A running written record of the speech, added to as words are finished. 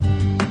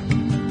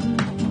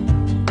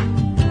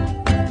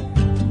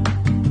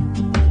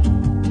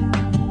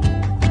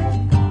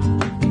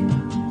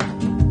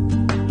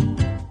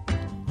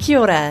Kia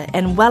ora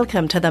and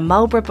welcome to the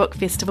Marlborough Book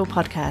Festival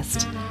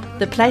podcast,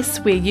 the place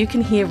where you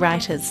can hear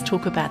writers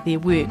talk about their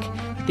work,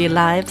 their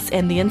lives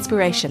and the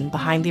inspiration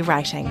behind their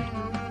writing.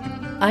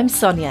 I'm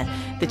Sonia,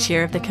 the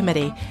chair of the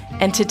committee,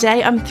 and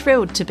today I'm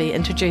thrilled to be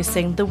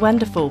introducing the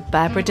wonderful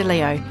Barbara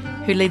DeLeo,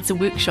 who leads a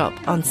workshop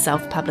on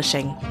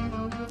self-publishing.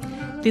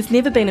 There's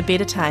never been a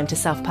better time to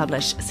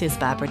self-publish, says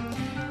Barbara.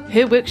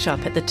 Her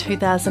workshop at the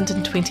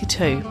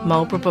 2022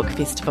 Marlborough Book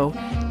Festival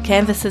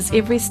canvasses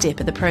every step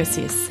of the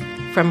process,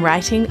 from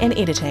writing and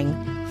editing,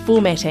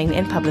 formatting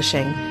and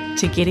publishing,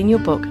 to getting your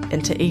book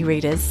into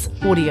e-readers,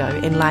 audio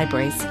and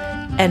libraries,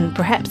 and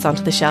perhaps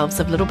onto the shelves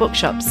of little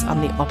bookshops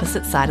on the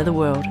opposite side of the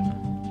world.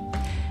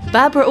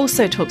 Barbara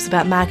also talks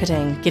about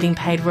marketing, getting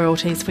paid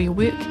royalties for your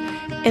work,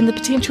 and the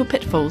potential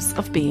pitfalls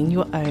of being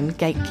your own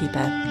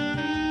gatekeeper.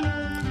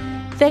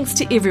 Thanks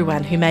to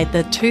everyone who made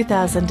the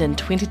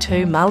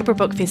 2022 Marlborough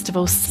Book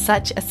Festival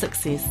such a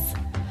success.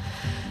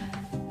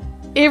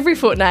 Every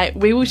fortnight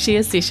we will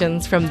share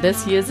sessions from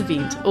this year's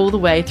event all the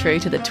way through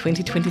to the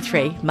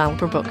 2023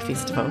 Marlborough Book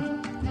Festival.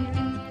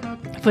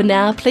 For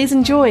now, please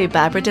enjoy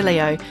Barbara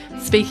DeLeo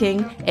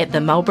speaking at the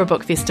Marlborough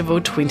Book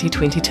Festival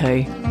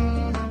 2022.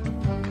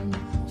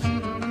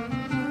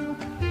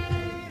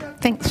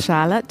 Thanks,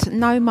 Charlotte.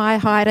 Nau mai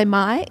haere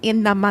mai, e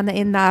nā mana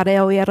e nā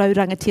reo e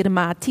rauranga tira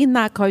mā.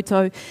 Tēnā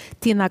koutou,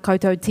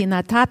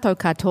 tēnā tātou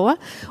katoa.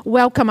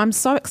 Welcome. I'm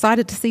so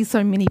excited to see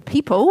so many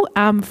people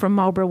from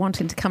Marlborough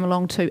wanting to come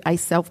along to a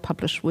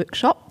self-published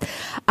workshop.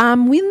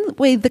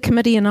 When the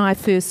committee and I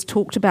first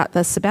talked about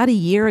this about a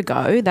year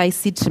ago, they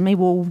said to me,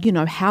 well, you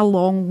know, how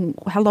long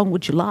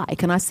would you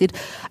like? And I said,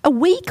 a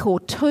week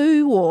or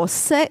 2 or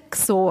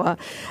 6 or...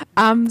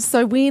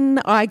 So when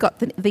I got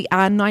the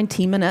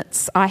 90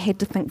 minutes, I had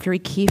to think very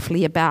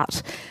carefully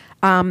about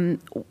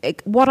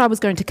what I was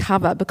going to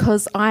cover,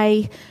 because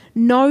I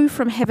know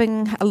from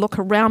having a look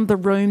around the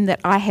room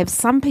that I have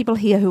some people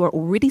here who are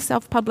already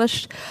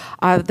self-published.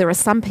 There are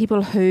some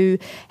people who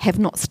have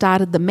not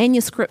started the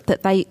manuscript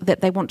that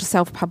they want to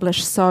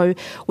self-publish. So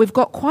we've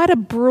got quite a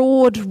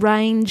broad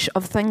range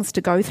of things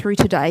to go through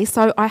today.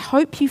 So I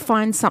hope you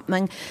find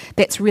something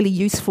that's really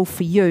useful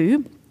for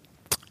you.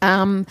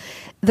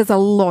 There's a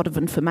lot of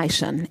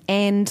information,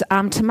 and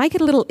to make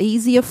it a little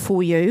easier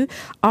for you,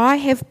 I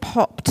have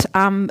popped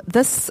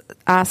this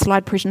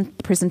slide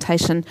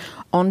presentation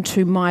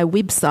onto my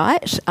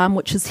website,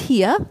 which is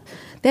here.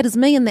 That is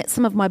me, and that's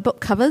some of my book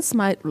covers, some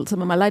of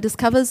my latest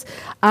covers.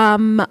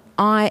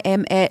 I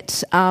am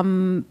at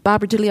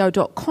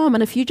barbaradeleo.com,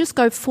 and if you just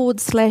go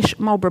 /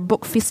 Marlborough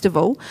Book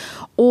Festival,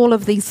 all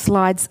of these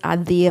slides are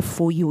there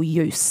for your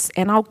use.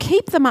 And I'll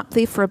keep them up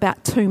there for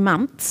about 2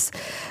 months.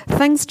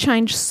 Things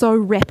change so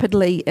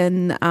rapidly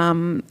in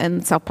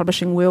the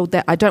self-publishing world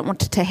that I don't want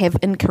to have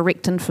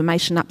incorrect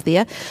information up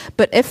there.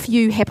 But if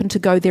you happen to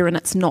go there and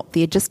it's not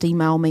there, just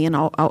email me and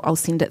I'll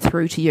send it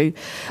through to you.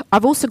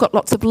 I've also got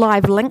lots of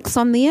live links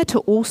on there to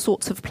all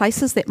sorts of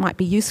places that might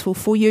be useful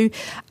for you.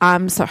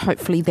 So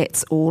hopefully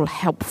that's all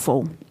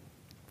helpful.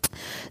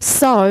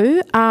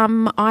 So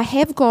I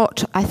have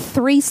got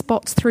 3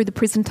 spots through the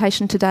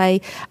presentation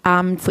today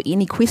for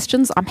any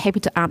questions. I'm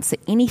happy to answer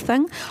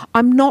anything.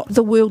 I'm not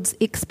the world's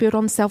expert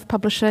on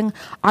self-publishing.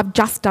 I've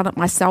just done it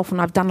myself and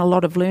I've done a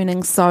lot of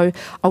learning, so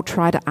I'll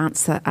try to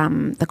answer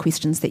the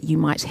questions that you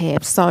might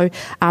have. So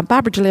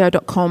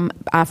barbaradeleo.com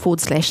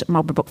 /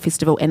 Marlborough Book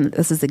Festival, and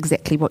this is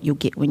exactly what you'll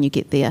get when you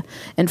get there.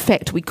 In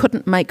fact, we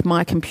couldn't make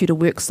my computer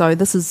work, so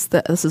this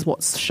is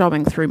what's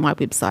showing through my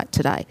website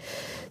today.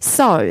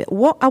 So,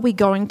 what are we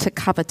going to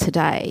cover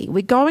today?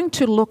 We're going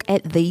to look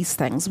at these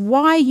things.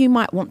 Why you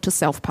might want to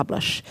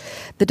self-publish,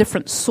 the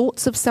different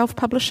sorts of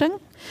self-publishing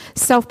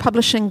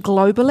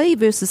globally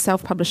versus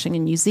self-publishing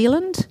in New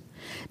Zealand,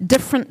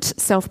 different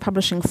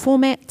self-publishing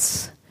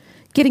formats,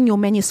 getting your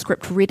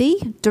manuscript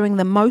ready, doing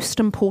the most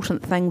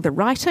important thing, the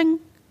writing.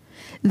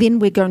 Then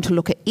we're going to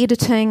look at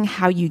editing,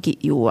 how you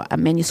get your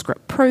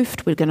manuscript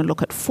proofed. We're going to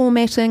look at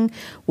formatting.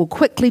 We'll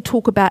quickly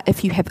talk about,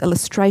 if you have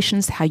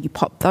illustrations, how you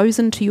pop those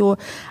into your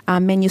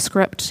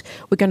manuscript.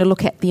 We're going to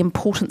look at the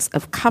importance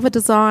of cover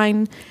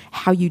design,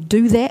 how you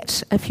do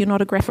that if you're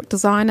not a graphic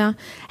designer,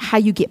 how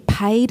you get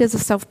paid as a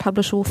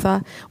self-published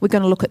author. We're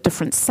going to look at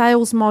different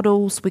sales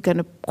models. We're going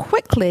to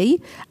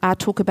quickly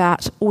talk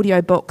about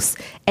audiobooks,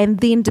 and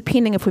then,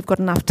 depending if we've got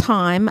enough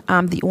time,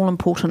 the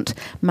all-important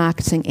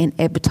marketing and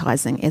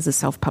advertising as a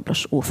self-published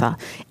author.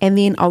 And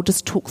then I'll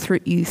just talk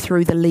you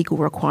through the legal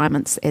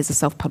requirements as a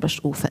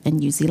self-published author in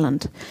New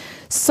Zealand.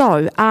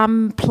 So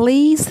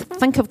please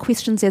think of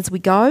questions as we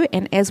go,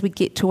 and as we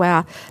get to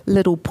our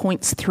little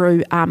points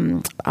through,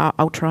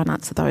 I'll try and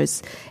answer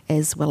those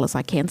as well as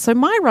I can. So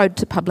my road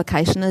to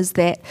publication is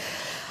that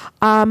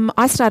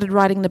I started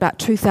writing in about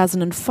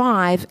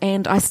 2005,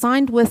 and I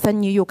signed with a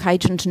New York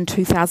agent in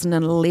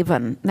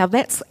 2011. Now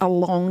that's a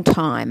long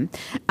time.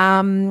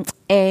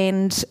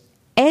 And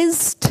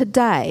as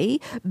today,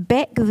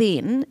 back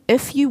then,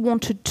 if you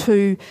wanted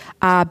to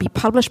be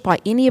published by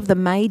any of the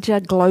major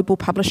global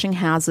publishing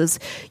houses,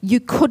 you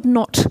could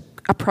not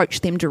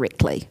approach them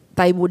directly.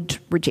 They would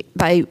reject.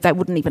 They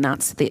wouldn't even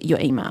answer your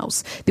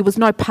emails. There was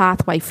no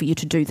pathway for you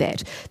to do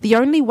that. The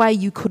only way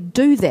you could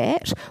do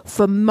that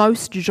for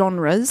most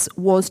genres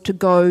was to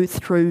go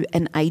through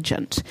an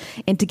agent.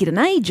 And to get an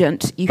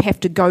agent, you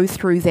have to go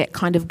through that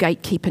kind of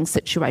gatekeeping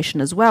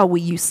situation as well,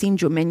 where you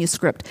send your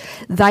manuscript,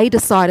 they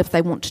decide if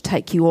they want to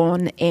take you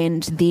on,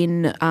 and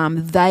then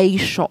they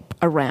shop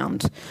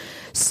around.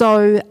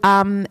 So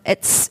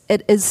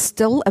it is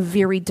still a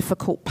very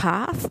difficult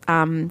path.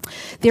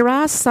 There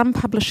are some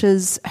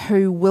publishers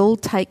who will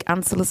take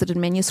unsolicited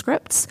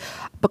manuscripts.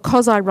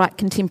 Because I write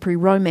contemporary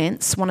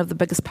romance, one of the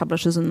biggest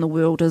publishers in the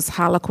world is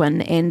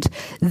Harlequin, and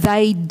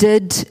they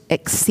did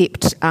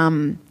accept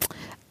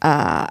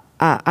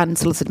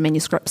unsolicited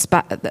manuscripts,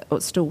 but it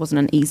still wasn't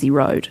an easy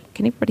road.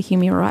 Can everybody hear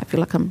me all right? I feel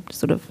like I'm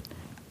sort of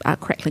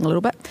crackling a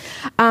little bit.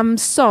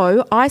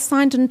 So I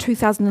signed in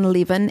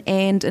 2011,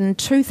 and in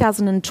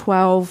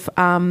 2012,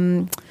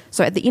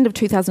 so at the end of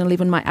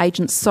 2011, my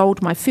agent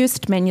sold my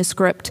first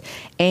manuscript,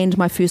 and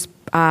my first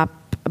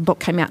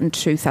book came out in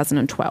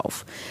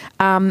 2012.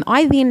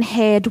 I then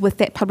had, with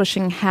that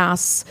publishing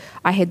house,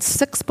 I had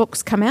 6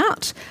 books come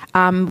out,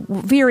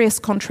 various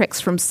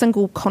contracts from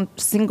single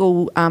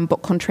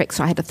book contracts.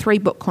 So I had a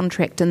 3-book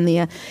contract in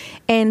there,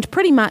 and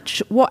pretty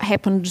much what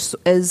happens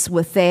is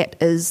with that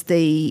is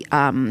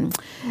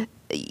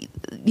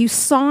you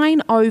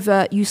sign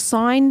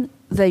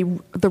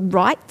the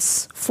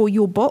rights for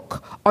your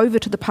book over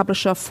to the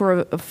publisher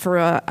for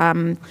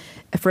a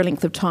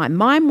length of time.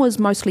 Mine was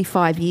mostly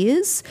 5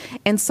 years,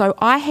 and so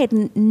I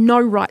had no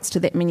rights to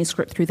that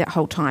manuscript through that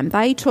whole time.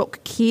 They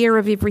took care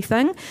of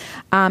everything,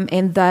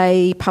 and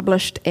they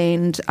published,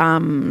 and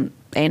I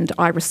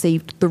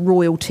received the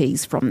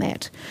royalties from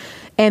that.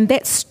 And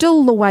that's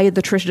still the way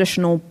the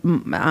traditional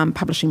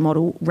publishing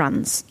model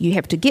runs. You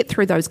have to get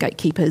through those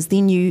gatekeepers,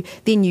 then you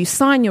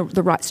sign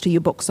the rights to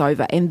your books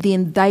over, and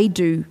then they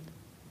do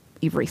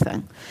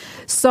everything.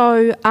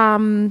 So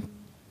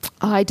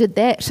I did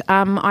that.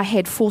 I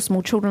had 4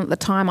 small children at the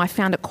time. I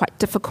found it quite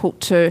difficult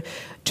to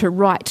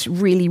write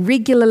really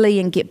regularly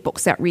and get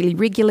books out really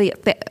regularly.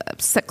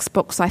 6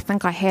 books I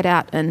think I had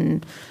out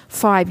in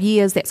 5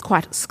 years. That's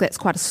quite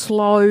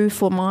slow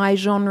for my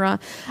genre.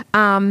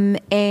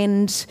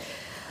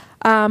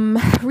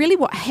 Really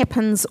what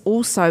happens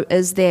also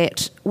is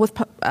that with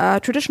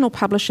traditional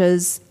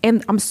publishers,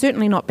 and I'm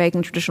certainly not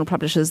bagging traditional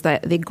publishers,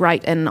 they're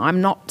great, and I'm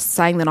not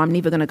saying that I'm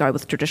never going to go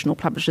with traditional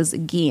publishers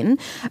again,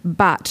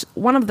 but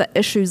one of the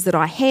issues that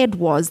I had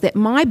was that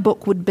my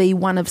book would be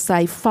one of,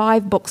 say,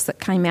 5 books that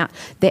came out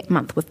that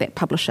month with that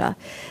publisher.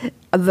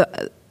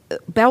 The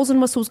bells and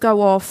whistles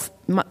go off,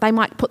 they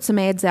might put some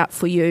ads out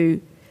for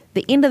you.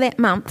 The end of that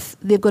month,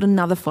 they've got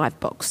another 5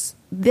 books.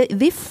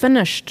 They're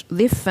finished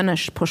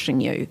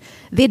pushing you.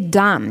 They're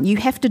done. You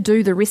have to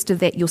do the rest of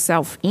that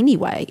yourself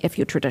anyway if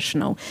you're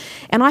traditional.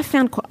 And I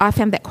found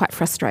that quite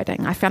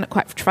frustrating. I found it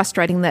quite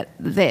frustrating that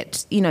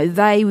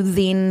they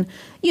then,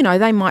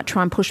 they might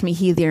try and push me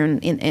here, there,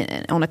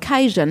 and on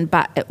occasion,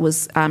 but it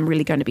was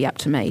really going to be up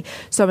to me.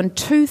 So in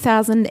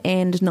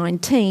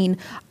 2019,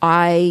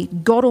 I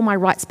got all my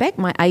rights back.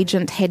 My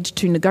agent had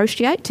to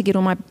negotiate to get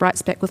all my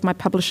rights back with my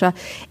publisher,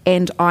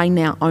 and I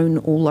now own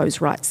all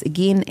those rights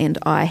again, and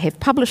I have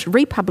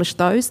republished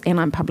those, and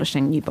I'm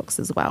publishing new books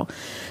as well.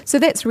 So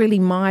that's really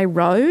my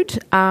road.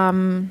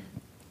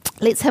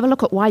 Let's have a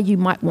look at why you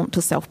might want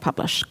to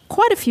self-publish.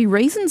 Quite a few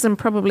reasons, and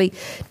probably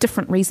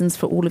different reasons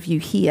for all of you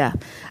here.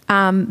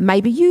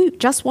 Maybe you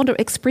just want to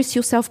express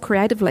yourself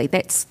creatively.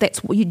 That's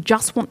what you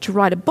just want to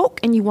write a book,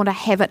 and you want to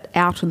have it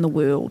out in the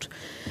world.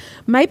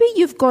 Maybe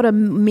you've got a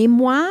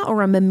memoir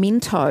or a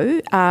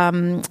memento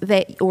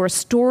or a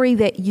story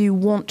that you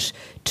want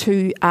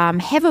to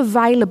have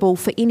available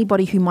for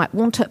anybody who might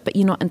want it, but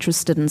you're not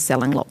interested in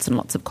selling lots and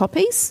lots of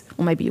copies,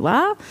 or maybe you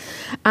are.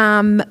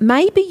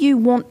 Maybe you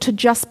want to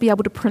just be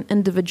able to print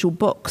individual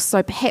books,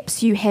 so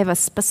perhaps you have a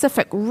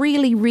specific,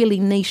 really, really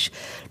niche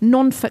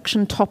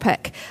non-fiction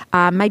topic.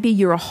 Maybe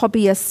you're a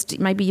hobbyist,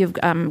 maybe you've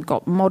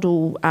got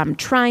model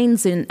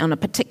trains on a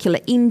particular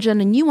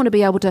engine, and you want to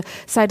be able to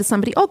say to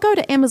somebody, go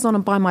to Amazon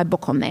and buy my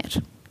book on that.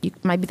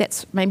 Maybe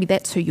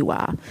that's who you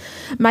are.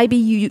 Maybe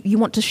you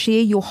want to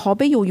share your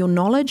hobby or your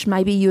knowledge.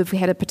 Maybe you've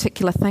had a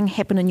particular thing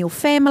happen in your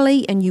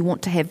family and you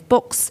want to have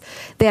books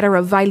that are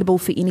available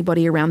for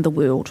anybody around the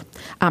world.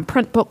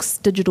 Print books,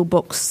 digital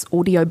books,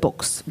 audio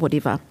books,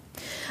 whatever.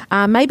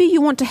 Maybe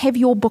you want to have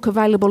your book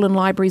available in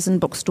libraries and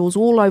bookstores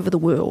all over the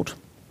world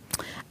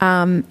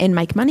and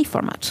make money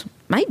from it.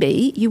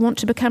 Maybe you want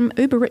to become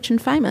uber rich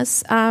and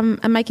famous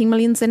and making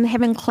millions and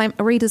having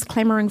readers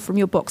clamouring from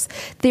your books.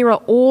 There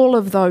are all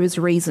of those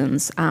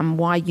reasons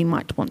why you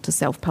might want to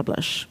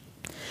self-publish.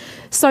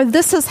 So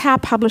this is how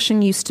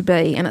publishing used to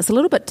be, and it's a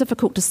little bit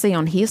difficult to see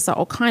on here, so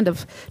I'll kind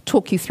of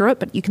talk you through it,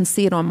 but you can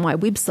see it on my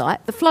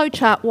website. The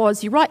flowchart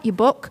was you write your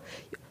book,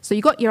 so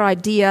you got your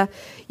idea,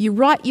 you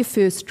write your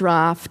first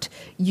draft,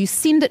 you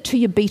send it to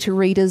your beta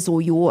readers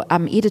or your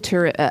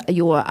editor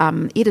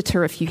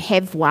if you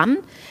have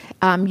one.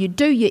 You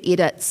do your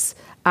edits,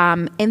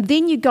 And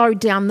then you go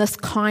down this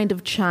kind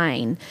of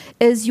chain.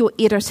 Is your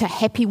editor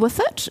happy with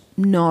it?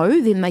 No,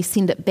 then they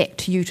send it back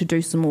to you to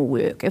do some more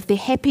work. If they're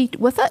happy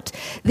with it,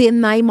 then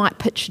they might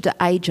pitch it to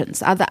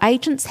agents. Are the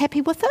agents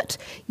happy with it?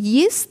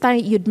 Yes,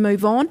 you'd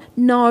move on.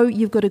 No,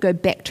 you've got to go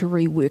back to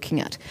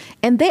reworking it.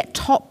 And that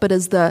top bit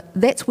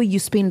that's where you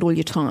spend all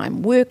your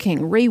time, working,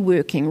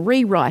 reworking,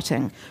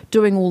 rewriting,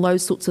 doing all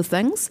those sorts of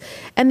things.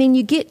 And then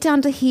you get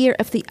down to here,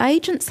 if the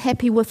agent's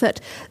happy with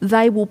it,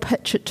 they will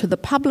pitch it to the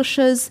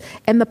publishers,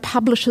 and the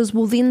publishers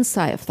will then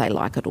say if they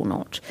like it or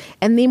not.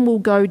 And then we'll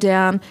go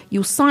down,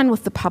 you'll sign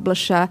with the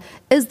publisher.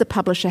 Is the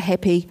publisher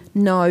happy?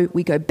 No,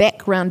 we go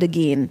back round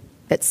again,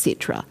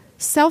 etc.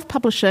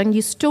 Self-publishing,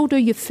 you still do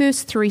your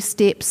first 3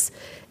 steps.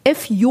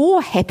 If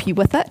you're happy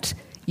with it,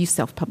 you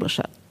self-publish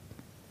it.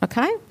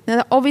 Okay?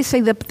 Now,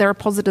 obviously, there are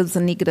positives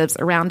and negatives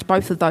around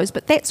both of those,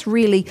 but that's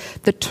really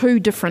the two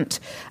different...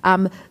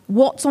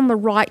 what's on the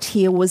right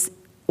here was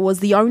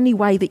the only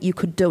way that you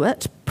could do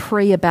it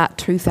about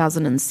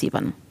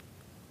 2007.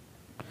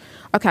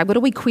 Okay, I've got a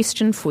wee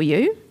question for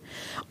you.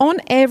 On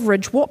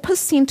average, what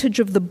percentage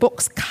of the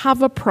book's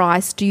cover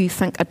price do you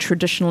think a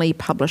traditionally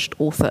published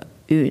author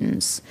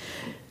earns?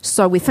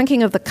 So we're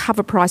thinking of the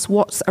cover price,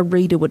 what a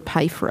reader would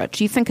pay for it.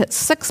 Do you think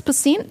it's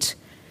 6%,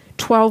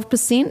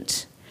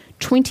 12%,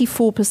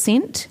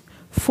 24%,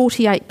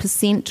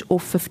 48%, or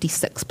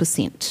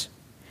 56%?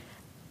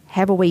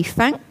 Have a wee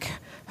think.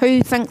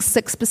 Who thinks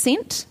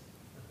 6%?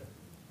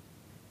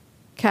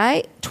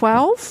 Okay,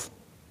 12,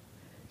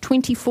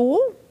 24,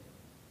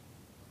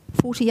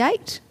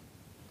 48,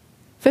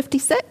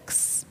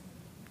 56.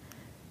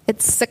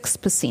 It's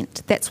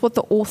 6%. That's what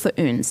the author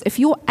earns. If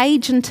you're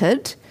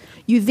agented,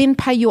 you then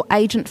pay your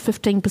agent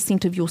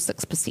 15% of your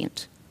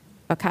 6%.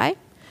 Okay?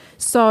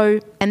 So,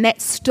 and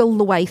that's still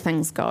the way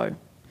things go.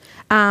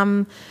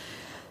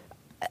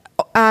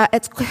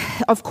 It's,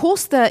 of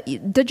course, the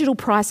digital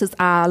prices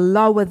are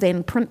lower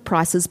than print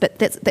prices, but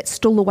that's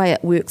still the way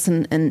it works,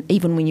 and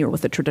even when you're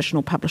with a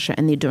traditional publisher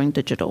and they're doing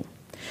digital.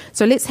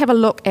 So let's have a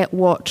look at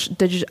what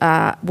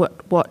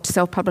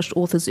self-published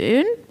authors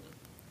earn.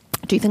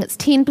 Do you think it's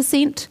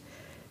 10%,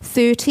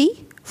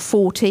 30,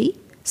 40,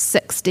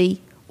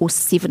 60, or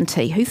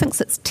 70? Who thinks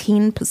it's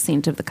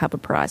 10% of the cover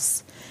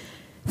price?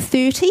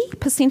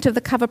 30% of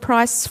the cover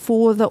price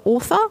for the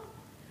author?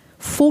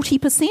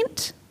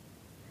 40%?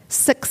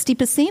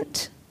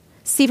 60%?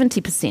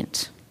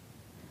 70%?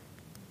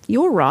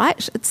 You're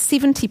right, it's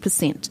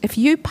 70%. If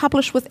you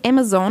publish with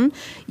Amazon,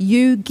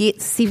 you get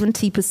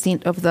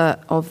 70% of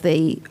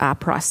the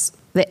price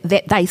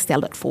that they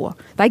sell it for.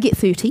 They get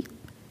 30,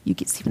 you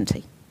get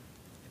 70.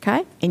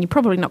 Okay? And you're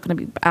probably not going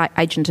to be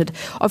agented.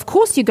 Of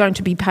course, you're going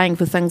to be paying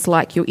for things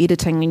like your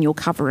editing and your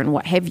cover and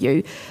what have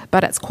you,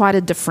 but it's quite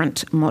a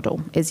different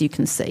model, as you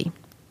can see.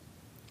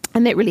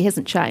 And that really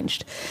hasn't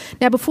changed.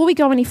 Now, before we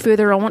go any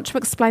further, I want to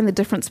explain the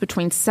difference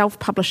between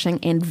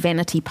self-publishing and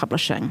vanity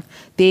publishing.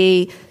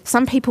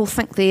 Some people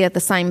think they're the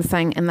same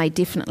thing, and they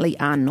definitely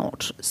are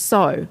not.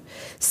 So,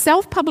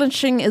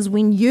 self-publishing is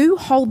when you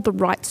hold the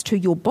rights to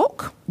your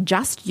book,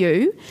 just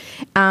you,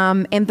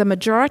 and the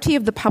majority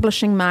of the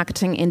publishing,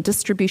 marketing, and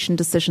distribution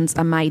decisions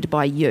are made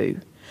by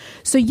you.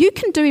 So you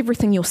can do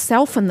everything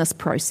yourself in this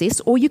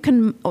process, or you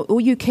can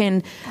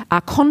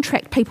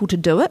contract people to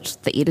do it,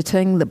 the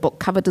editing, the book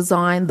cover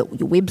design,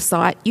 your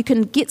website. You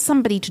can get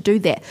somebody to do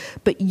that,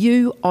 but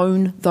you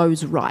own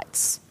those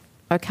rights,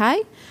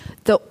 okay?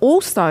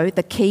 Also,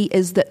 the key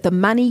is that the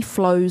money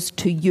flows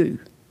to you,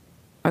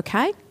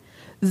 okay?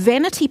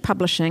 Vanity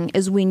publishing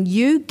is when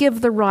you give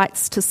the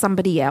rights to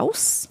somebody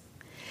else,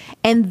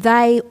 and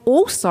they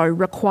also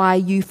require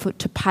you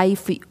to pay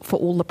for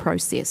all the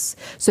process.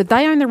 So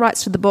they own the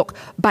rights to the book,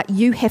 but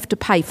you have to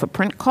pay for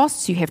print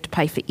costs, you have to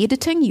pay for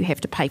editing, you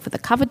have to pay for the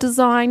cover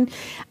design.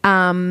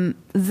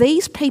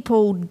 These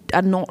people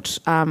are not...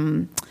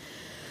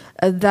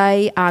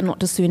 they are not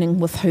discerning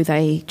with who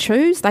they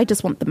choose. They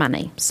just want the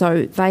money.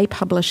 So they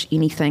publish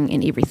anything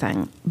and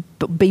everything.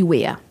 But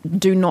beware.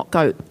 Do not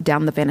go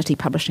down the vanity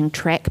publishing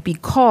track,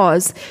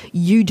 because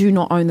you do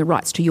not own the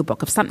rights to your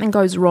book. If something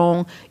goes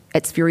wrong,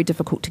 it's very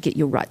difficult to get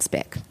your rights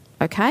back.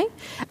 Okay?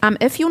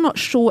 If you're not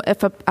sure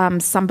if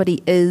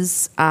somebody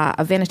is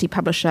a vanity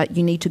publisher,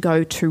 you need to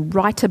go to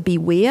Writer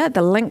Beware.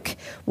 The link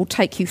will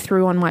take you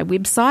through on my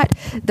website.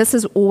 This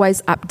is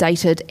always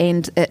updated,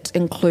 and it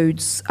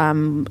includes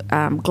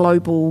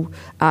global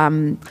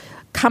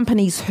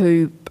companies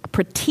who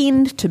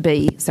pretend to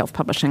be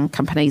self-publishing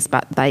companies,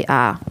 but they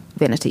are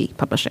vanity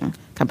publishing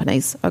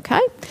companies.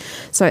 Okay?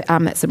 So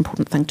that's an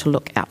important thing to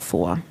look out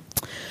for.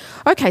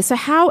 Okay, so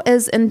how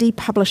is indie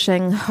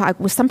publishing,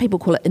 well, some people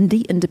call it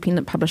indie,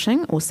 independent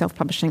publishing, or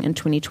self-publishing in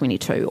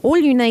 2022? All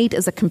you need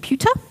is a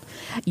computer,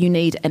 you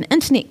need an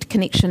internet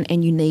connection,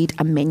 and you need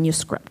a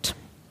manuscript.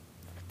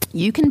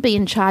 You can be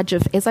in charge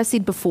of, as I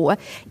said before,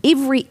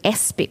 every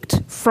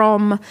aspect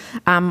from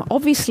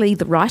obviously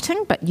the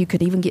writing, but you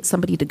could even get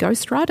somebody to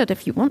ghostwrite it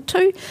if you want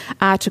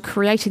to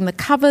creating the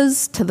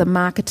covers, to the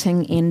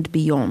marketing and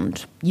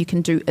beyond. You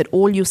can do it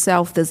all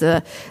yourself. There's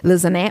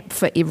an app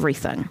for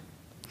everything.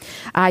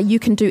 You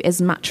can do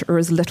as much or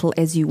as little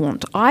as you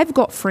want. I've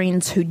got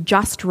friends who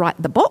just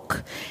write the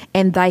book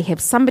and they have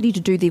somebody to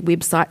do their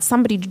website,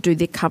 somebody to do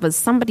their covers,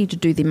 somebody to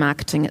do their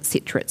marketing,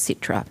 etc.,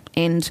 etc.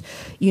 And,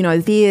 you know,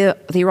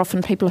 they're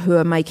often people who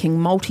are making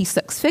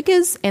multi-six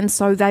figures, and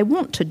so they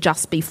want to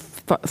just be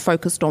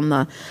focused on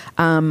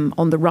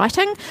the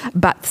writing,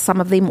 but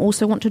some of them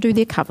also want to do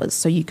their covers,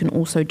 so you can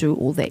also do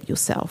all that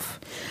yourself.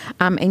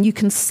 And you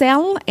can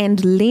sell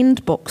and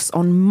lend books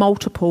on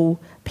multiple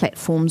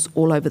platforms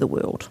all over the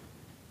world.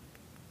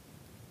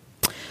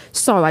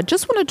 So I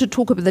just wanted to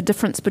talk about the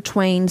difference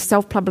between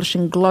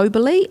self-publishing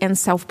globally and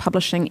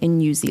self-publishing in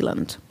New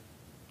Zealand.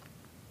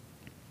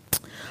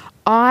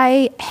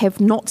 I have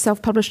not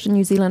self-published in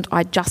New Zealand,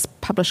 I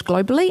just publish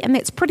globally, and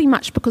that's pretty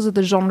much because of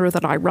the genre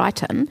that I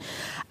write in,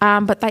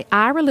 but they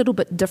are a little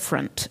bit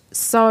different.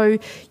 So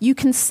you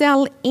can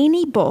sell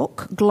any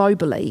book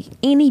globally,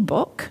 any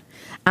book,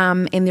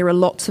 and there are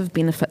lots of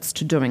benefits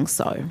to doing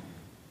so.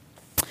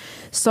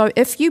 So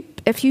if you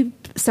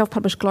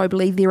self-publish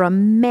globally, there are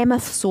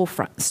mammoth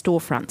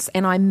storefronts,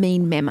 and I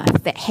mean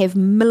mammoth, that have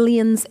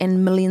millions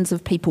and millions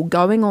of people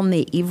going on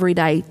there every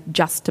day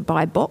just to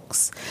buy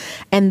books,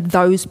 and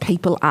those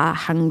people are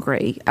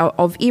hungry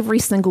of every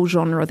single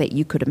genre that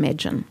you could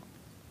imagine.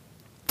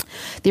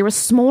 There are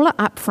smaller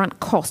upfront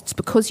costs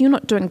because you're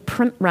not doing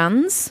print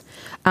runs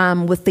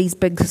with these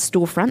big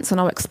storefronts, and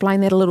I'll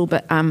explain that a little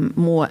bit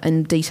more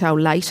in detail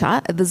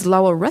later. There's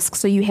lower risk,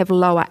 so you have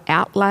lower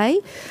outlay,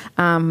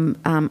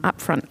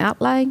 upfront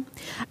outlay.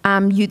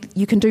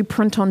 You can do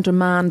print on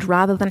demand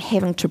rather than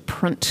having to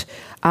print,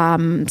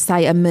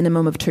 say, a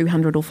minimum of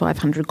 200 or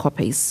 500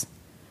 copies.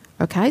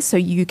 Okay, so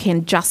you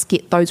can just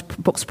get those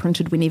books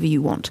printed whenever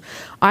you want.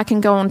 I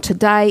can go on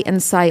today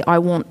and say I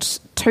want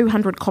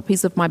 200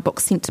 copies of my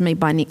book sent to me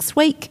by next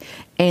week,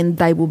 and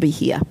they will be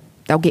here.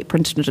 They'll get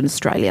printed in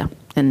Australia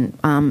and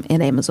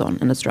Amazon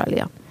in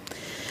Australia.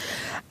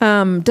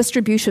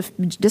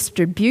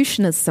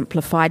 Distribution is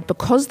simplified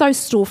because those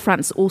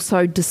storefronts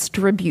also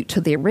distribute to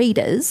their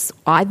readers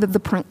either the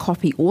print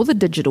copy or the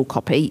digital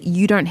copy.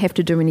 You don't have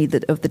to do any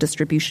of the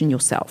distribution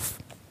yourself.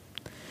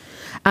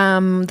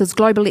 There's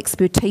global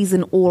expertise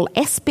in all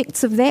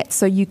aspects of that,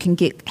 so you can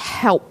get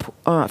help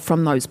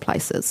from those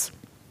places.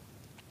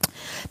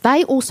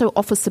 They also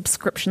offer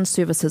subscription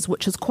services,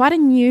 which is quite a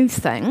new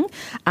thing.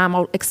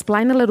 I'll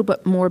explain a little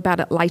bit more about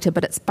it later,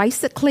 but it's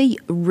basically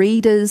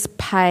readers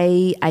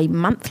pay a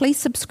monthly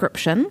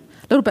subscription,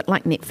 a little bit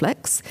like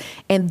Netflix,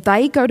 and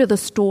they go to the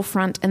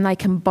storefront and they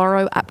can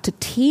borrow up to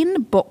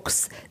 10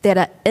 books that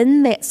are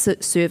in that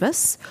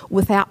service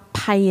without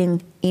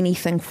paying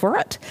anything for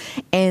it,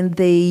 and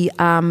the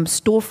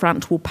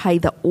storefront will pay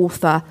the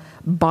author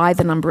by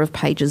the number of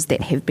pages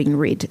that have been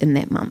read in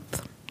that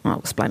month. I'll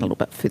explain a little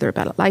bit further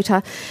about it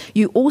later.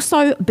 You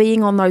also,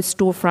 being on those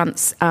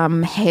storefronts,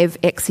 have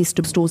access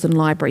to stores and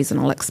libraries,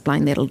 and I'll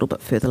explain that a little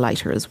bit further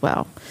later as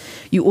well.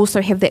 You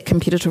also have that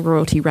competitive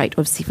royalty rate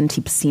of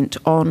 70%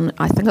 on,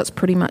 I think it's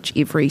pretty much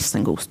every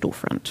single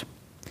storefront.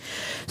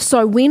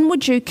 So when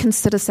would you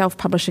consider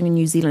self-publishing in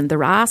New Zealand?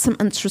 There are some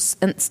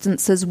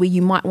instances where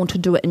you might want to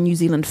do it in New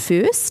Zealand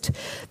first.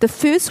 The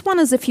first one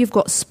is if you've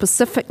got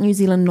specific New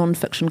Zealand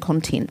non-fiction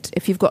content.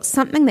 If you've got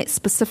something that's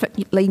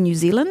specifically New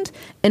Zealand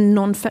in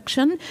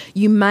non-fiction,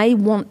 you may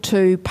want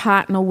to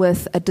partner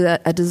with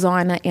a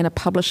designer and a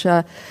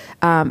publisher,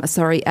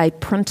 a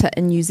printer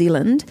in New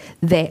Zealand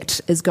that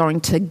is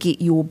going to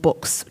get your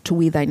books to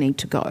where they need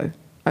to go.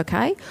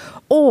 Okay?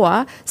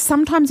 Or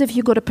sometimes if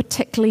you've got a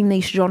particularly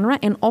niche genre,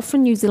 and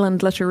often New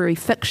Zealand literary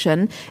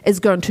fiction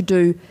is going to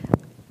do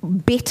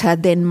better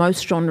than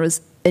most genres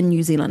in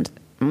New Zealand.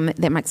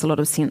 That makes a lot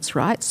of sense,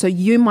 right? So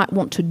you might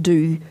want to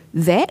do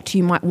that.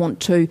 You might want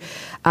to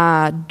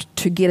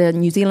get a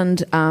New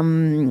Zealand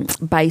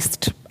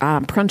based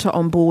printer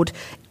on board,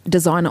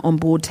 designer on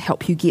board to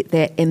help you get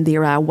that, and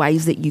there are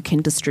ways that you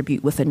can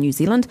distribute within New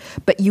Zealand,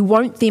 but you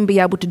won't then be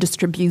able to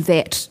distribute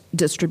that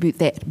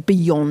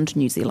beyond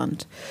New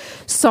Zealand.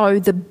 So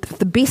the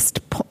best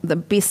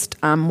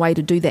way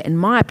to do that, in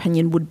my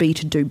opinion, would be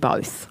to do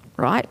both,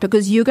 right?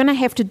 Because you're going to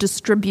have to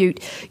distribute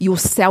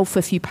yourself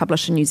if you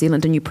publish in New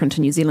Zealand and you print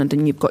in New Zealand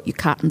and you've got your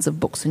cartons of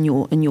books in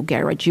your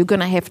garage. You're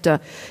going to have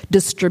to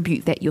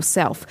distribute that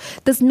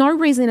yourself. There's no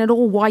reason at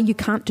all why you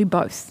can't do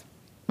both.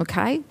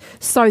 Okay,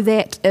 so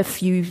that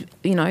if you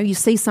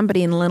see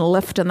somebody in a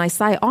lift and they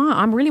say,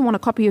 I really want a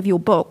copy of your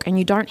book, and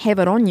you don't have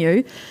it on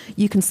you,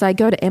 you can say,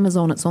 go to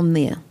Amazon, it's on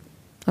there.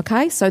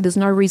 Okay, so there's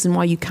no reason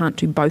why you can't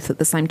do both at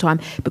the same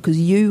time, because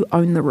you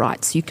own the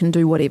rights. You can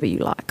do whatever you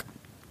like.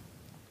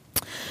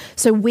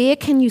 So where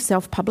can you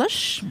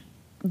self-publish?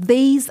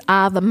 These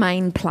are the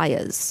main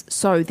players.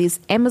 So there's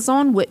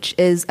Amazon, which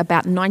is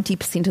about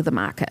 90% of the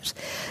market.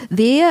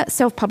 Their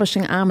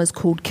self-publishing arm is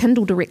called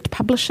Kindle Direct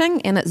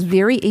Publishing, and it's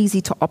very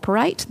easy to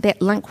operate.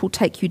 That link will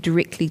take you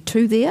directly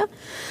to there.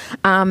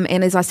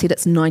 And as I said,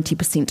 it's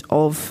 90%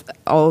 of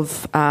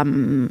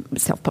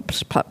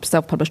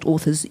self-published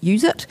authors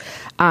use it.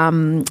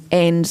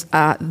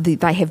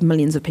 They have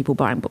millions of people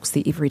buying books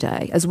there every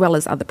day, as well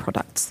as other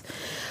products.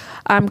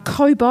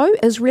 Kobo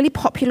is really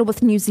popular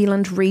with New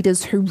Zealand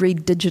readers who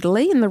read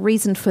digitally, and the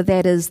reason for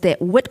that is that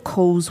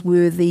Whitcoulls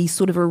were the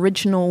sort of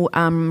original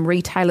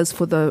retailers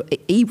for the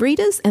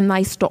e-readers, and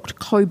they stocked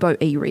Kobo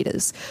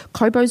e-readers.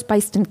 Kobo's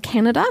based in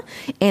Canada,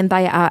 and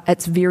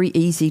it's very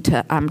easy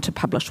to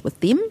publish with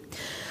them.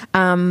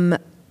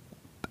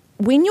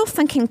 When you're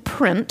thinking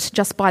print,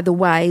 just by the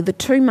way, the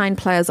two main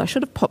players, I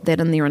should have popped that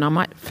in there and I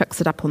might fix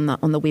it up on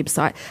the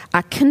website,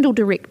 are Kindle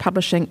Direct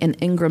Publishing and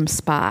Ingram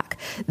Spark.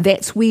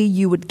 That's where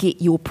you would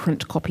get your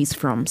print copies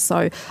from.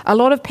 So a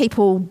lot of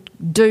people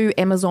do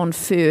Amazon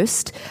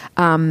first,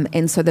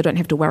 and so they don't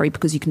have to worry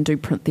because you can do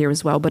print there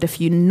as well. But if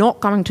you're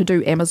not going to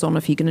do Amazon,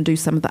 if you're going to do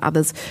some of the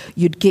others,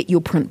 you'd get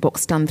your print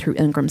books done through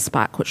Ingram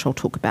Spark, which I'll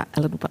talk about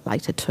a little bit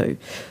later too.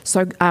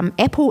 So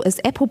Apple is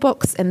Apple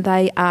Books, and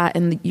they are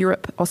in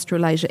Europe,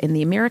 Australasia, and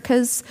the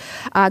Americas.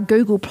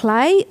 Google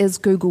Play is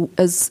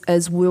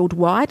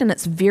worldwide, and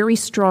it's very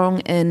strong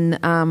in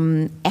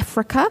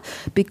Africa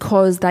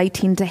because they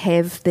tend to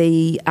have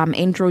the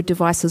Android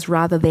devices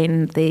rather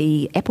than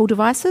the Apple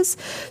devices.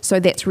 So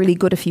that's really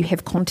good if you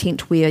have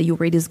content where your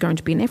reader's going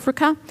to be in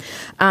Africa.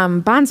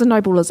 Barnes &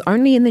 Noble is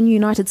only in the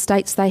United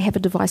States. They have a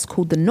device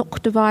called the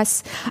Nook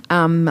device.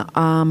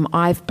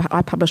 I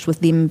publish with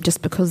them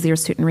just because there are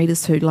certain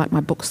readers who like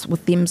my books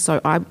with them,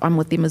 so I'm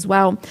with them as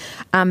well.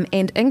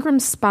 And Ingram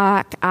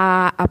Spark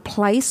are a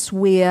place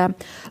where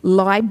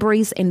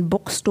libraries and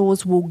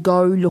bookstores will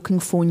go looking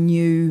for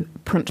new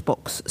print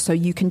books. So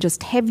you can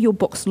just have your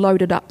books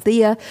loaded up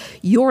there.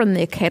 You're in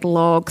their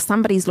catalogue.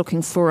 Somebody's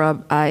looking for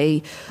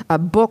a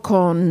book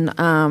on, as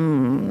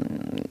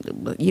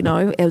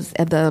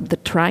the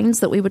trains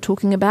that we were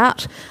talking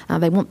about.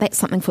 They want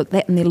something for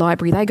that in their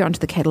library. They go into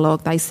the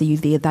catalogue. They see you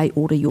there. They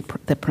order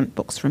the print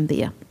books from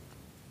there.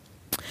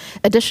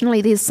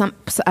 Additionally, there's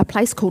a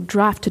place called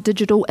Draft to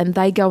Digital, and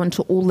they go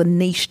into all the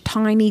niche,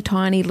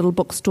 tiny little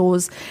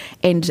bookstores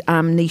and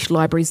niche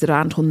libraries that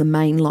aren't on the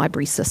main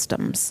library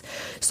systems.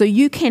 So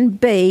you can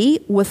be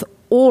with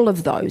all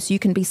of those. You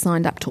can be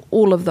signed up to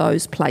all of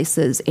those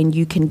places, and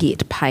you can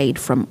get paid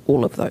from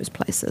all of those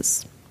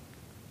places.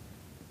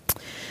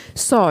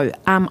 So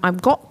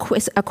I've got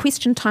a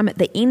question time at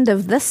the end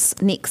of this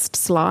next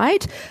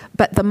slide,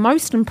 but the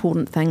most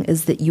important thing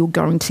is that you're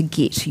going to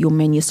get your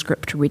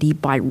manuscript ready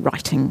by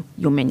writing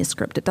your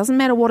manuscript. It doesn't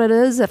matter what it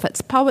is, if it's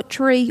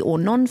poetry or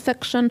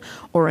non-fiction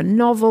or a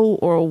novel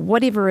or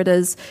whatever it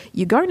is,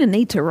 you're going to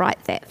need to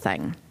write that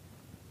thing.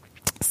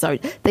 So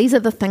these are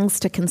the things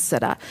to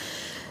consider.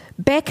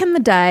 Back in the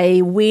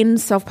day when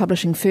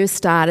self-publishing first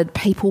started,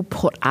 people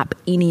put up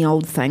any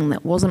old thing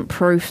that wasn't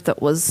proof,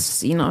 that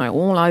was,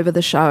 all over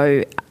the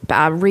show.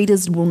 Our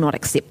readers will not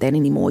accept that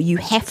anymore. You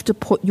have to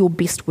put your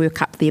best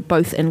work up there,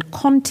 both in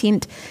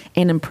content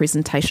and in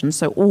presentation,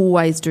 so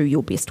always do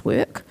your best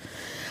work.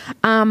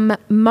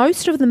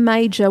 Most of the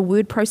major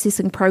word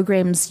processing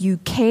programs you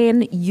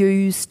can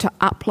use to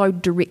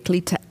upload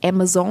directly to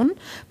Amazon,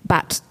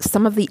 but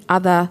some of the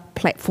other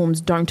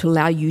platforms don't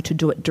allow you to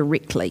do it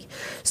directly.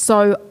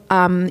 So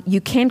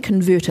you can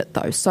convert it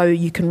though. So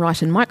you can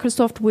write in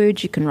Microsoft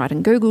Word, you can write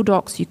in Google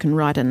Docs, you can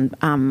write in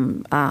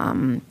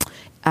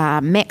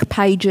Mac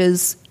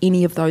Pages.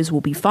 Any of those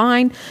will be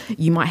fine.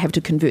 You might have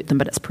to convert them,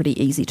 but it's pretty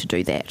easy to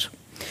do that.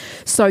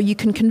 So you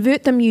can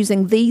convert them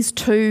using these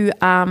two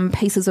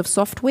pieces of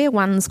software.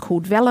 One's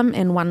called Vellum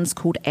and one's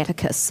called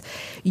Atticus.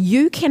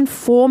 You can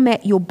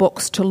format your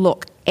books to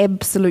look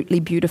absolutely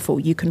beautiful.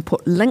 You can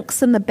put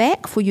links in the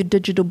back for your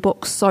digital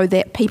books so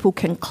that people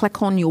can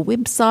click on your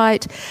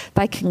website.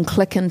 They can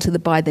click into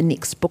buy the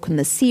next book in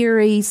the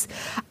series.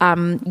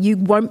 You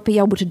won't be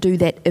able to do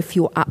that if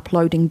you're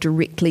uploading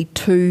directly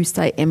to,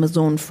 say,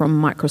 Amazon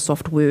from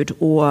Microsoft Word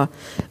or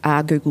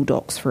Google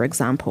Docs, for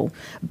example.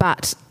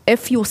 But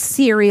if you're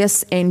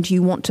serious and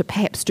you want to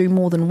perhaps do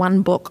more than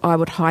one book, I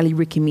would highly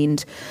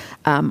recommend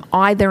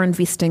either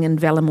investing in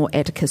Vellum or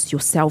Atticus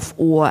yourself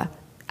or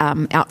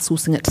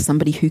outsourcing it to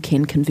somebody who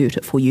can convert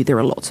it for you. There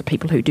are lots of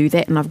people who do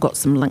that, and I've got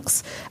some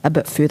links a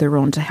bit further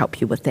on to help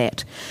you with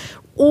that.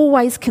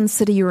 Always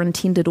consider your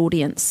intended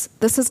audience.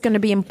 This is going to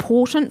be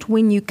important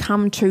when you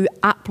come to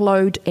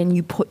upload and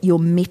you put your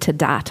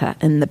metadata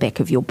in the back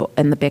of your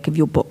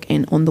book,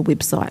 and on the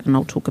website, and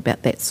I'll talk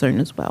about that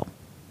soon as well.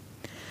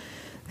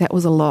 That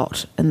was a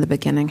lot in the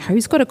beginning.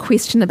 Who's got a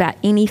question about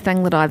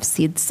anything that I've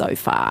said so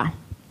far?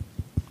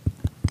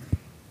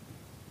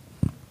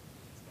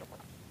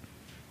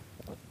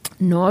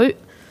 No,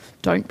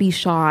 don't be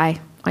shy.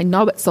 I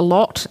know it's a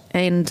lot,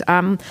 and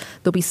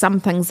there'll be some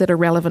things that are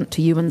relevant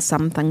to you and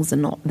some things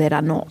that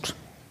are not.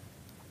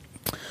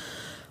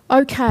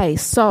 Okay,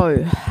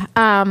 so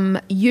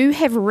you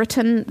have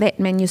written that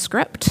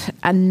manuscript,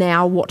 and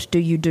now what do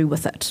you do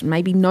with it?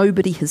 Maybe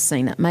nobody has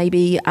seen it.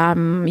 Maybe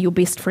your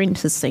best friend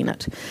has seen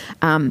it.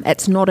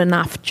 It's not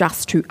enough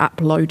just to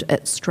upload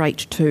it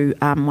straight to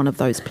one of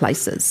those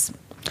places.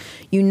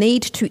 You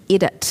need to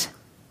edit.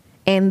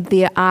 And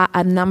there are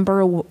a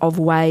number of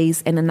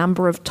ways and a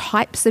number of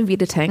types of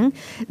editing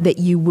that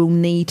you will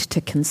need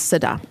to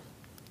consider.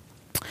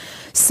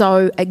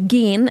 So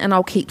again, and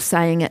I'll keep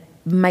saying it,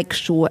 make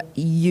sure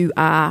you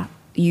are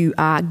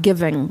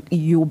giving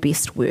your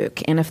best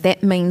work. And if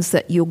that means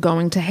that you're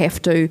going to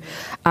have to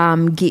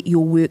get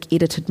your work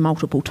edited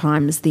multiple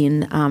times,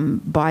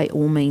 then by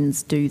all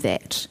means do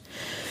that.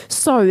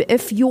 So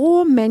if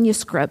your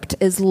manuscript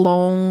is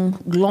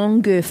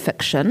longer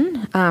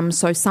fiction,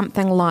 so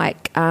something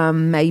like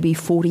maybe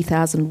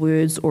 40,000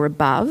 words or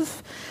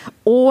above,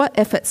 or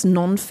if it's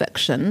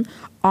non-fiction,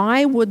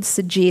 I would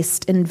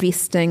suggest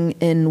investing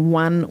in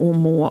one or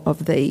more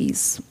of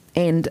these.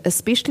 And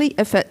especially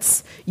if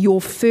it's your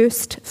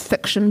first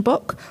fiction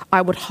book,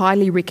 I would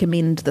highly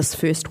recommend this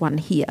first one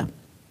here.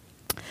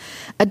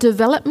 A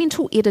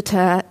developmental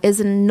editor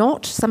is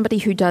not somebody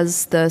who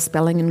does the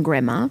spelling and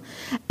grammar.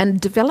 A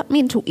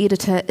developmental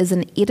editor is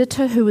an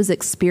editor who is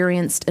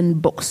experienced in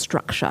book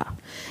structure.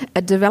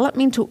 A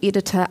developmental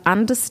editor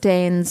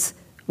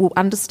will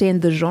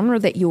understand the genre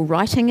that you're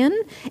writing in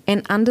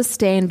and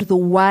understand the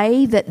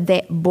way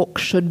that book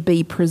should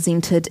be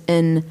presented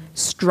in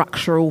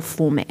structural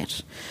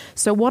format.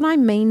 So what I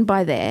mean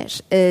by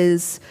that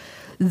is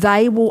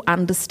they will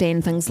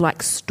understand things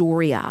like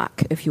story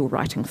arc if you're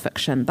writing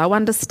fiction. They'll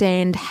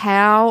understand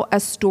how a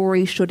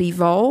story should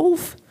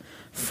evolve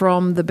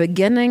from the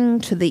beginning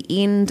to the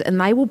end,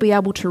 and they will be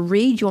able to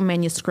read your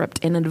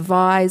manuscript and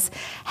advise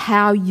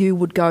how you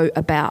would go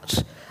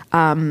about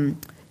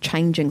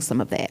changing some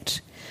of that.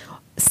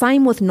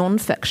 Same with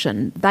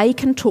non-fiction. They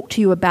can talk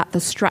to you about the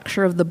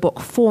structure of the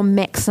book for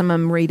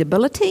maximum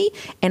readability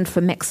and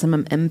for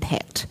maximum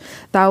impact.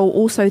 They'll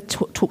also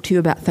talk to you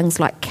about things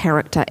like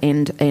character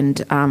and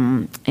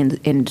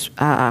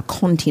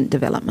content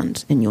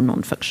development in your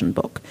non-fiction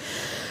book.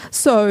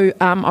 So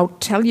I'll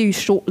tell you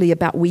shortly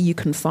about where you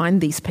can find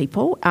these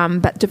people.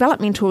 But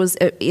developmental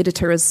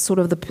editor is sort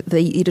of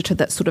the editor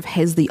that sort of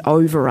has the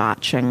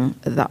overarching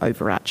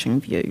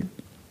view.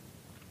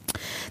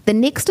 The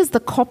next is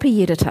the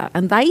copy editor,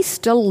 and they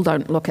still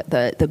don't look at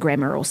the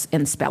grammar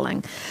and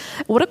spelling.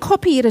 What a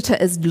copy editor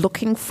is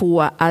looking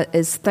for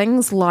is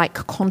things like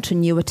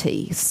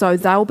continuity. So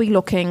they'll be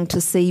looking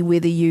to see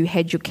whether you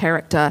had your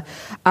character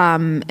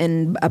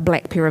in a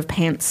black pair of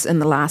pants in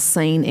the last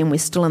scene and we're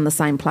still in the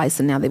same place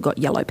and now they've got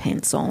yellow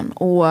pants on,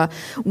 or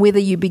whether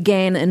you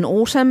began in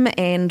autumn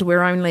and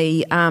we're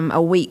only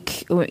a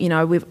week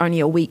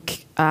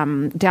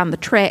down the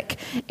track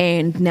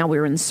and now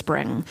we're in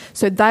spring.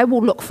 So they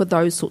will look for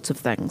those sorts of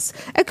things.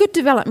 A good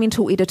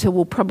developmental editor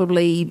will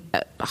probably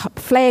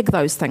flag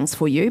those things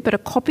for you, but a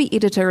copy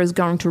editor is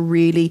going to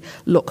really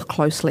look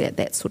closely at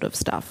that sort of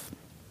stuff.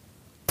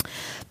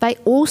 They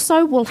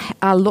also will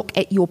look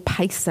at your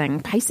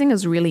pacing. Pacing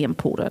is really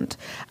important.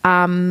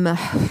 When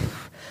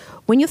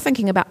you're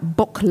thinking about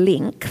book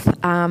length,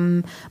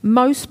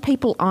 most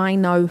people I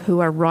know who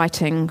are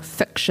writing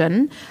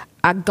fiction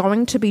are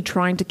going to be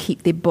trying to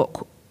keep their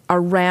book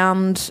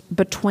around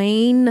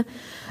between,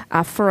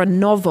 for a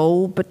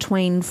novel,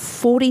 between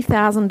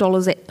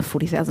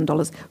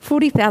 $40,000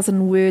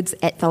 40,000 words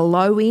at the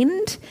low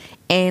end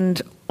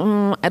and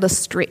at a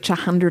stretch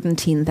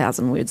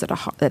 110,000 words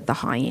at the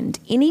high end.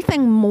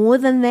 Anything more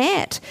than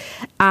that,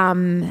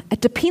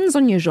 it depends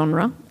on your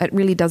genre. It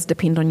really does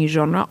depend on your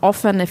genre.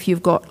 Often if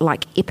you've got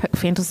like epic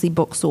fantasy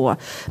books or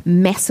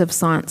massive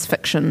science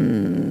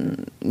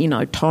fiction,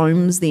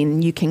 tomes,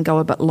 then you can go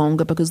a bit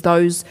longer because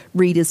those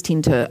readers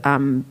tend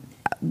to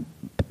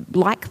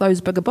like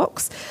those bigger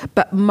books,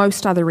 but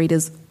most other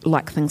readers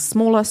like things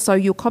smaller. So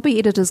your copy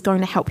editor is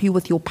going to help you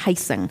with your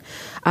pacing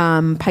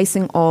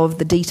of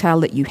the detail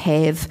that you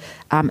have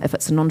if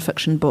it's a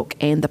non-fiction book,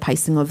 and the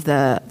pacing of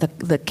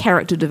the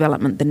character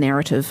development, the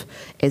narrative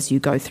as you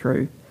go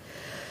through.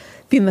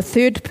 Then the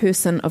third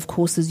person, of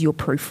course, is your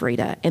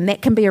proofreader, and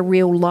that can be a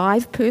real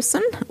live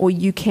person, or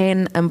you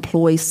can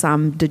employ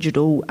some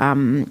digital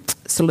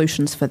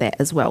solutions for that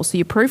as well. So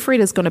your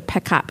proofreader is going to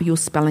pick up your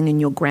spelling and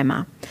your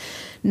grammar.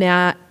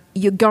 Now,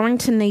 you're going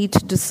to need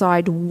to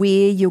decide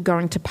where you're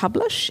going to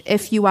publish.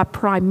 If you are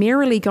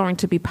primarily going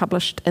to be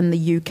published in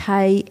the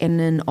UK and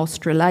in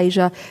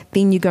Australasia,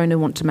 then you're going to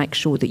want to make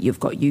sure that you've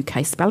got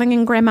UK spelling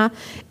and grammar.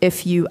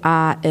 If you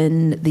are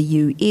in the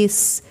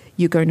US,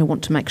 you're going to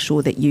want to make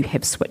sure that you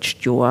have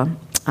switched your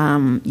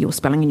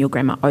spelling and your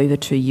grammar over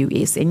to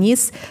US. And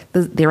yes,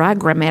 there are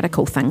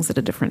grammatical things that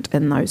are different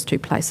in those two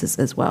places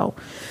as well.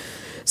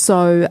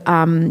 So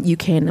you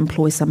can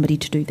employ somebody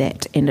to do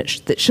that, and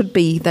they should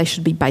be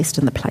based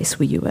in the place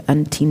where you are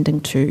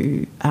intending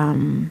to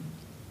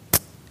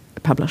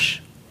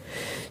publish.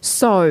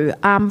 So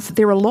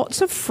there are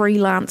lots of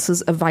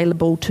freelancers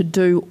available to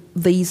do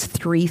these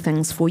three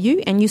things for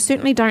you, and you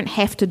certainly don't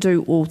have to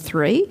do all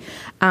three.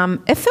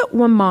 If it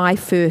were my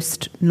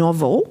first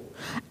novel,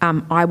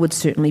 I would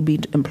certainly be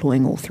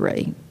employing all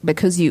three,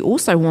 because you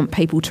also want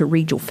people to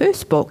read your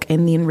first book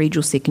and then read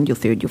your second, your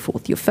third, your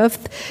fourth, your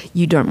fifth.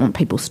 You don't want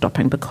people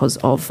stopping because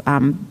of,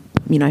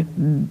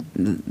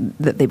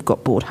 that they've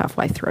got bored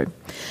halfway through.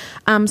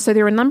 So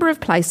there are a number of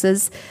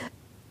places.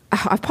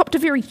 I've popped a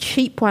very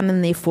cheap one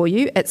in there for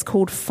you. It's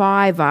called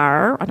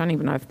Fiverr. I don't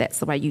even know if that's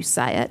the way you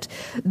say it.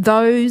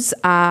 Those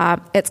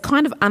are, it's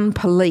kind of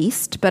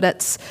unpoliced, but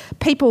it's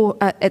people,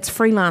 it's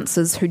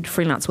freelancers who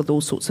freelance with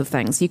all sorts of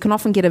things. You can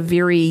often get a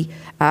very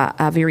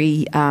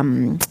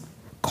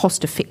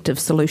cost-effective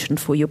solution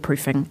for your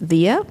proofing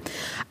there.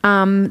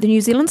 The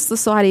New Zealand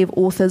Society of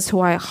Authors, who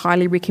I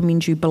highly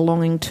recommend you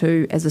belonging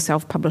to as a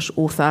self-published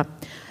author,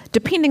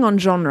 depending on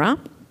genre,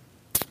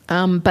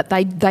 but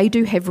they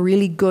do have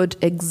really good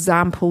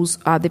examples.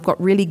 They've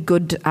got really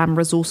good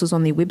resources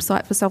on their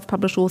website for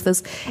self-published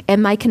authors,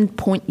 and they can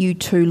point you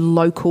to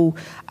local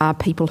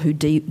people who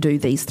do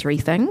these three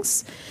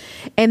things.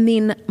 And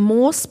then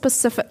more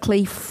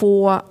specifically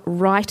for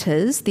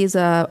writers, there's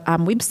a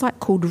website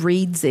called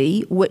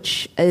Readsy,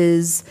 which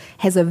has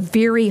a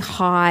very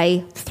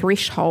high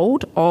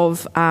threshold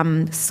of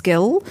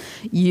skill.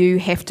 You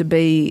have to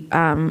be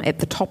at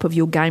the top of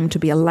your game to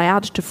be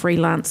allowed to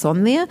freelance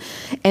on there,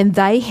 and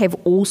they have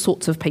all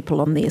sorts of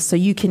people on there. So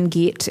you can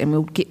get, and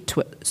we'll get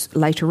to it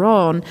later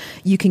on,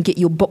 you can get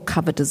your book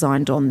cover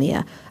designed on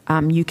there.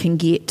 You can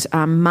get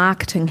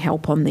marketing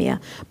help on there.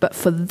 But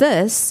for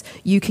this,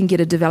 you can get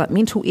a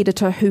developmental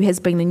editor who has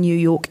been a New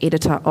York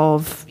editor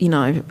of,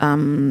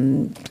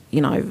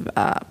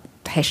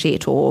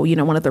 Hachette or,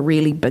 one of the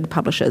really big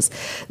publishers.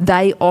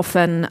 They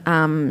often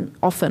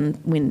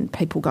when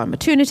people go on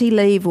maternity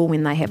leave or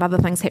when they have other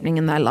things happening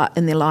in their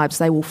lives,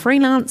 they will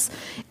freelance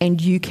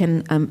and you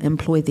can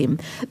employ them.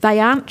 They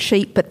aren't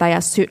cheap, but they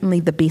are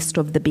certainly the best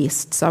of the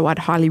best. So I'd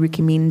highly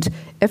recommend,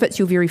 if it's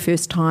your very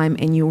first time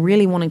and you're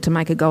really wanting to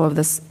make a go of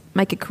this,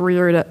 make a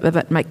career of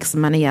it, make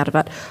some money out of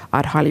it,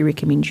 I'd highly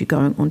recommend you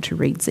going onto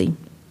Readsy.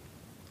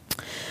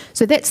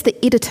 So that's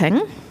the editing.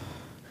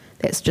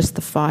 That's just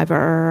the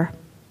Fiverr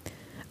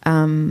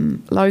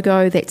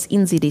logo, that's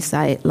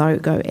NZSA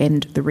logo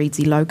and the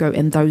Readsy logo,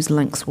 and those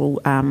links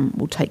will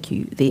take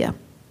you there.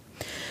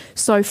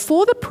 So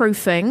for the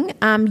proofing,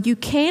 you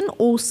can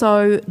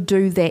also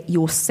do that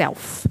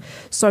yourself.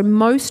 So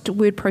most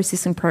word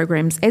processing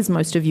programs, as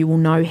most of you will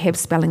know, have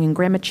spelling and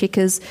grammar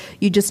checkers.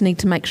 You just need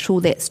to make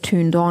sure that's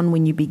turned on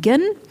when you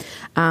begin.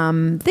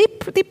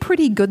 They're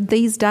pretty good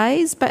these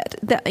days, but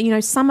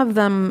some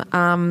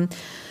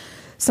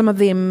of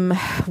them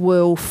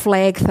will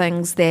flag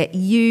things that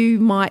you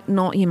might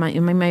not.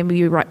 Maybe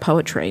you write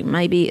poetry.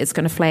 Maybe it's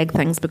going to flag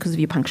things because of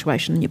your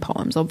punctuation in your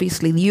poems.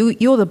 Obviously,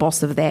 you're the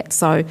boss of that,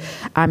 so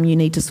you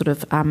need to sort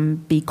of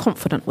be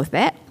confident with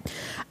that.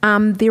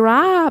 There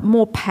are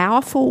more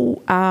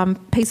powerful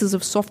pieces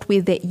of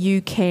software that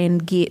you can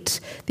get.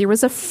 There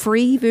is a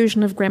free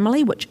version of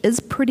Grammarly, which is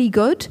pretty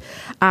good,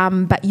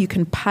 but you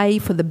can pay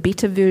for the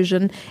better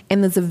version.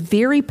 And there's a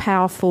very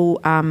powerful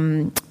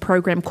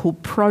program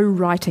called Pro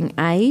Writing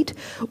Aid,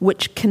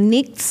 which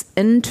connects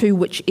into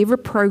whichever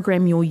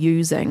program you're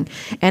using.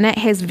 And it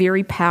has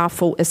very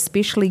powerful,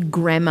 especially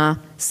grammar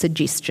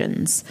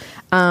suggestions.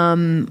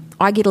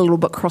 I get a little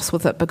bit cross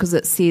with it because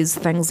it says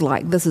things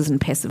like, this is in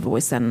passive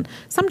voice, and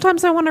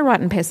sometimes I want to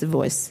write in passive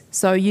voice.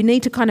 So you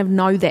need to kind of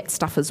know that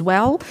stuff as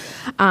well.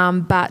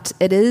 But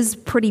it is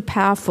pretty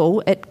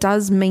powerful. It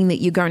does mean that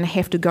you're going to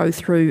have to go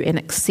through and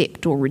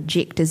accept or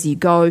reject as you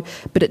go,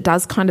 but it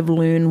does kind of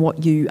learn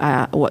what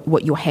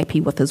you're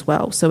happy with as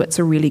well. So it's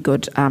a really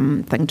good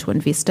thing to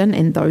invest in,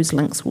 and those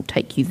links will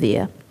take you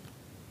there.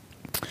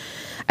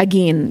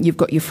 Again, you've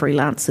got your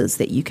freelancers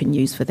that you can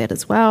use for that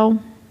as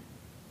well.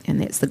 And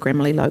that's the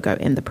Grammarly logo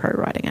and the Pro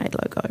Writing Aid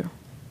logo.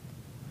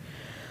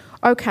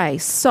 Okay,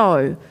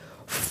 so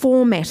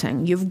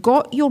formatting. You've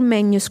got your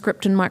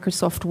manuscript in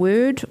Microsoft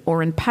Word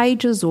or in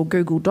Pages or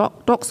Google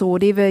Docs or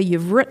whatever.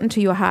 You've written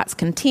to your heart's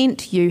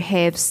content. You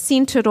have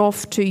sent it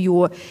off to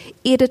your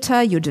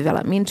editor, your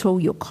developmental,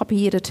 your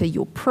copy editor,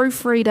 your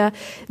proofreader.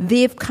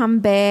 They've come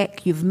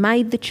back. You've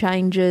made the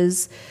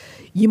changes.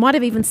 You might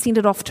have even sent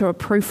it off to a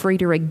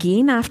proofreader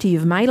again after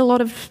you've made a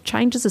lot of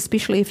changes,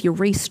 especially if you're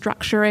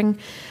restructuring.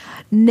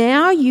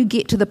 Now you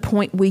get to the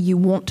point where you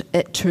want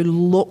it to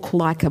look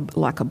like a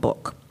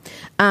book.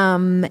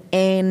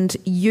 And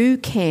you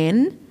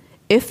can,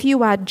 if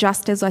you are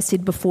just, as I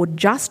said before,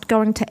 just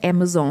going to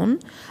Amazon,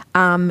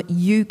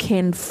 you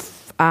can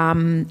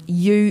upload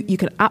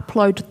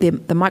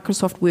the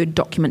Microsoft Word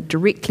document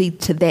directly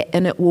to that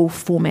and it will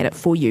format it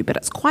for you, but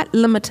it's quite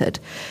limited.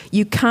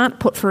 You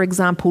can't put, for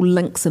example,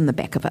 links in the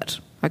back of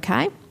it,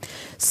 okay?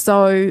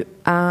 So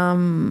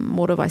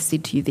what have I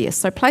said to you there?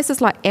 So places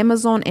like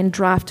Amazon and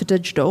Draft to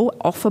Digital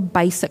offer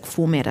basic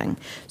formatting.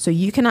 So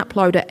you can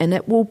upload it and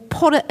it will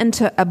put it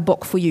into a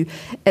book for you.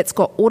 It's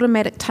got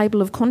automatic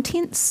table of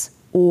contents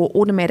or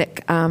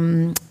automatic,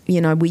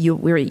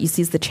 where it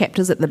says the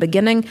chapters at the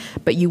beginning,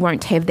 but you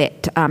won't have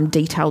that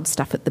detailed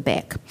stuff at the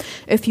back.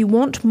 If you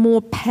want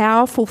more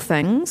powerful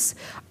things,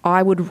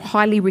 I would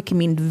highly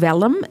recommend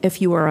Vellum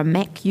if you are a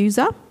Mac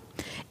user.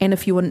 And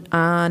if you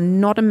are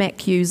not a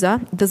Mac user,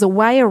 there's a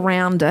way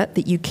around it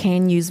that you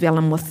can use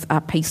Vellum with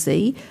a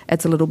PC.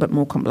 It's a little bit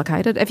more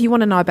complicated. If you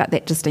want to know about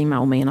that, just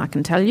email me and I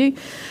can tell you.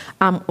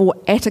 Or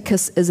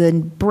Atticus is a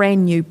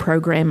brand new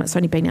program. It's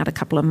only been out a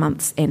couple of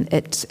months and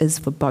it is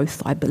for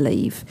both, I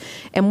believe.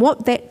 And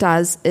what that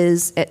does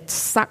is it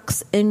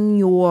sucks in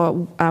your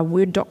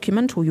Word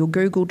document or your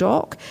Google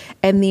Doc,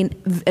 and then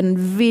in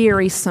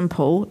very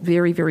simple,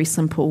 very, very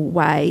simple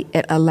way,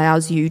 it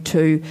allows you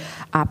to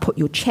put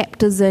your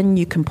chapters in.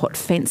 You can put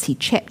fancy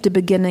chapter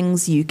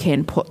beginnings. You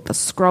can put the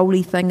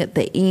scrolly thing at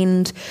the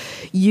end.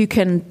 You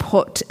can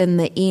put in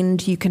the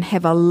end, you can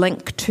have a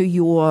link to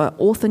your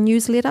author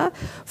newsletter.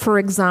 For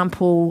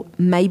example,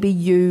 maybe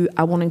you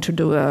are wanting to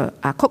do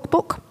a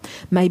cookbook.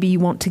 Maybe you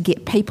want to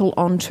get people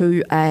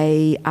onto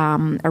a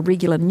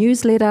regular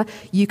newsletter.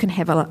 You can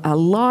have a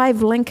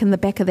live link in the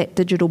back of that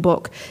digital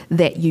book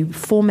that you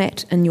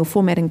format in your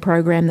formatting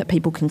program that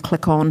people can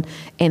click on,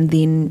 and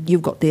then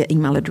you've got their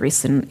email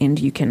address and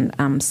you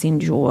can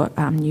send your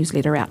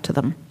newsletter out to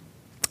them.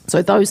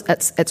 So those,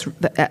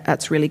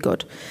 it's really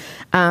good.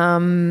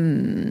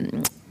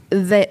 That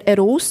it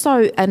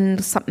also,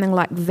 in something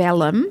like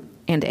Vellum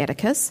and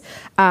Atticus,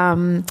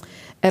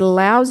 it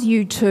allows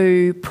you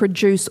to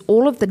produce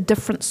all of the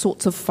different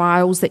sorts of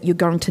files that you're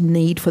going to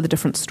need for the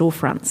different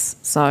storefronts.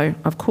 So,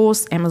 of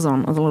course,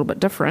 Amazon is a little bit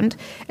different.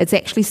 It's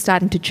actually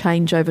starting to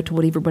change over to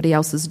what everybody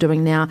else is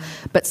doing now,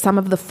 but some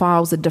of the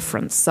files are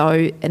different.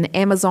 So, in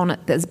Amazon,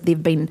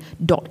 they've been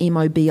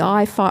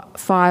 .mobi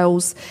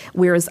files,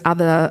 whereas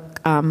other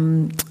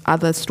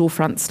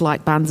storefronts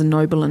like Barnes &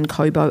 Noble and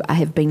Kobo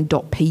have been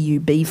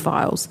 .pub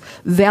files.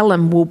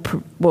 Vellum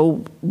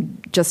will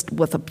just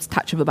with a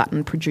touch of a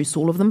button produce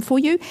all of them for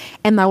you,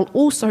 and they'll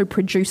also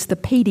produce the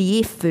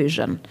PDF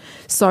version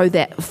so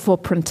that for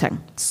printing.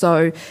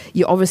 So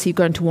you're obviously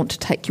going to want to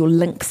take your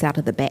links out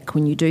of the back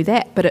when you do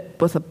that, but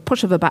with a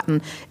push of a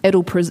button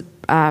it'll produce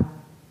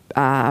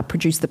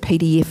the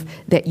PDF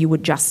that you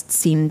would just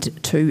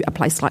send to a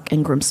place like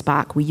Ingram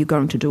Spark where you're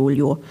going to do all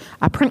your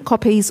print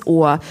copies,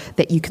 or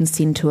that you can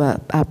send to a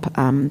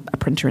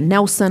printer in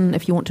Nelson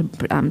if you want to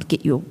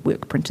get your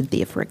work printed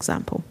there, for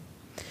example.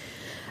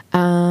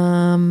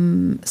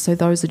 So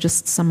those are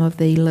just some of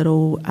the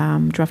little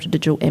Drafted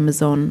Digital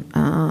Amazon.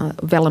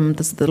 Vellum,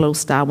 this is the little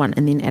star one,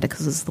 and then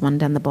Atticus is the one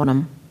down the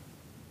bottom.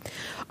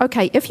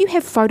 Okay, if you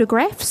have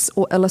photographs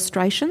or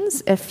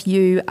illustrations, if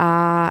you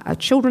are a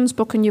children's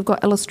book and you've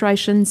got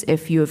illustrations,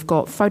 if you've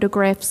got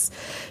photographs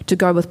to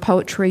go with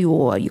poetry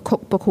or your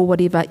cookbook or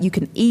whatever, you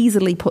can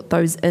easily put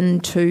those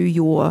into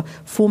your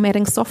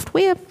formatting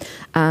software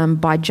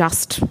by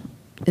just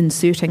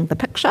inserting the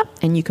picture,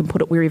 and you can put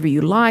it wherever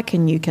you like,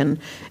 and you can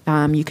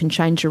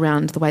change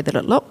around the way that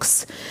it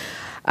looks.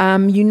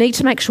 You need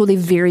to make sure they're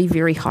very,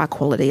 very high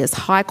quality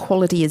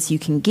as you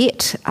can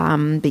get,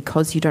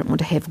 because you don't want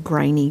to have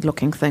grainy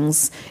looking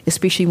things,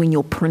 especially when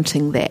you're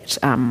printing that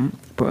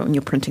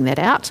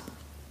out.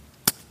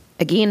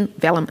 Again,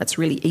 Vellum, it's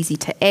really easy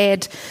to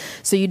add.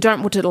 So you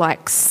don't want to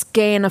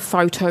scan a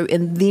photo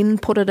and then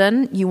put it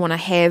in. You want to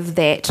have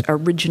that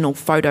original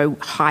photo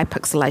high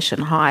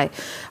pixelation, high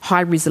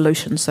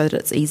resolution, so that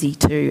it's easy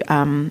to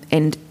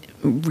and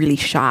really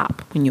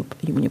sharp when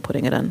you're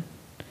putting it in.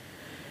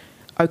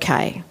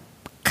 Okay,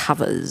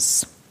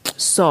 covers.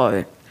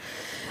 So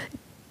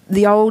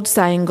the old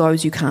saying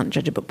goes, you can't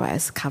judge a book by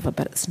its cover,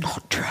 but it's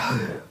not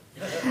true.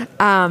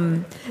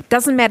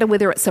 Doesn't matter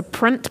whether it's a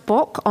print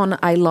book on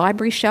a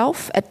library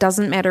shelf. It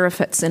doesn't matter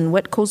if it's in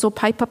Whitcoulls or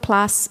Paper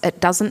Plus.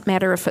 It doesn't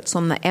matter if it's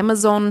on the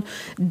Amazon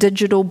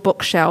digital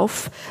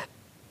bookshelf.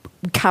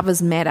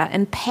 Covers matter,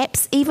 and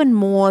perhaps even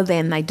more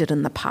than they did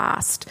in the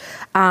past.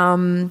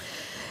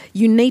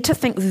 You need to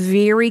think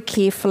very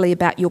carefully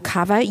about your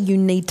cover. You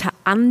need to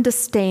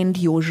understand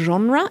your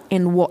genre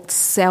and what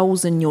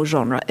sells in your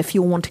genre if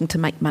you're wanting to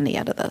make money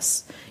out of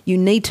this. You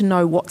need to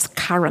know what's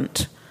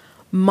current.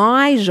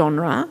 My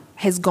genre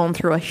has gone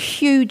through a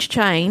huge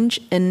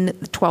change in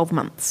 12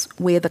 months,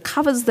 where the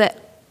covers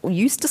that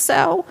used to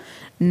sell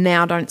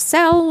now don't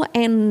sell,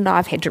 and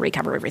I've had to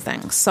recover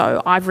everything.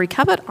 So I've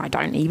recovered. I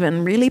don't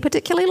even really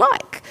particularly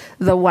like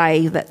the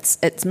way that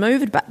it's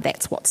moved, but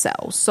that's what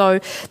sells. So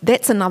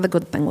that's another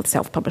good thing with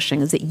self-publishing,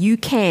 is that you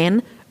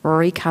can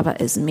recover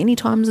as many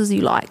times as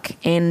you like.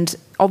 And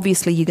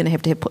obviously you're going to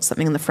have put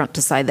something in the front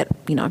to say that,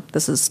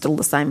 this is still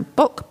the same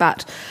book,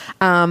 but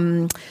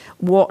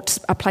what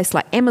a place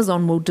like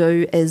Amazon will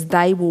do is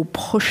they will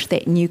push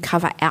that new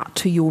cover out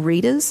to your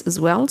readers as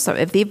well. So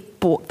if they've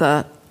bought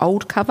the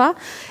old cover,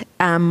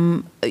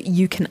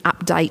 you can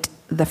update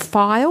the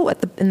file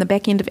in the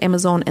back end of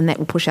Amazon, and that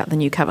will push out the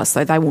new cover.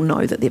 So they will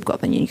know that they've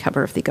got the new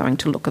cover if they're going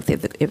to look if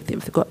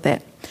they've got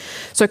that.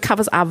 So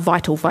covers are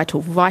vital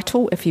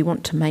if you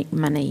want to make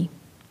money.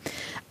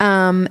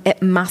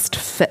 It must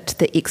fit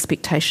the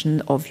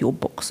expectation of your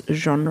book's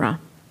genre.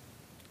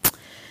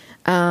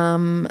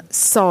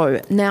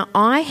 So now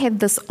I have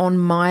this on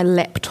my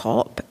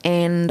laptop,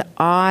 and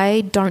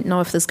I don't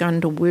know if this is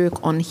going to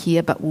work on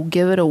here, but we'll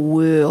give it a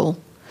whirl.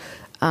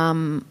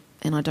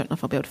 And I don't know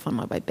if I'll be able to find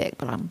my way back,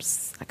 but I'll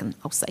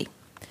see.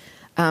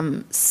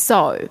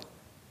 So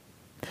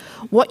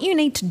what you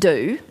need to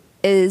do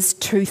is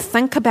to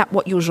think about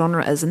what your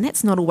genre is, and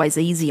that's not always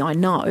easy, I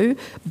know,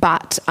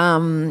 but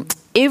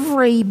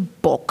every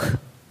book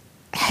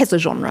has a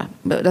genre.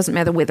 But it doesn't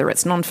matter whether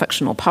it's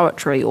non-fiction or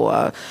poetry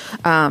or,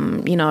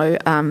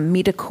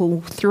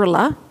 medical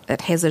thriller,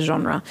 it has a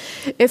genre.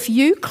 If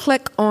you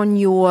click on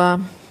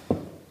your...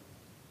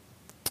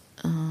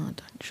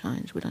 don't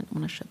change, we don't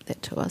want to ship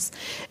that to us.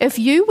 If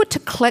you were to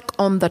click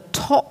on the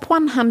top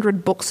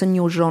 100 books in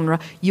your genre,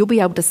 you'll be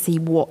able to see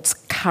what's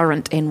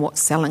current and what's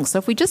selling. So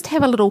if we just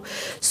have a little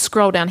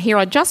scroll down here,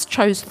 I just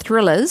chose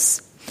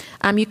thrillers.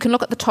 You can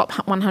look at the top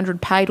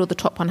 100 paid or the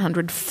top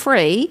 100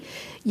 free.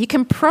 You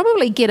can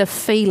probably get a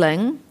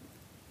feeling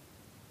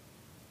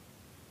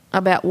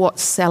about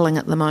what's selling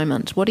at the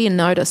moment. What do you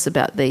notice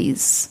about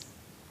these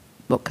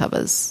book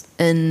covers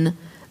in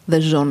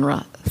the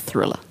genre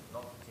thriller?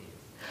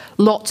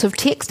 Lots of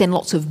text and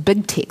lots of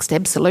big text,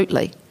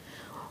 absolutely.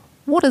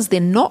 What is there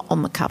not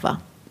on the cover?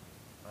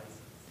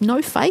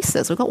 No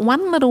faces. We've got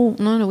one little...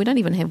 No, we don't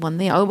even have one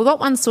there. Oh, we've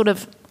got one sort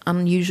of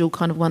unusual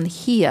kind of one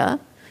here.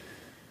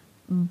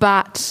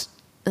 And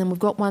we've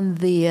got one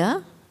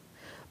there.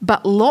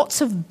 But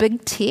lots of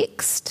big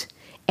text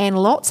and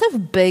lots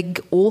of big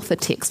author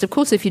text. Of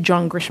course, if you're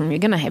John Grisham, you're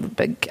going to have a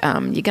big...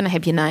 you're going to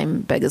have your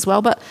name big as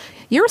well. But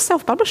you're a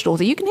self-published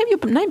author. You can have your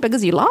name big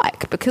as you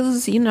like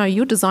because,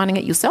 you're designing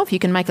it yourself. You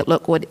can make it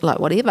look like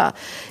whatever.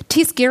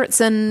 Tess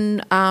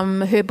Gerritsen,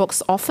 her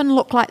books often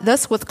look like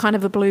this with kind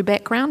of a blue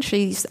background.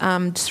 She's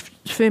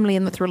firmly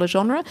in the thriller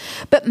genre.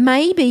 But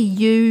maybe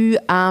you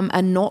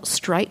are not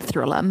straight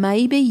thriller.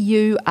 Maybe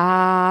you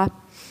are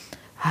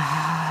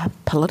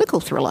political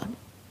thriller.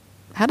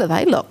 How do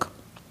they look?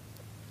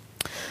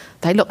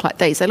 They look like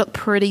these. They look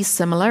pretty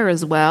similar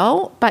as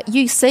well. But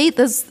you see,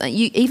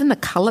 even the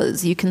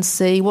colours, you can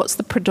see what's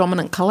the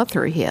predominant colour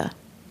through here.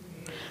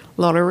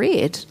 A lot of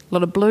red, a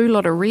lot of blue, a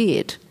lot of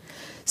red.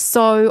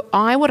 So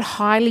I would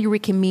highly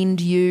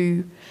recommend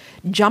you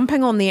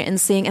jumping on there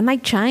and seeing, and they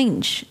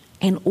change.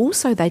 And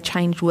also they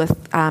change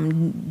with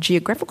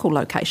geographical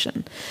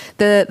location.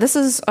 This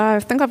is, I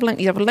think I've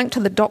linked to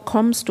the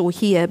 .com store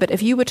here, but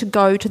if you were to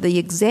go to the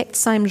exact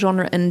same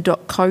genre in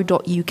 .co.uk,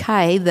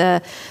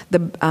 the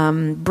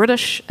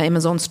British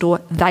Amazon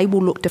store, they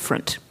will look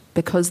different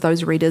because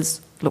those readers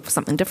look for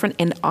something different.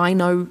 And I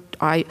know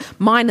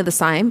mine are the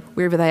same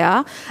wherever they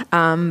are,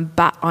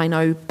 but I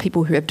know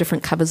people who have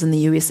different covers in the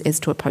US as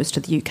to opposed to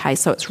the UK.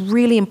 So it's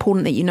really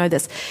important that you know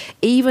this.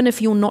 Even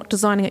if you're not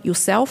designing it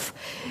yourself,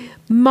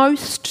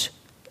 most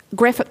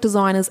graphic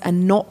designers are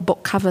not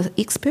book cover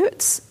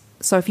experts.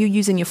 So if you're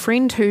using your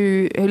friend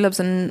who lives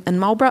in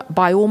Marlborough,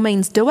 by all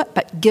means do it,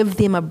 but give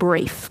them a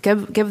brief.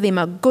 Give them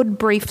a good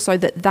brief so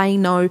that they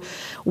know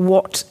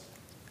what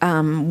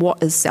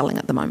is selling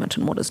at the moment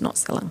and what is not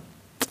selling.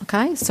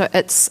 Okay, so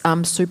it's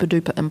super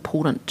duper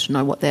important to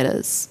know what that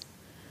is.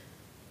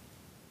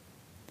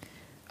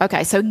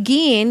 Okay, so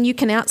again, you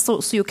can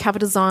outsource your cover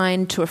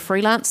design to a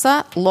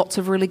freelancer. Lots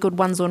of really good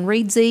ones on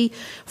Readsy.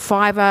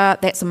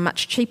 Fiverr, that's a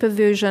much cheaper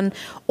version.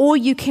 Or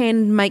you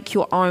can make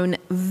your own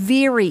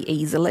very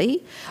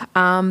easily.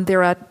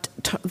 There are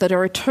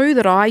two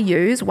that I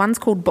use. One's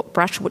called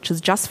BookBrush, which is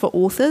just for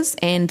authors,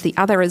 and the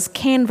other is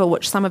Canva,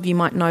 which some of you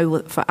might know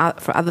for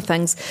other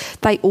things.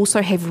 They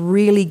also have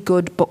really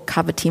good book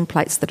cover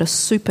templates that are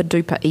super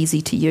duper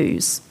easy to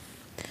use.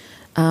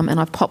 And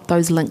I've popped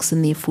those links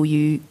in there for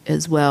you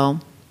as well.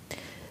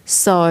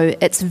 So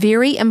it's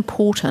very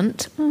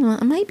important.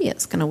 Maybe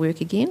it's going to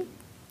work again.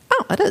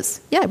 Oh, it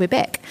is. Yeah, we're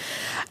back.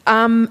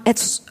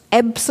 It's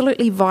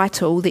absolutely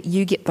vital that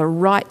you get the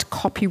right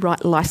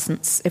copyright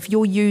license. If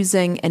you're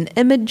using an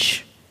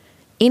image,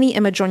 any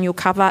image on your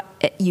cover,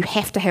 you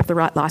have to have the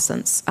right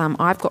license.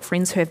 I've got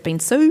friends who have been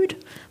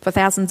sued for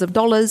thousands of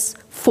dollars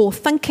for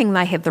thinking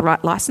they had the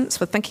right license,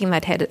 for thinking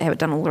they'd have it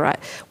done all the right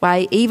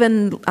way.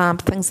 Even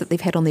things that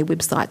they've had on their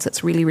websites,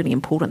 it's really, really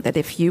important that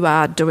if you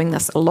are doing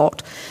this a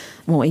lot,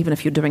 or even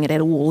if you're doing it at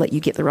all, that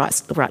you get the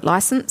right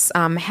license.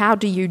 How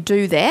do you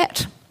do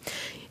that?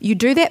 You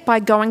do that by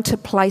going to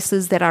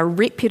places that are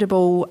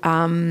reputable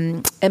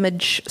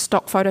image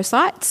stock photo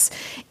sites,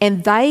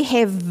 and they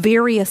have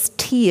various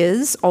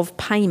tiers of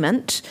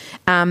payment,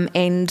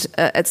 and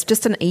it's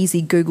just an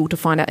easy Google to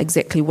find out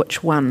exactly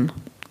which one.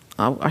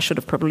 I should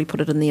have probably put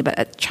it in there, but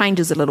it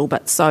changes a little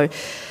bit. So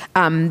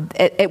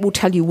it will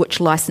tell you which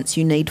license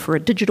you need for a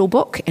digital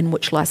book and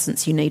which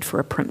license you need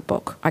for a print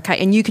book.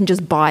 Okay, and you can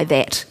just buy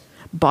that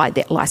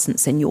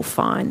license and you're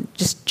fine.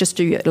 Just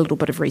do a little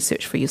bit of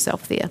research for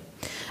yourself there.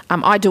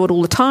 I do it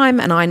all the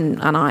time, and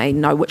I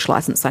know which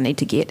license I need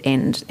to get,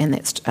 and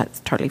that's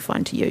totally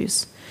fine to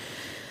use.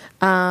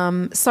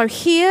 So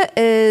here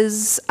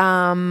is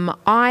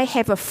I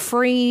have a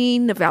free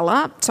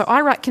novella. So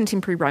I write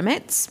contemporary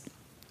romance.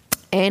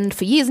 And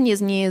for years and years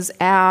and years,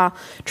 our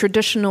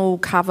traditional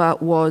cover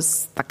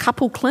was the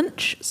couple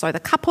clinch. So the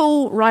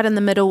couple right in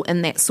the middle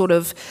in that sort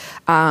of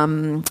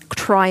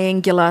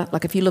triangular,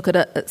 like if you look at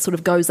it, it sort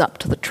of goes up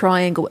to the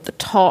triangle at the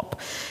top.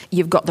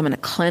 You've got them in a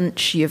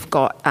clinch. You've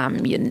got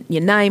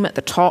your name at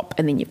the top,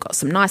 and then you've got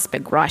some nice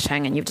big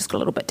writing, and you've just got a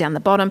little bit down the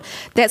bottom.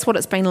 That's what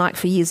it's been like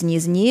for years and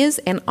years and years.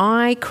 And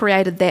I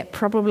created that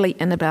probably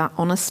about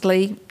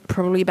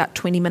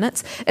 20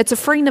 minutes. It's a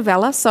free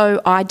novella,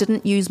 so I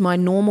didn't use my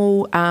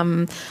normal...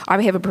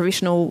 I have a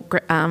professional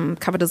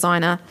cover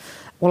designer.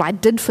 Well, I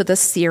did for this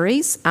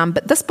series,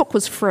 but this book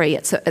was free.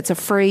 It's a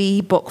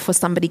free book for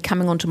somebody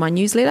coming onto my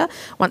newsletter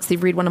once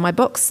they've read one of my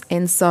books.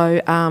 And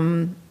so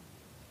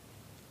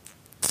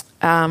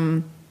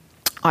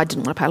I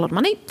didn't want to pay a lot of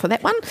money for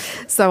that one,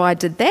 so I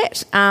did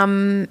that.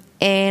 And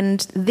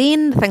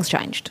then things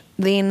changed.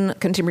 Then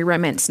contemporary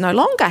romance no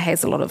longer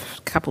has a lot of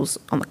couples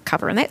on the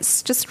cover, and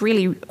that's just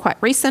really quite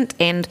recent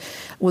and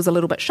was a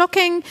little bit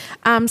shocking.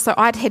 So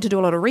I'd had to do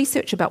a lot of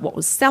research about what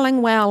was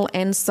selling well,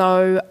 and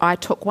so I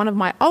took one of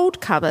my old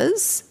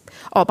covers.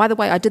 Oh, by the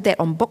way, I did that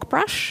on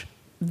BookBrush.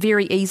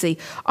 Very easy.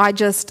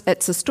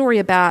 It's a story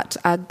about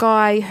a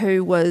guy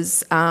who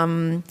was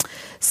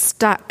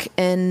stuck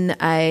in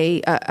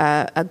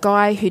a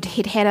guy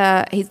he'd had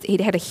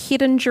a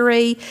head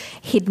injury.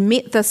 He'd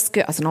met this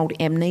girl. It's an old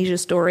amnesia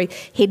story.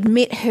 He'd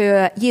met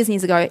her years and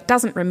years ago.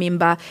 Doesn't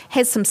remember.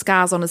 Has some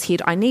scars on his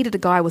head. I needed a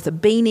guy with a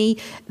beanie.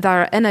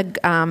 They're in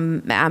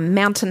a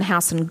mountain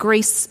house in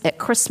Greece at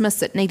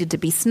Christmas. It needed to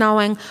be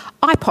snowing.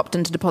 I popped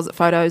into Deposit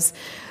Photos.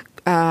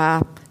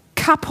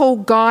 Couple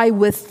guy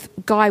with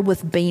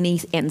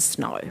beanies and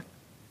snow,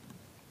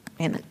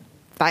 and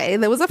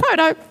there was a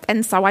photo,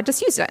 and so I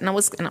just used it, and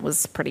it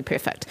was pretty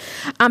perfect.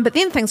 But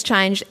then things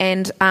changed,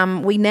 and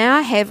we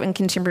now have in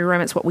contemporary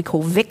romance what we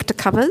call vector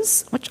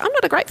covers, which I'm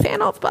not a great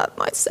fan of, but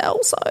I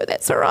sell, so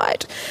that's all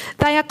right.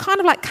 They are kind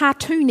of like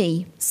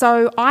cartoony.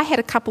 So I had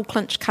a couple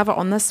clinch cover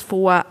on this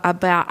for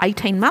about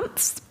 18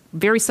 months,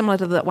 very similar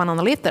to the one on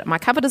the left that my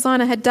cover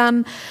designer had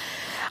done.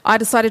 I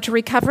decided to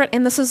recover it,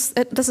 and this is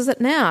it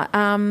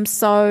now.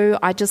 So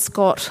I just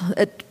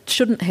it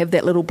shouldn't have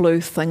that little blue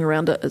thing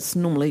around it. That's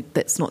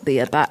not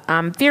there, but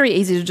very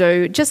easy to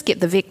do. Just get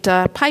the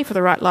vector, pay for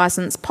the right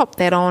license, pop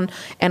that on,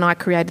 and I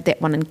created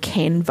that one in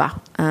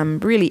Canva.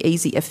 Really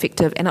easy,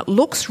 effective, and it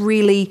looks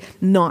really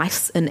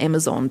nice in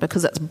Amazon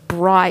because it's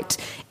bright,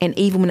 and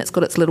even when it's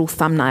got its little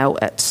thumbnail,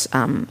 it's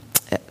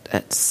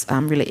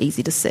really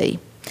easy to see.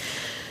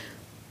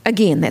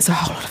 Again, that's a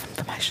whole lot of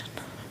information.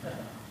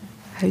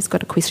 Who's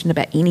got a question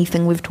about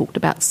anything we've talked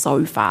about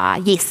so far?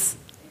 Yes.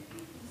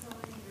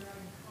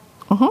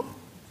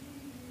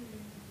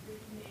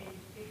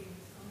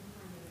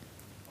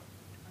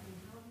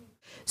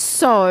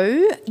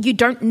 So you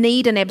don't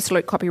need an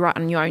absolute copyright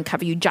on your own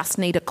cover. You just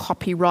need a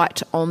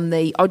copyright on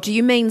the... do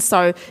you mean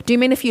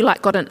if you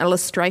got an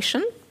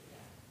illustration?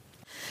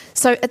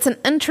 So it's an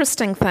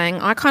interesting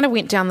thing. I kind of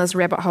went down this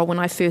rabbit hole when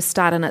I first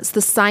started, and it's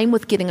the same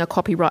with getting a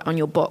copyright on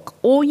your book.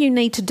 All you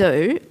need to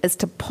do is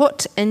to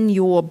put in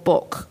your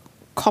book,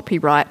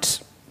 copyright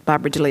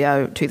Barbara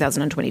DeLeo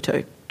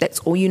 2022. That's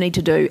all you need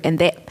to do, and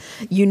that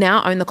you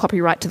now own the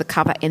copyright to the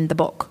cover and the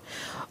book.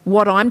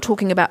 What I'm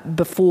talking about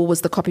before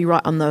was the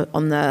copyright on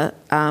the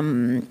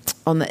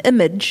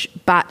image,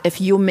 but if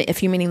you're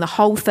meaning the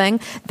whole thing,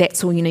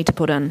 that's all you need to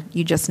put in.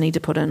 You just need to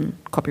put in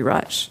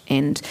copyright,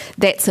 and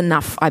that's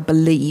enough, I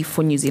believe,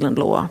 for New Zealand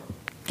law.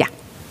 Yeah.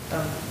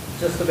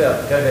 Just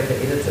about go back to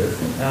editors.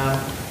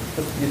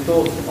 Just your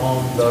thoughts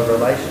on the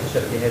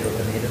relationship you have with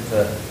an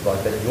editor,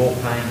 like that you're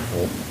paying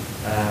for,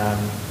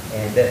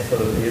 and that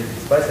sort of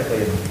it's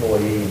basically an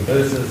employee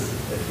versus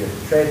if you're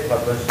trad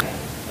published,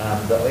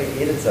 the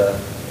editor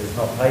is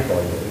not paid by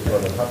you. You've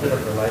got a public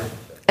relationship.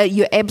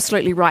 You're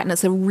absolutely right, and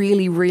it's a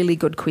really, really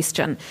good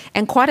question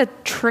and quite a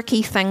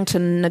tricky thing to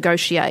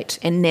negotiate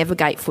and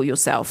navigate for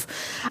yourself.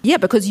 Yeah,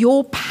 because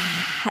you're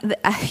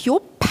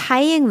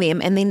paying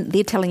them and then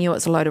they're telling you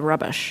it's a load of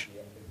rubbish.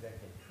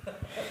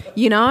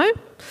 Yeah,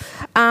 exactly.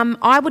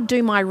 I would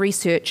do my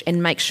research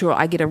and make sure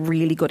I get a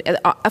really good...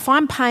 If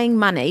I'm paying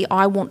money,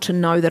 I want to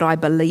know that I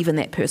believe in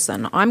that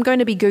person. I'm going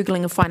to be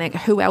Googling and finding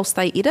out who else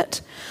they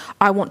edit.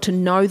 I want to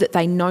know that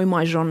they know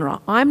my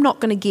genre. I'm not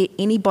going to get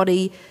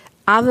anybody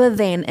other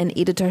than an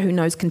editor who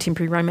knows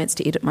contemporary romance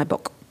to edit my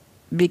book,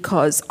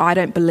 because I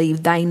don't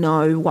believe they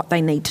know what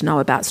they need to know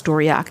about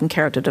story arc and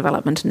character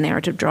development and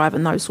narrative drive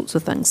and those sorts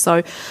of things.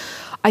 So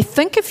I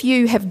think if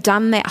you have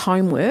done that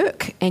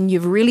homework and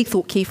you've really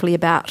thought carefully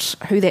about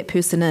who that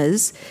person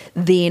is,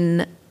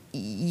 then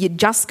you're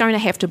just going to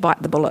have to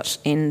bite the bullet.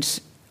 And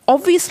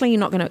obviously you're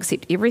not going to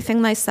accept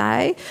everything they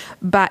say,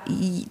 but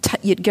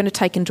you're going to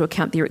take into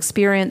account their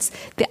experience,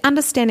 their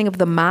understanding of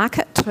the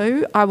market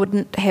too. I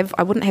wouldn't have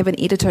an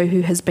editor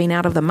who has been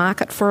out of the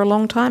market for a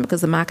long time,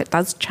 because the market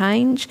does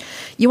change.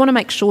 You want to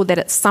make sure that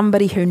it's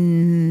somebody who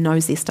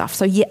knows their stuff.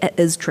 So yeah, it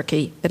is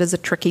tricky. It is a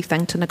tricky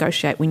thing to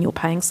negotiate when you're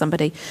paying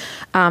somebody.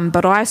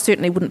 But I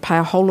certainly wouldn't pay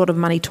a whole lot of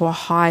money to a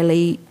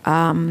highly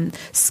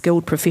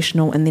skilled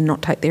professional and then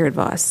not take their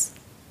advice.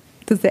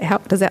 Does that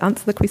help? Does that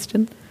answer the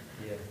question?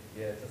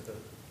 Yeah,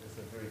 it's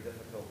a very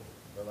difficult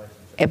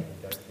relationship to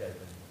negotiate.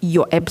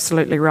 You're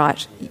absolutely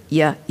right.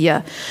 Yeah. Especially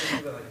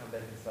when they come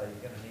back and say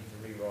you're going to need to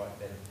rewrite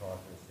that entire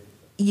first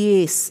section.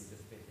 Yes.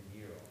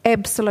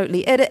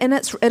 Absolutely.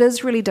 It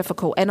is really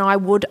difficult. And I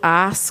would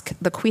ask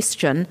the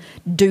question,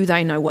 do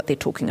they know what they're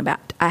talking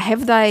about?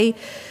 Have they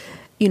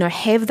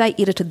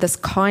edited this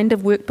kind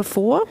of work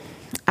before?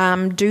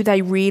 Do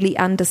they really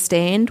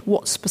understand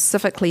what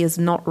specifically is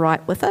not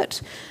right with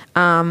it?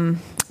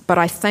 But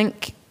I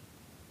think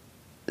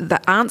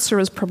the answer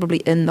is probably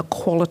in the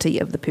quality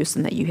of the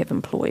person that you have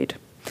employed.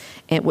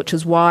 Which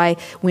is why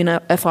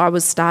if I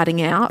was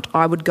starting out,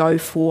 I would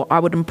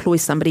employ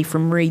somebody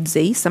from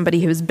Reedsy,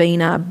 somebody who's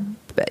been an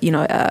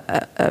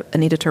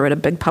editor at a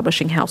big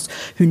publishing house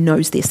who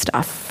knows their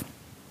stuff.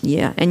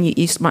 Yeah, and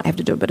you might have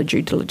to do a bit of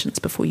due diligence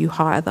before you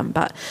hire them.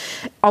 But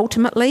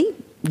ultimately,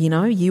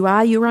 you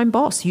are your own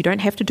boss. You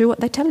don't have to do what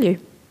they tell you.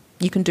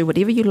 You can do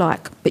whatever you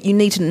like, but you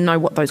need to know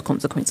what those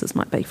consequences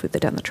might be further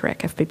down the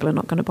track if people are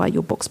not going to buy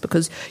your books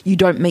because you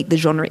don't meet the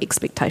genre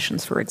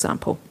expectations, for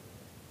example.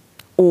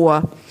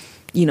 Or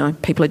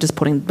people are just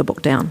putting the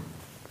book down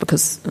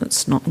because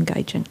it's not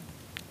engaging.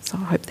 So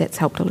I hope that's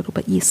helped a little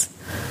bit, yes.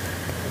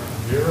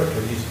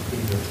 America used to be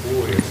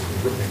notorious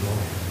for ripping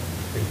off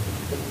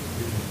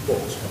people's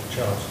books, like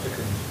Charles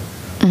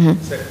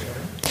Dickens. Is that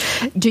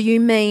changed? Do you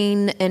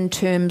mean in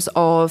terms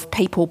of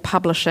people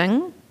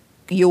publishing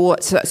your...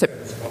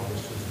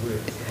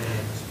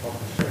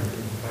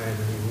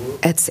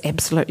 It's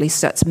absolutely,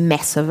 so it's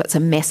massive. It's a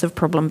massive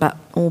problem, but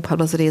all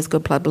publicity is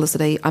good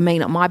publicity. I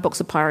mean, my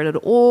books are pirated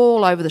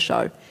all over the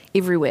show,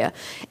 everywhere.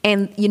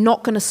 And you're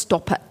not going to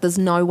stop it. There's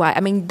no way. I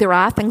mean, there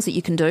are things that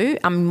you can do.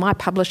 My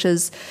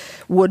publishers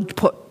would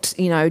put,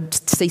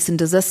 cease and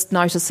desist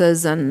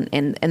notices and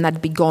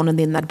they'd be gone and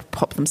then they'd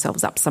pop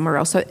themselves up somewhere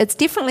else. So it's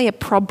definitely a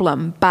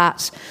problem,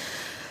 but...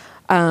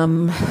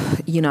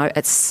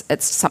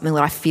 it's something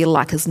that I feel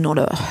like is not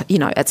a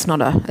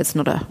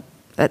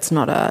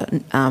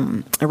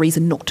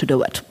reason not to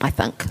do it, I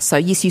think. So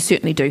yes, you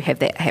certainly do have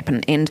that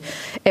happen, and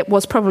it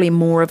was probably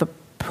more of a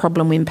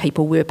problem when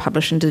people were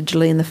publishing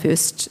digitally in the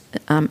first,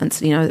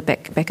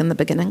 back in the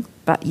beginning.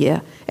 But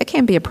yeah, it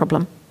can be a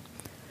problem,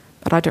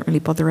 but I don't really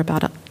bother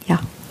about it.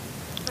 Yeah.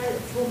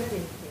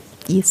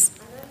 Yes.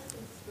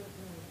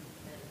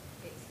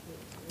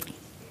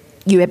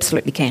 You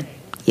absolutely can.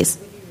 Yes.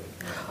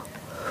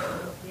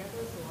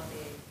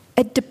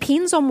 It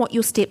depends on what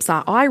your steps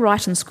are. I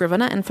write in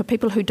Scrivener, and for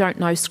people who don't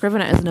know,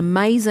 Scrivener is an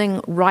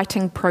amazing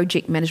writing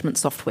project management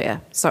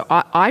software. So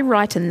I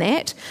write in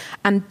that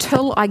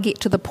until I get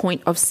to the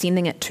point of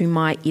sending it to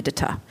my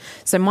editor.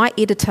 So my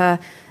editor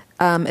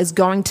is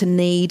going to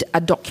need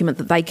a document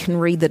that they can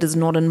read that is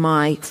not in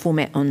my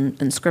format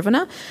in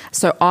Scrivener.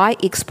 So I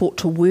export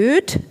to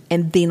Word,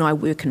 and then I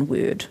work in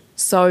Word.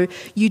 So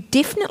you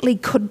definitely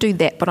could do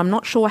that, but I'm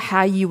not sure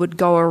how you would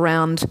go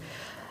around...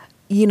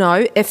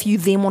 if you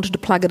then wanted to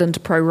plug it into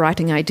Pro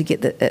Writing Aid to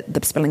get the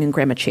spelling and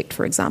grammar checked,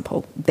 for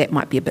example, that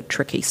might be a bit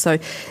tricky. So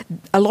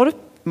a lot of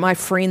my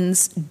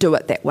friends do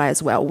it that way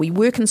as well. We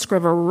work in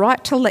Scrivener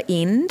right till the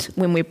end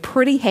when we're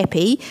pretty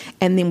happy,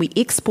 and then we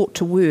export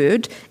to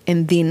Word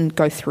and then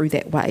go through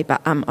that way. But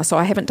so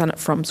I haven't done it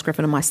from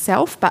Scrivener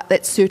myself, but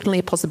that's certainly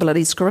a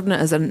possibility. Scrivener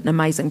is an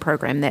amazing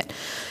program that,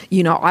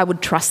 I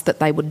would trust that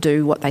they would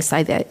do what they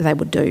say they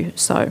would do.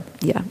 So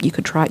yeah, you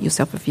could try it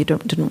yourself if you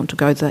didn't want to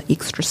go the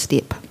extra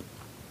step.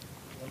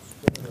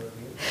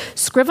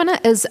 Scrivener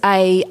is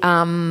I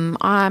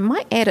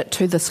might add it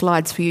to the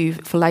slides for you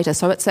for later.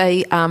 So it's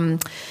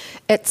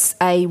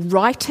a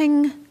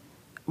writing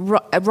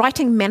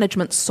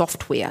management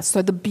software.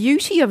 So the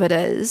beauty of it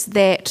is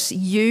that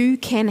you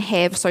can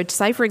have, so to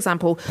say, for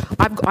example,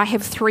 I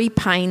have 3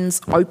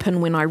 panes open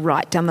when I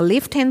write. Down the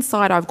left-hand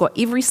side, I've got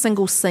every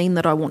single scene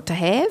that I want to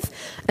have.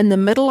 In the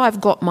middle,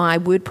 I've got my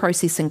word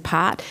processing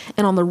part.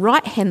 And on the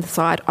right-hand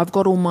side, I've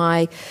got all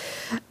my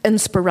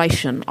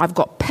inspiration. I've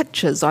got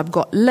pictures, I've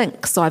got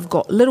links, I've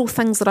got little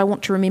things that I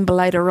want to remember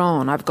later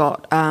on. I've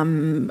got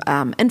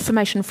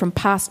information from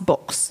past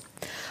books.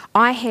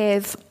 I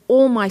have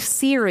all my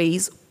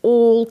series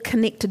all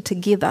connected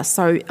together.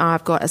 So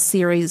I've got a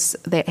series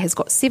that has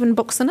got 7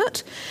 books in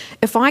it.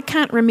 If I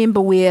can't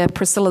remember what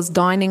Priscilla's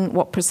dining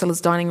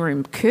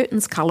room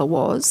curtains colour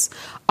was,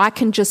 I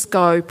can just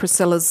go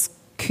Priscilla's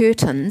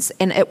curtains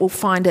and it will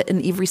find it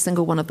in every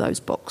single one of those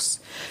books.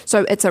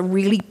 So it's a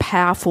really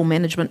powerful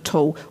management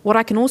tool. What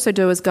I can also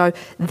do is go,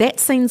 that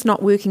scene's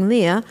not working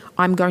there,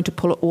 I'm going to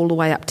pull it all the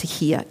way up to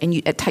here, and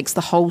it takes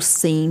the whole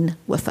scene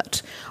with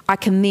it. I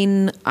can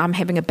then, I'm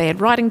having a bad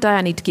writing day,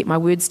 I need to get my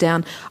words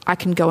down, I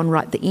can go and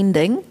write the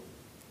ending.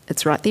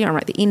 It's right there, I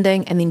write the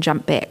ending and then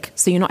jump back.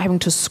 So you're not having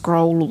to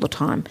scroll all the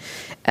time.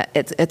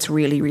 It's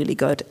really, really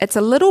good. It's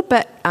a little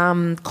bit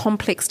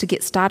complex to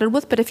get started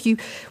with, but if you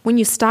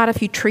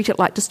treat it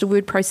like just a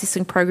word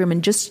processing program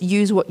and just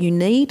use what you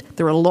need,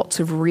 there are lots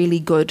of really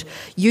good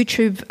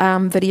YouTube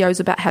videos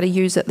about how to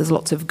use it. There's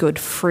lots of good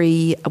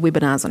free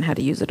webinars on how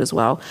to use it as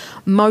well.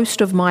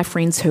 Most of my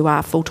friends who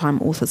are full-time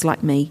authors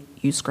like me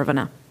use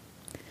Scrivener.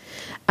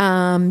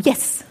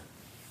 Yes?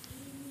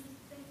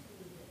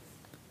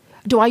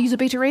 Do I use a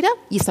beta reader?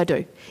 Yes, I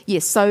do.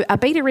 Yes, so a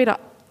beta reader...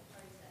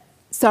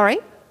 Sorry?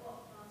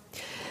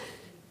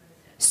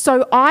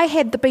 So I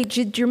had the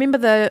beta... Do you remember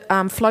the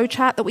flow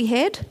chart that we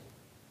had?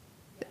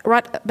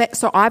 Right,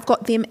 so I've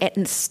got them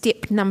at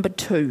step number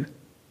 2.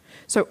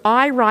 So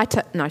I write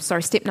it... No,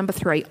 sorry, step number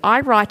 3.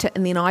 I write it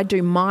and then I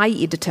do my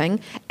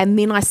editing and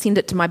then I send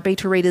it to my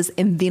beta readers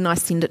and then I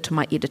send it to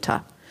my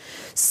editor.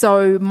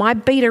 So my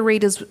beta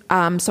readers,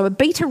 so a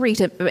beta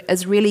reader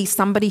is really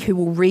somebody who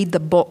will read the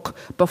book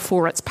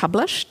before it's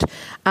published,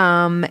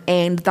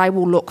 and they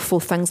will look for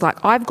things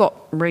like, I've got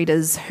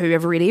readers who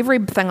have read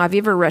everything I've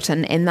ever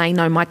written and they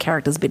know my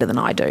characters better than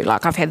I do.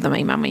 Like I've had them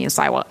email me and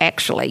say, well,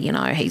 actually,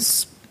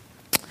 he's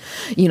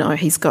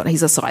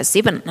a size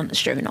 7 in his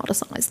shoe, not a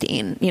size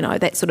 10,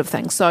 that sort of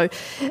thing. So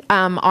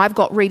I've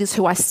got readers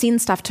who I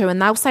send stuff to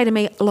and they'll say to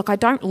me, look, I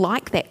don't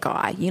like that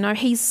guy.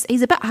 He's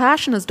a bit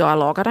harsh in his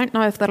dialogue. I don't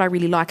know if that I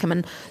really like him.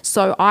 And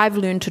so I've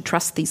learned to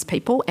trust these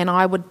people, and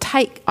I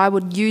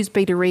would use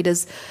beta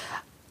readers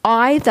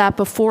either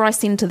before I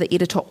send to the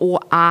editor or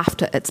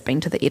after it's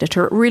been to the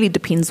editor. It really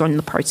depends on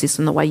the process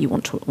and the way you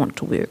want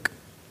to work.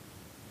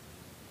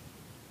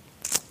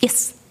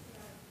 Yes?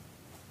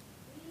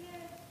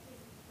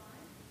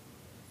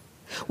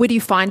 Where do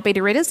you find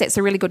beta readers? That's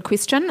a really good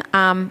question.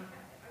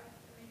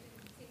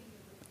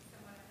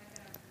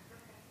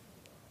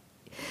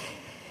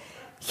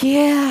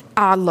 Yeah.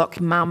 Oh, look,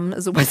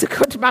 Mum's always a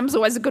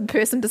good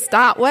person to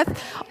start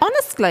with.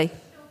 Honestly.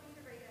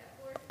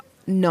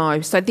 No.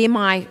 So they're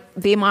my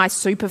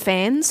super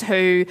fans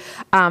who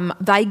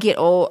they get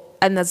all.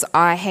 And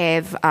I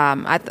have,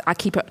 I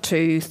keep it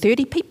to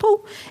 30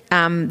 people.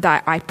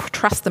 I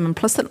trust them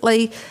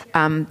implicitly.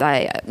 I'm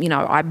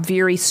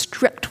very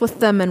strict with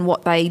them and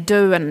what they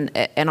do, and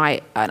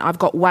I've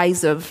got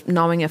ways of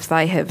knowing if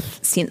they have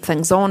sent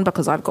things on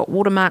because I've got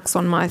watermarks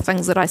on my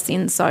things that I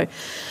send. So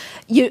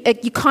you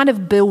kind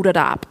of build it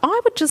up.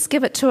 I would just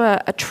give it to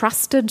a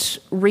trusted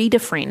reader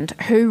friend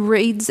who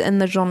reads in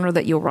the genre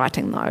that you're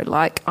writing, though.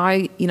 Like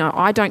I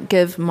don't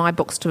give my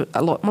books to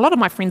a lot of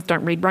my friends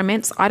don't read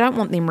romance. I don't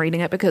want them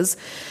reading it because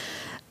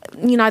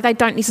they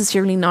don't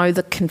necessarily know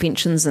the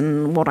conventions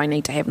and what I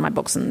need to have in my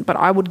books, but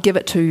I would give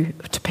it to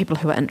people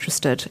who are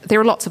interested. There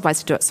are lots of ways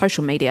to do it.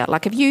 Social media,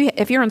 like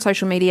if you're on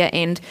social media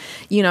and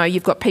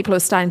you've got people who are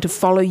starting to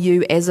follow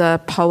you as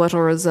a poet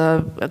or as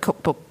a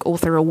cookbook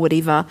author or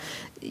whatever,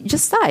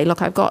 just say,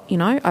 look, I've got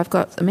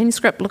a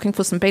manuscript looking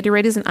for some beta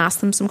readers, and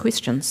ask them some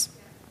questions.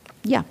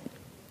 Yeah.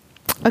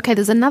 Okay,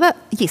 there's another.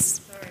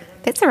 Yes. Sorry,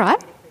 that's all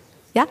right.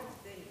 Yeah.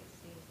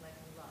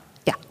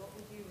 Yeah. What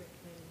would you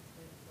recommend in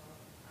terms of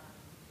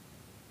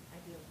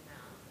ideal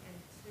amount? And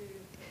 2,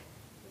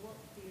 what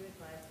do you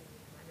advise when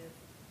you kind of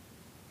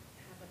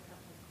have a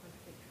couple of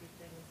contradictory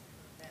things?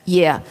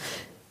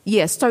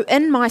 Yeah.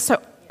 So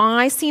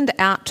I send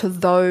out to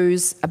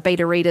those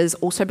beta readers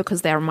also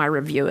because they're my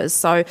reviewers.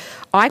 So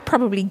I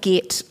probably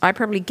get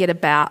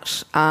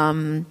about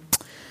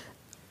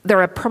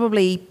there are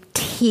probably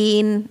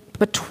 10,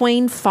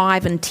 between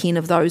 5 and 10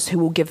 of those who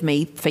will give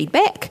me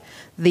feedback.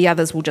 The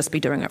others will just be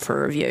doing it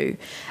for a review.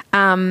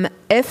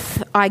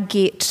 If I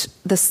get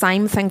the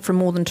same thing from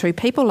more than 2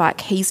 people,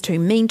 like he's too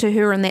mean to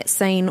her in that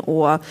scene,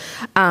 or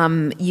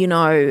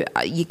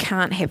you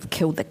can't have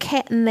killed the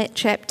cat in that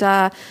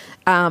chapter,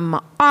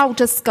 I'll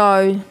just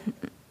go,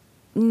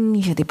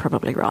 yeah, they're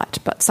probably right.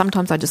 But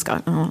sometimes I just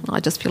go, I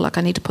just feel like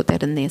I need to put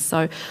that in there.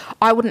 So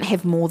I definitely wouldn't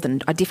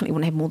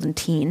have more than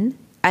 10.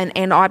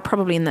 And I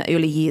probably in the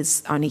early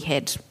years only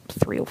had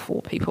 3 or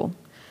 4 people.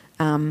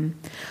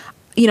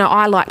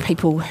 I like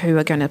people who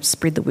are going to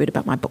spread the word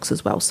about my books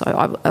as well.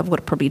 So I've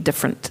got probably a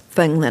different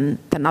thing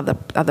than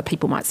other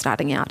people might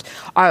starting out.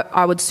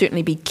 I would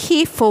certainly be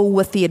careful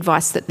with the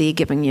advice that they're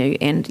giving you,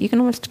 and you can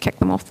always kick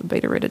them off the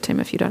beta reader team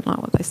if you don't like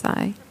what they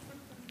say.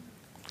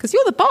 Because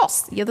you're the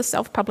boss. You're the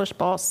self-published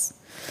boss.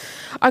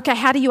 Okay,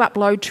 how do you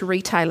upload to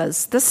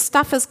retailers? This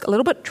stuff is a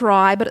little bit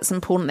dry, but it's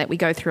important that we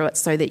go through it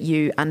so that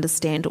you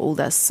understand all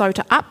this. So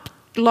to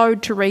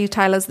upload to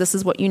retailers, this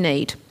is what you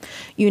need.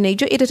 You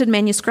need your edited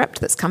manuscript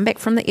that's come back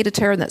from the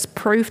editor and that's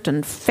proofed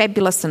and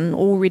fabulous and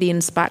already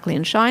and sparkly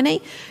and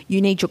shiny.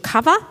 You need your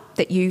cover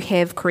that you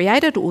have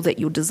created or that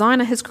your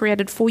designer has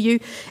created for you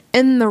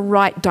in the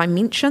right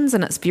dimensions,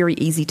 and it's very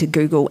easy to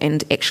Google,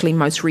 and actually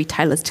most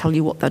retailers tell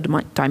you what the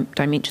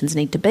dimensions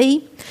need to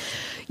be.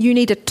 You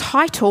need a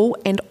title,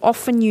 and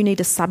often you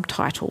need a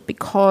subtitle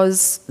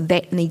because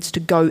that needs to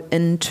go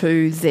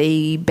into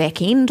the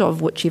back end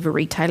of whichever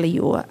retailer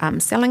you're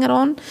selling it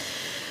on.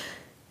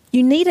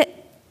 You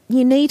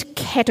need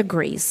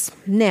categories.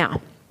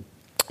 Now,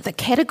 the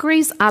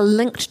categories are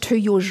linked to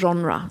your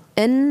genre.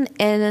 In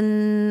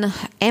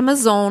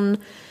Amazon,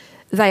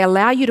 they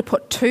allow you to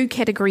put 2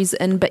 categories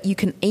in, but you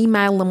can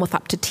email them with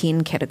up to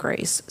 10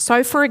 categories.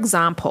 So, for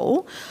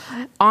example,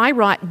 I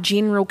write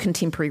general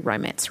contemporary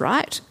romance,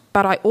 right?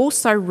 But I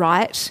also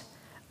write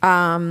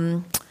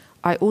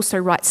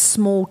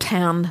small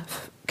town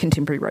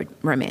contemporary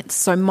romance.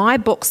 So my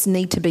books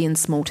need to be in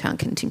small town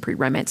contemporary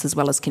romance as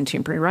well as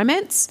contemporary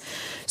romance.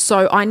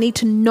 So I need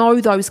to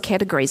know those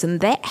categories, and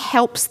that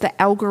helps the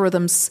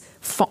algorithms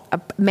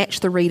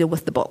match the reader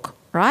with the book,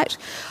 right?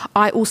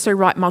 I also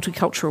write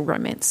multicultural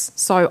romance.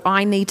 So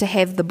I need to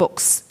have the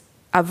books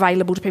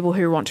available to people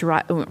who want to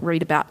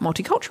read about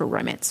multicultural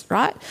romance,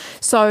 right?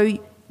 So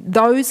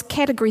those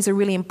categories are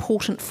really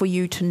important for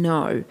you to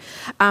know.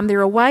 There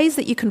are ways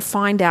that you can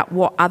find out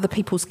what other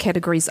people's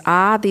categories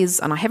are.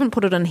 And I haven't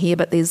put it in here,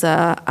 but there's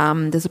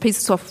a piece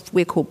of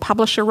software called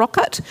Publisher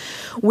Rocket,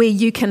 where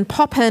you can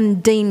pop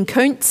in Dean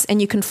Koontz and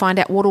you can find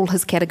out what all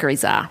his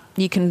categories are.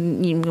 You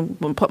can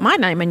put my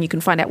name and you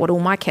can find out what all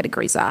my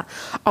categories are.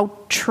 I'll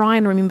try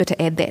and remember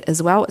to add that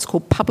as well. It's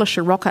called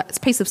Publisher Rocket. It's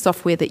a piece of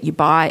software that you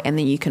buy and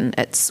then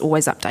it's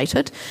always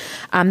updated.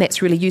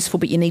 That's really useful,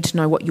 but you need to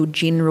know what your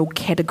general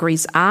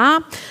categories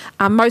are.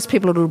 Most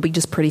people, it'll be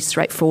just pretty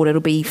straightforward.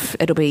 It'll be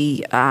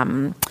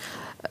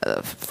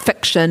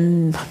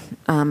fiction,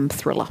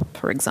 thriller,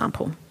 for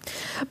example.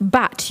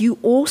 But you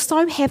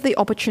also have the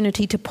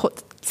opportunity to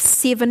put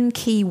 7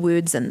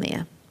 keywords in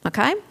there.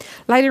 Okay.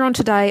 Later on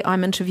today,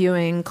 I'm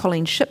interviewing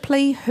Colleen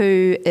Shipley,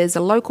 who is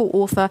a local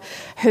author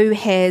who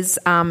has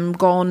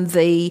gone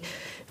the...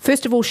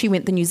 First of all, she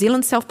went the New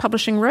Zealand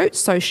self-publishing route.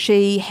 So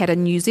she had a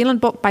New Zealand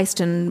book based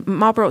in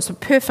Marlborough. It's a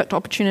perfect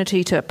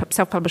opportunity to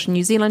self-publish in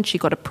New Zealand. She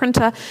got a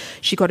printer.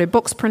 She got her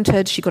books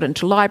printed. She got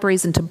into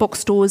libraries, into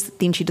bookstores.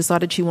 Then she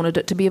decided she wanted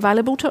it to be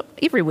available to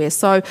everywhere.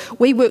 So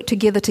we worked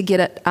together to get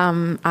it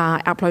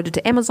uploaded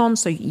to Amazon,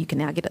 so you can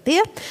now get it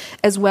there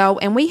as well.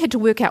 And we had to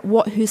work out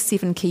what her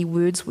 7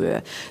 keywords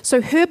were.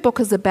 So her book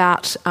is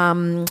about...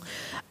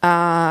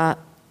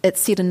 It's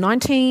set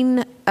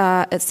around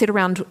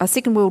a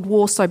Second World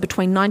War, so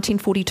between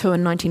 1942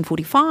 and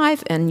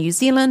 1945 in New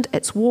Zealand.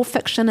 It's war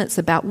fiction, it's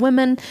about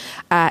women,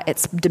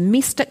 it's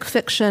domestic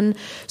fiction.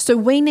 So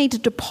we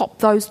needed to pop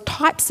those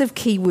types of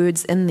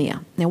keywords in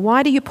there. Now,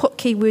 why do you put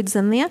keywords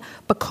in there?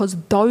 Because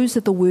those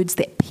are the words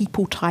that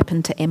people type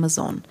into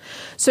Amazon.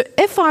 So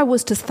if I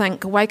was to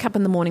wake up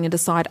in the morning and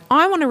decide,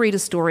 I want to read a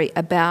story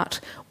about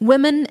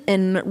women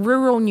in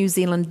rural New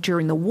Zealand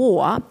during the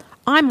war,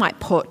 I might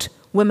put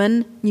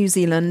women, New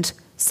Zealand,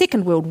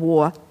 Second World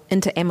War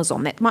into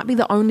Amazon. That might be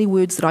the only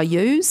words that I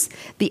use.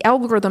 The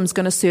algorithm's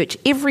going to search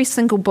every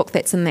single book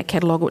that's in that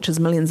catalogue, which is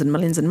millions and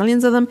millions and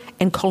millions of them,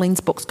 and Colleen's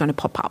book's going to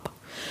pop up.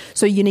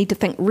 So you need to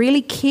think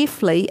really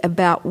carefully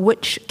about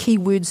which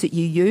keywords that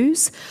you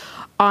use.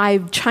 I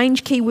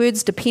change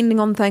keywords depending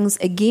on things.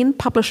 Again,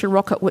 Publisher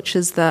Rocket, which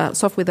is the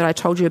software that I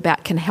told you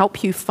about, can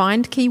help you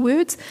find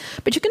keywords,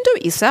 but you can do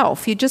it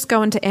yourself. You just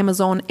go into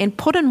Amazon and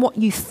put in what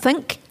you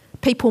think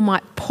people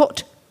might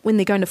put when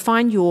they're going to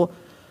find your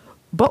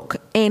book,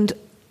 and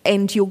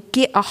you'll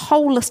get a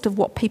whole list of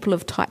what people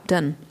have typed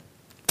in.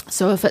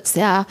 So if it's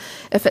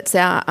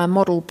our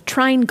model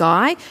train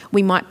guy,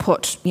 we might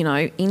put,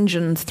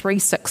 engine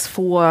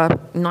 364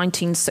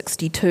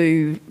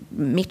 1962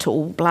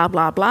 metal, blah,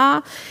 blah,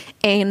 blah,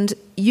 and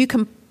you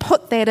can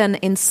put that in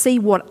and see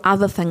what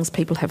other things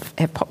people have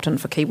popped in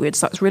for keywords.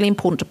 So it's really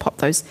important to pop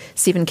those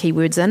 7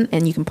 keywords in,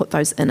 and you can put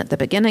those in at the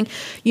beginning.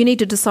 You need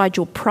to decide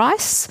your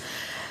price,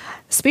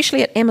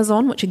 especially at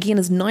Amazon, which again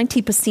is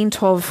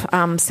 90% of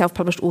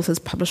self-published authors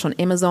publish on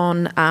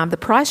Amazon. The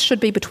price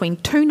should be between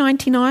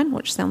 $2.99,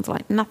 which sounds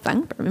like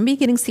nothing, but remember you're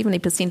getting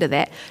 70% of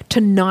that, to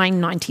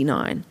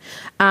 $9.99.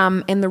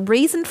 And the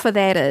reason for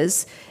that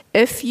is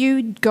if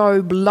you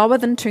go lower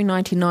than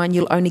 $2.99,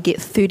 you'll only get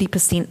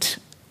 30%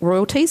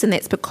 royalties, and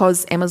that's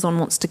because Amazon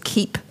wants to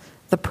keep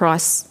the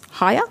price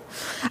higher.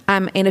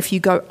 And if you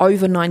go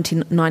over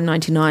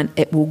 $9.99,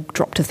 it will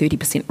drop to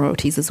 30%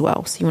 royalties as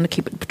well. So you want to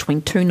keep it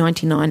between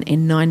 $2.99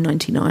 and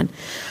 $9.99.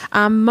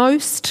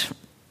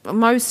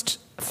 Most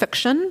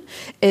fiction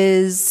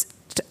is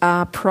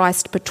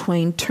priced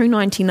between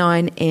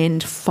 $2.99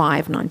 and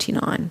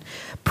 $5.99.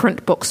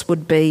 Print books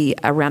would be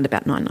around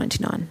about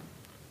 $9.99.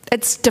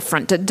 It's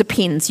different. It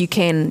depends.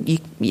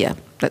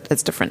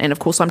 It's different. And of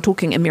course, I'm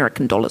talking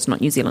American dollars, not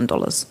New Zealand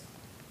dollars.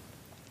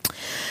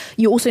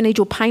 You also need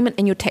your payment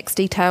and your tax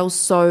details,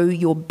 so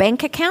your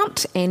bank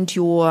account and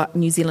your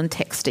New Zealand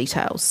tax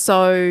details.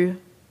 So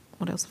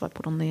what else have I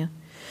put on there?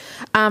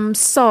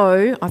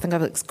 So I think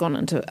I've gone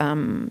into...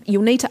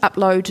 you'll need to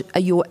upload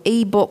your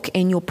e-book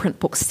and your print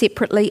book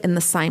separately in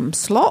the same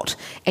slot,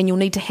 and you'll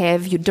need to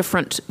have your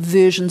different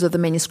versions of the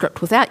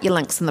manuscript without your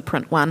links in the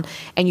print one,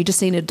 and you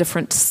just need a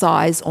different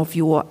size of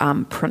your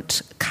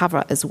print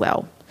cover as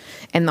well.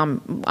 And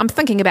I'm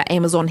thinking about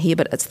Amazon here,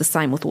 but it's the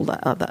same with all the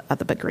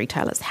other big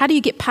retailers. How do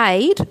you get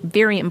paid?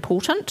 Very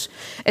important.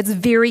 It's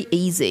very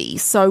easy.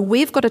 So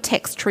we've got a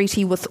tax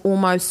treaty with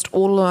almost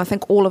all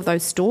of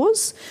those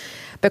stores.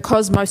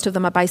 because most of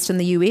them are based in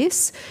the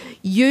US,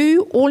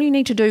 all you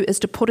need to do is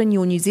to put in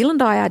your New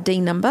Zealand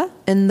IRD number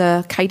in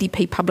the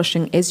KDP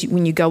Publishing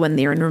when you go in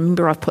there. And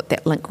remember, I've put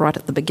that link right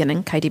at the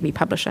beginning, KDP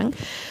Publishing.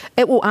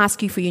 It will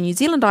ask you for your New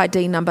Zealand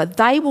ID number.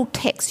 They will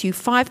tax you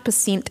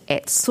 5%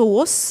 at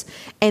source,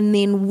 and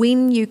then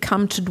when you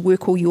come to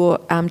work all your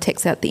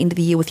tax out at the end of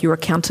the year with your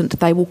accountant,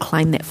 they will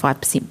claim that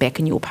 5% back,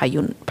 and you'll pay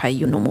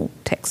your normal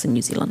tax in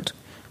New Zealand.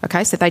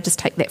 Okay, so they just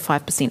take that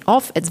 5%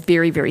 off. It's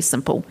very, very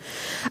simple.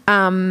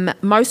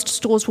 Most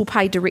stores will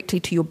pay directly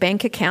to your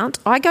bank account.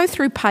 I go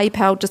through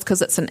PayPal just because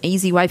it's an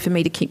easy way for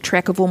me to keep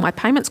track of all my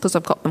payments, because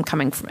I've got them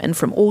coming in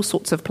from all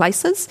sorts of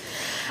places.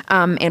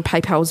 And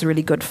PayPal is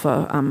really good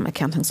for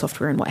accounting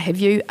software and what have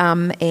you.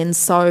 And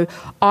so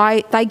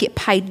they get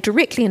paid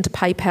directly into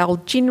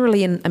PayPal,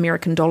 generally in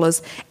American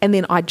dollars, and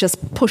then I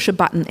just push a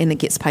button and it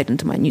gets paid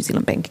into my New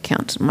Zealand bank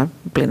account, my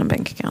Blenheim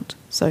bank account.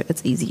 So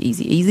it's easy,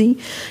 easy, easy.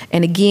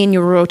 And again,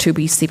 your royalty will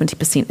be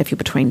 70% if you're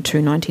between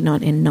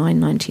 $2.99 and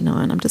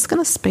 $9.99. I'm just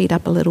going to speed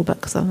up a little bit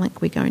because I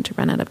think we're going to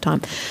run out of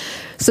time.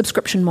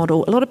 Subscription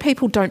model. A lot of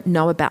people don't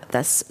know about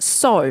this.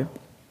 So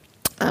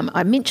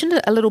I mentioned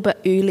it a little bit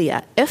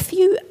earlier. If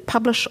you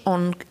publish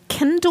on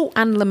Kindle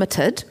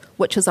Unlimited,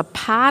 which is a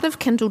part of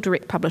Kindle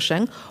Direct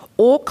Publishing,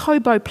 or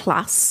Kobo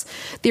Plus,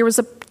 there is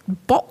a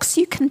box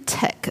you can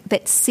tick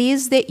that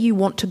says that you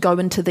want to go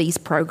into these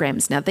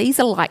programs. Now, these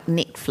are like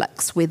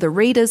Netflix, where the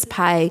readers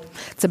pay,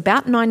 it's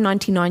about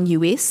 $9.99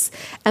 US,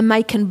 and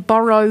they can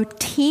borrow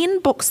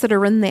 10 books that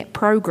are in that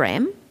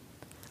program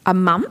a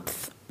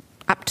month,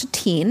 up to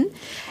 10,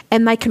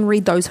 and they can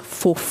read those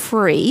for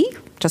free,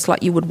 just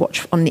like you would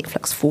watch on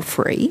Netflix for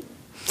free.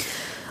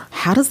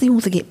 How does the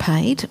author get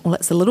paid? Well,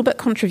 it's a little bit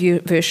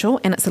controversial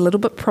and it's a little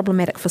bit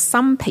problematic for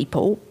some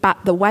people,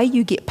 but the way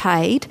you get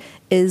paid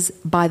is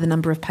by the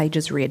number of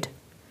pages read.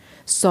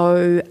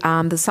 So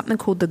there's something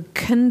called the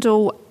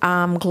Kindle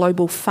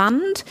Global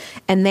Fund,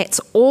 and that's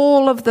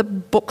all of the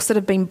books that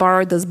have been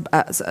borrowed.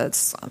 I think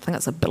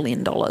it's $1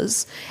 billion,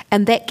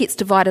 and that gets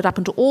divided up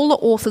into all the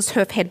authors who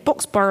have had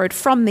books borrowed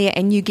from there,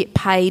 and you get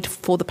paid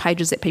for the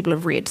pages that people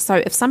have read. So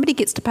if somebody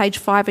gets to page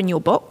 5 in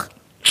your book,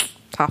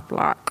 tough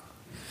luck.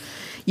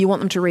 You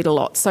want them to read a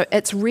lot. So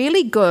it's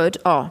really good.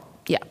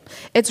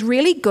 It's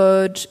really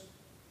good,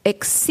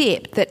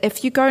 except that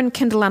if you go in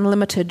Kindle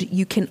Unlimited,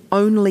 you can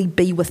only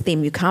be with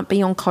them. You can't be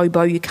on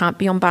Kobo, you can't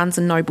be on Barnes &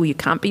 Noble, you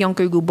can't be on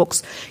Google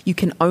Books. You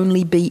can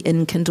only be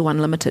in Kindle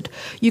Unlimited.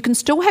 You can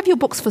still have your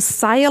books for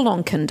sale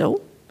on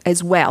Kindle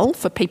as well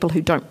for people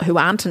who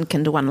aren't in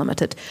Kindle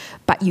Unlimited,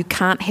 but you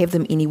can't have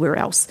them anywhere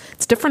else.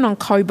 It's different on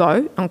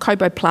Kobo. On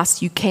Kobo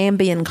Plus, you can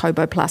be in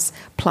Kobo Plus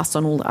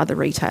on all the other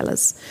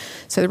retailers.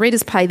 So the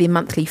readers pay their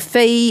monthly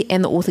fee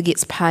and the author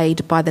gets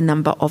paid by the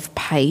number of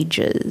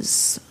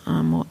pages.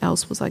 What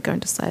else was I going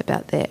to say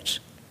about that?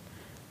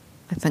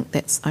 I think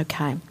that's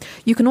okay.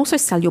 You can also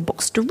sell your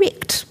books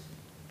direct.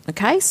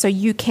 Okay, so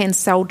you can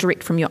sell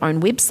direct from your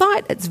own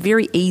website. It's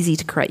very easy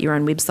to create your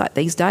own website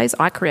these days.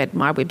 I created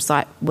my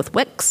website with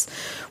Wix.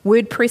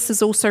 WordPress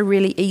is also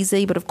really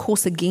easy, but of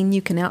course, again,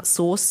 you can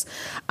outsource.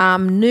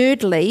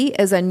 Nerdly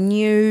is a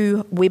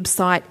new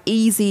website,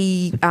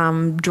 easy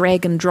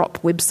drag and drop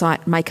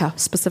website maker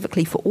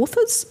specifically for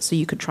authors, so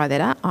you could try that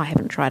out. I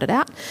haven't tried it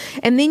out.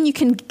 And then you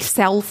can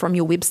sell from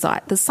your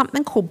website. There's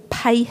something called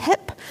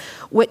PayHip,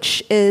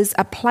 which is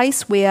a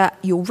place where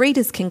your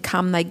readers can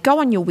come. They go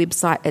on your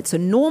website. It's a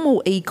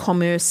normal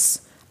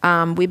e-commerce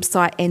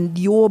website, and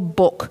your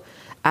book,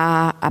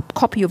 a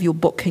copy of your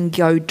book can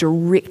go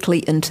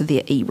directly into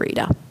their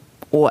e-reader,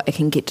 or it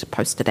can get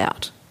posted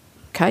out.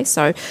 Okay,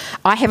 so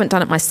I haven't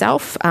done it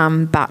myself,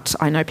 but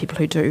I know people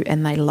who do,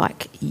 and they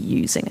like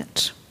using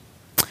it.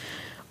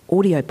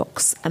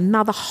 Audiobooks,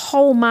 another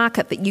whole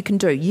market that you can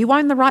do. You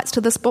own the rights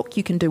to this book.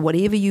 You can do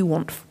whatever you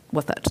want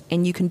with it,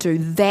 and you can do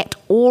that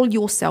all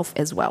yourself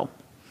as well.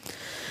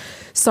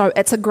 So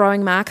it's a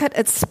growing market.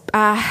 It's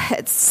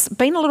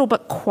been a little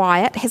bit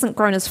quiet, hasn't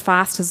grown as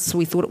fast as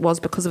we thought it was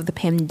because of the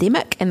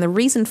pandemic, and the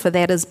reason for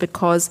that is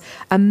because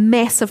a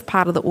massive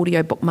part of the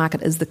audiobook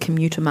market is the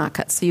commuter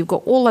market. So you've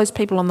got all those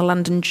people on the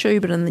London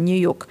Tube and in the New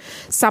York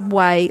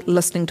subway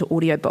listening to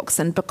audiobooks,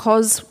 and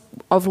because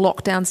of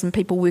lockdowns and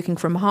people working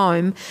from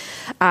home,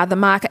 the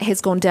market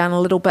has gone down a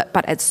little bit,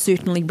 but it's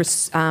certainly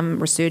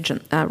resurging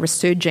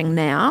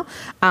now.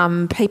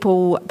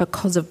 People,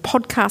 because of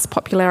podcast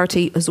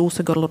popularity, has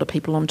also got a lot of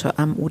people onto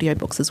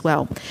audiobooks as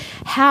well.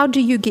 How do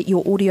you get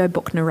your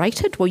audiobook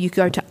narrated? Well, you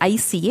go to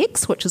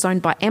ACX, which is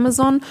owned by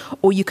Amazon,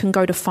 or you can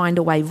go to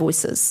Findaway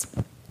Voices.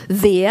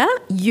 There,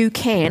 you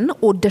can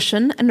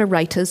audition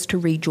narrators to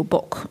read your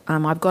book.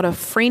 I've got a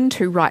friend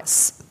who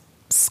writes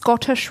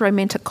Scottish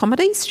romantic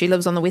comedies. She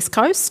lives on the West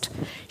Coast.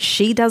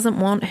 She doesn't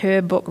want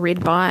her book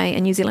read by a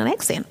New Zealand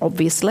accent,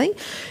 obviously.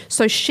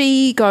 So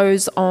she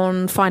goes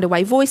on Find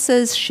Away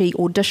Voices. She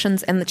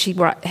auditions, and she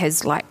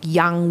has like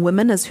young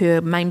women as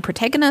her main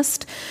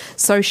protagonist.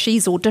 So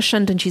she's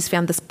auditioned and she's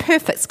found this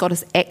perfect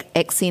Scottish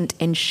accent,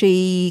 and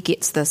she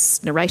gets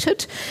this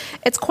narrated.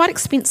 It's quite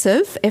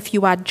expensive. If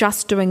you are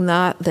just doing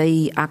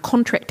the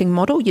contracting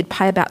model, you'd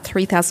pay about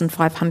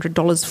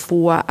 $3,500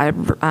 for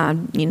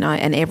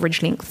an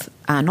average length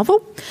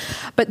novel.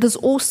 But there's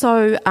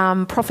also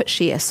profit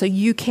share, so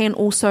you can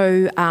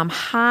also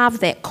halve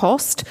that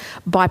cost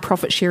by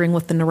profit sharing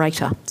with the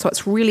narrator. So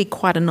it's really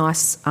quite a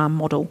nice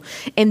model.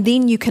 And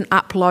then you can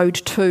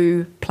upload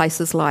to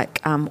places like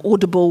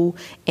Audible,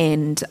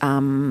 and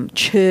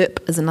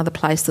Chirp is another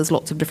place. There's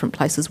lots of different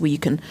places where you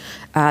can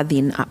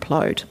then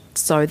upload.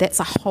 So that's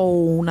a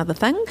whole nother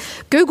thing.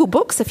 Google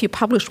Books, if you're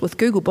published with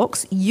Google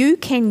Books, you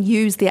can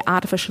use their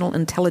artificial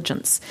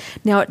intelligence.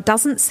 Now, it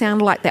doesn't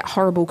sound like that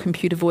horrible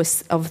computer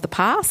voice of the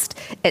past.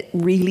 It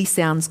really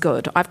sounds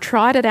good. I've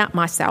tried it out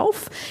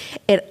myself.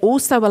 It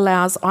also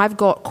allows, I've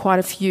got quite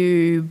a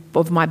few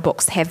of my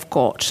books have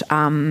got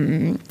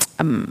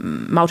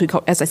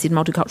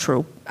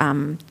multicultural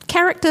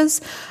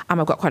characters.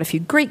 I've got quite a few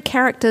Greek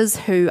characters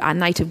who are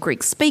native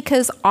Greek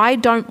speakers. I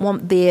don't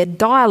want their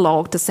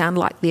dialogue to sound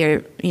like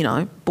they're,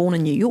 born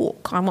in New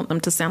York. I want them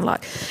to sound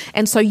like,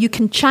 and so you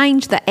can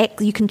change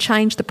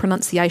the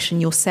pronunciation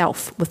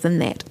yourself within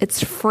that.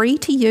 It's free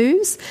to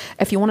use.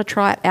 If you want to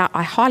try it out,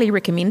 I highly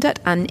recommend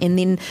it. And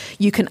then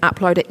you can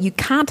upload it. You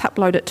can't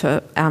upload it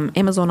to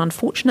Amazon,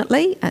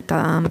 unfortunately.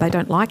 They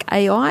don't like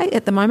AI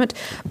at the moment,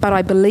 but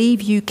I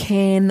believe you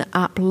can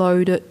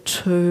upload it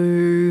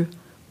to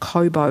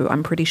Kobo.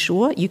 I'm pretty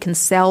sure you can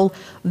sell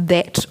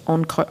that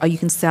on. You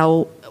can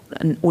sell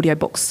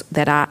audiobooks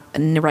that are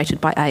narrated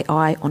by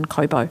AI on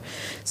Kobo.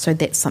 So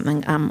that's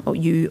something.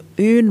 You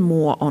earn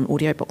more on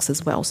audiobooks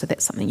as well. So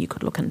that's something you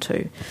could look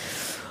into.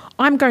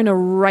 I'm going to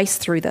race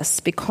through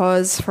this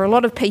because for a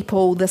lot of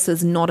people this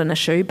is not an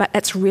issue, but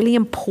it's really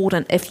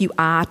important if you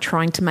are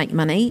trying to make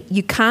money.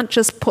 You can't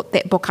just put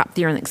that book up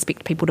there and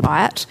expect people to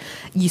buy it.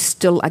 You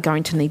still are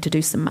going to need to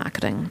do some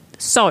marketing.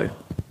 So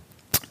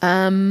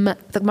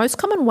the most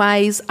common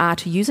ways are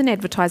to use an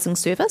advertising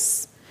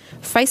service,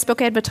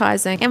 Facebook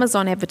advertising,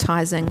 Amazon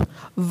advertising,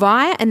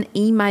 via an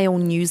email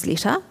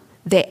newsletter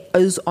that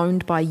is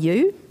owned by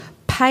you,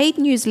 paid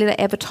newsletter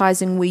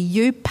advertising where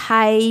you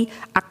pay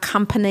a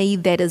company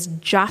that is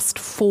just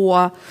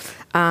for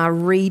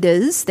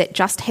readers, that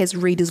just has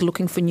readers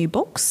looking for new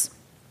books,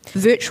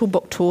 virtual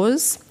book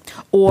tours,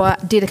 or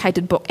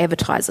dedicated book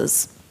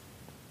advertisers.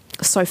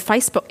 So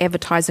Facebook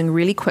advertising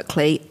really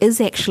quickly is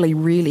actually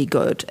really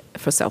good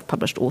for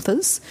self-published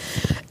authors.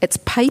 It's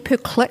pay per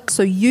click,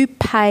 so you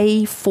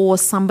pay for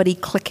somebody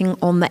clicking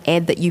on the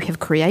ad that you have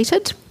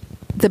created.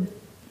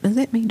 Is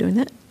that me doing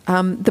that?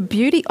 The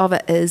beauty of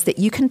it is that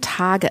you can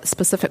target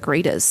specific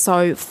readers.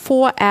 So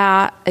for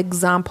our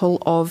example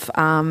of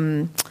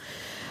our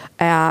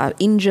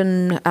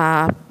engine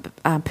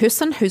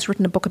person who's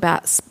written a book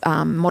about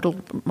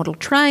model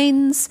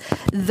trains,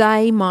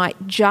 they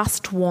might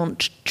just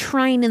want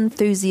train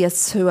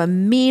enthusiasts who are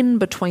men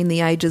between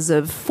the ages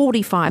of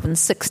 45 and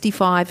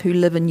 65 who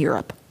live in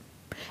Europe.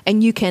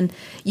 And you can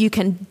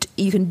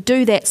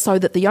do that so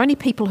that the only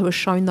people who are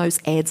shown those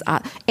ads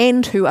are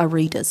and who are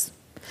readers.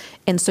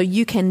 And so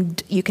you can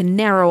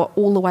narrow it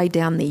all the way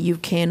down there. You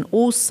can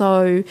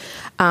also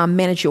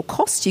manage your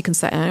costs. You can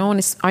say, I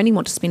only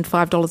want to spend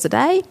 $5 a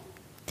day.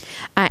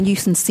 And you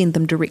can send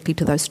them directly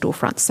to those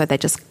storefronts. So they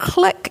just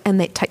click and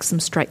that takes them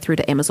straight through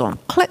to Amazon.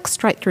 Click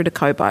straight through to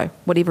Kobo,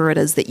 whatever it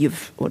is that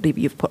you've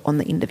put on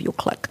the end of your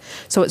click.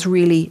 So it's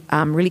really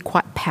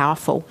quite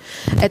powerful.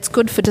 It's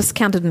good for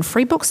discounted and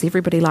free books.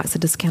 Everybody likes a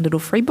discounted or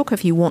free book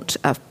if you want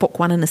a book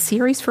one in a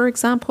series, for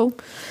example.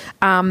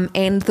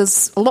 And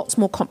there's lots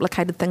more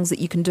complicated things that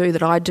you can do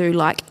that I do.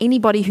 Like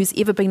anybody who's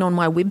ever been on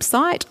my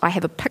website, I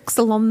have a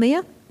pixel on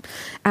there.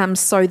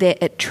 So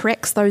that it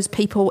tracks those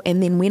people,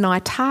 and then when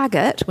I've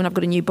got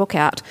a new book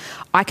out,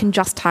 I can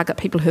just target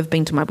people who have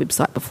been to my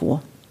website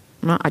before.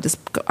 Right?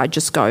 I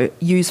just go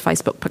use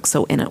Facebook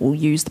Pixel, and it will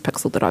use the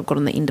pixel that I've got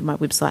on the end of my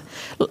website.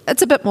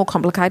 It's a bit more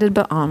complicated,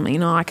 but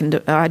I can do.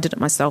 I did it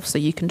myself, so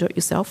you can do it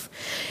yourself.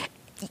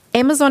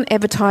 Amazon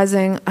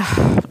advertising,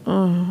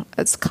 I'm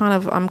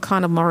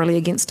kind of morally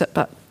against it,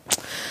 but.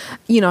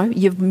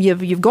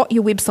 You've got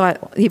your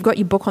website, you've got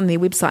your book on their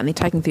website, and they're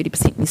taking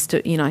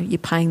 30%. You're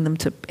paying them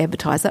to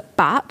advertise it.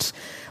 But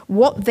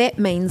what that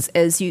means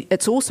is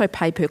it's also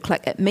pay per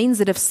click. It means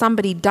that if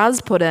somebody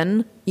does put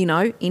in,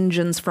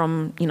 engines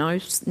from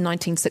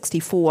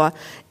 1964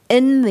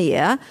 in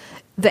there,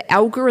 the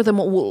algorithm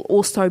will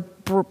also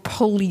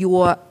pull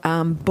your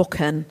book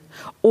in.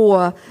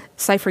 Or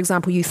say, for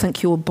example, you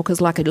think your book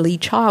is like a Lee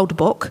Child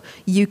book,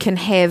 you can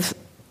have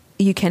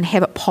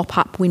it pop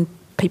up when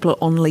people are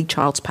on Lee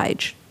Child's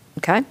page.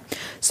 Okay,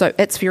 so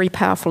it's very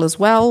powerful as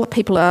well.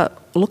 People are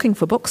looking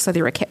for books, so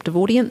they're a captive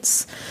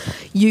audience.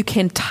 You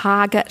can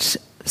target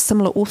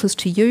similar authors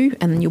to you,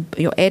 and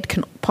your ad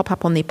can pop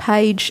up on their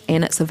page,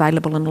 and it's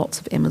available in lots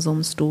of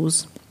Amazon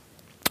stores.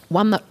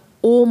 One that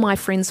all my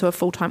friends who are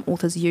full-time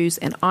authors use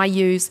and I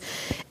use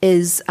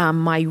is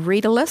my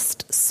reader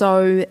list.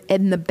 So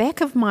in the back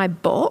of my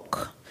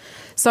book,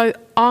 so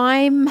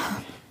I've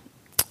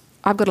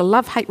got a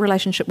love-hate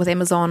relationship with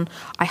Amazon.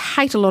 I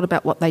hate a lot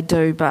about what they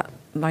do, but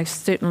they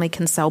certainly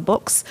can sell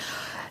books.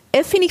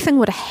 If anything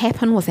were to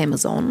happen with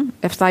Amazon,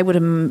 if they were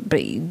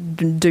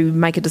to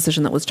make a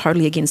decision that was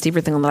totally against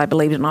everything that I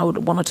believed in, I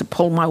would wanted to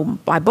pull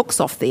my books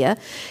off there.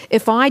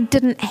 If I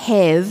didn't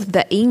have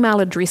the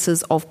email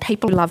addresses of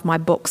people who love my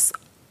books,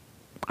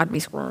 I'd be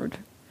screwed.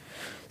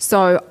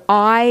 So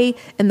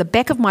in the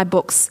back of my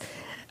books,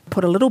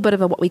 put a little bit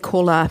of what we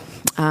call a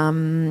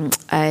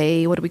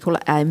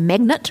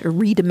magnet, a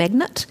reader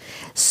magnet.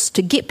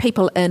 To get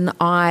people in,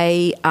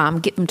 I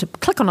get them to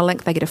click on a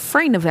link, they get a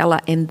free novella,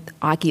 and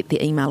I get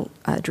their email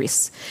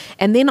address.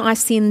 And then I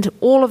send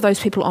all of those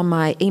people on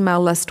my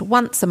email list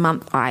once a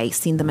month. I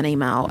send them an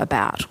email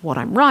about what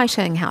I'm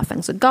writing, how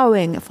things are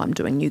going, if I'm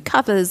doing new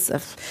covers,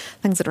 if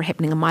things that are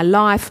happening in my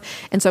life.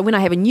 And so when I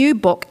have a new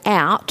book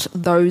out,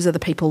 those are the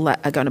people that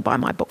are going to buy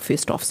my book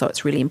first off. So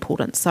it's really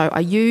important. So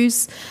I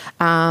use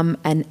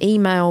an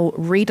email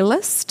reader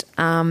list,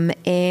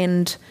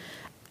 and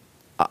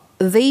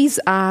these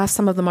are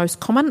some of the most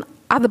common.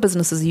 Other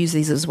businesses use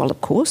these as well,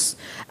 of course.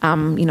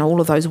 All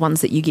of those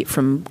ones that you get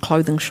from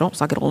clothing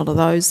shops, I get a lot of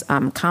those.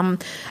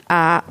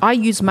 I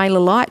use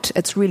MailerLite.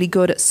 It's really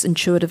good. It's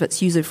intuitive.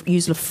 It's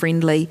user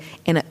friendly,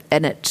 and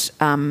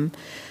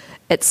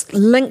it's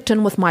linked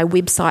in with my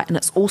website, and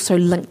it's also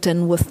linked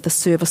in with the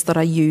service that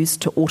I use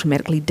to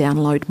automatically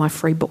download my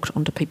free book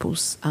onto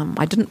people's.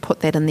 I didn't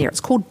put that in there.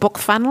 It's called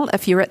BookFunnel.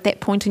 If you're at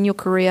that point in your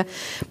career,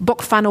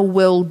 BookFunnel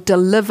will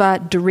deliver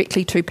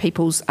directly to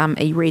people's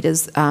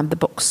e-readers the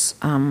books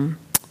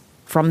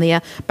from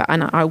there.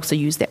 And I also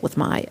use that with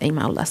my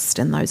email list,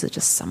 and those are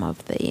just some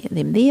of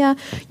them there.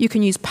 You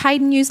can use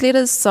paid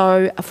newsletters.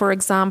 So, for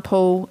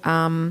example,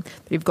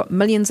 you've got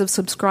millions of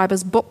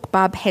subscribers.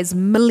 BookBub has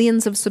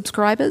millions of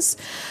subscribers.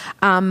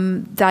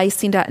 They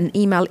send out an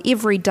email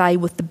every day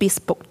with the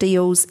best book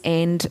deals,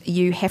 and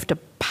you have to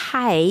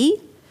pay.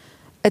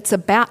 It's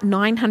about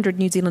 900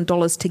 New Zealand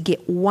dollars to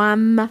get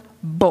one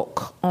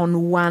book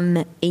on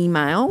one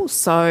email.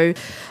 So,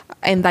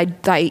 and they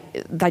take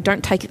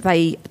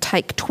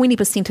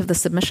 20% of the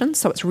submission,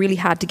 so it's really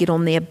hard to get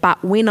on there.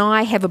 But when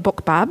I have a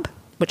BookBub,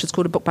 which is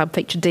called a BookBub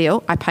feature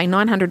deal, I pay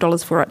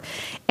 $900 for it,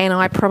 and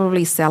I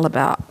probably sell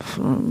about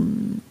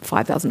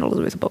 $5,000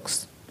 worth of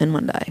books in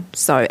one day.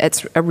 So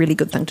it's a really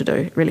good thing to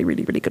do, really,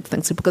 really, really good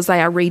thing. So because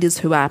they are readers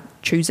who are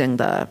choosing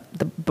the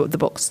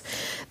books.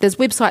 There's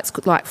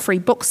websites like Free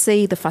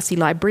Booksy, The Fussy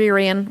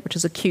Librarian, which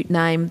is a cute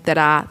name, that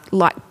are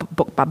like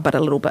BookBub but a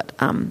little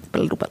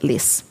bit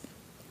less.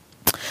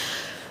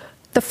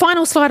 The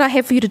final slide I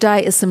have for you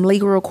today is some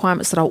legal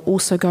requirements that I'll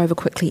also go over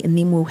quickly, and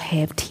then we'll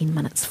have 10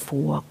 minutes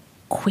for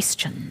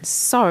questions.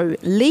 So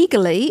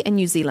legally in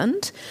New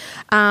Zealand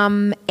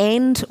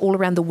and all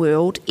around the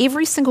world,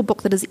 every single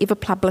book that is ever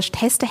published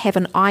has to have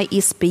an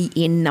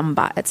ISBN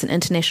number. It's an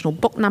international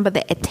book number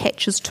that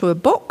attaches to a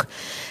book.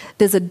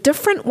 There's a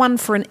different one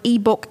for an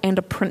ebook and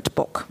a print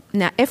book.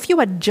 Now, if you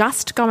are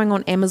just going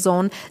on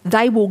Amazon,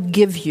 they will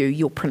give you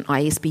your print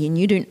ISBN.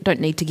 You don't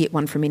need to get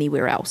one from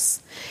anywhere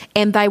else.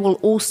 And they will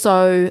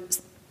also,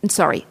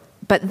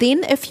 but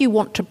then if you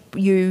want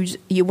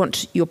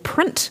your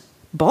print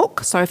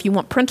book, so if you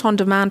want print on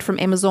demand from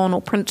Amazon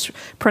or print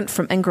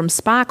from Ingram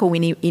Spark or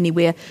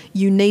anywhere,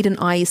 you need an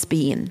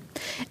ISBN.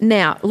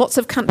 Now, lots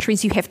of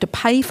countries you have to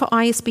pay for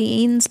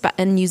ISBNs, but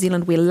in New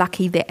Zealand we're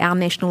lucky that our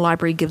National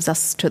Library gives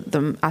us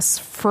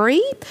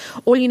free.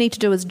 All you need to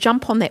do is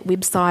jump on that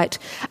website,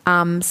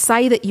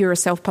 say that you're a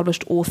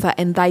self-published author,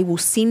 and they will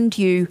send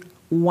you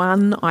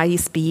one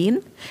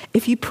ISBN.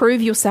 If you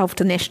prove yourself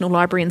to National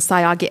Library and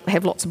say, I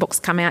have lots of books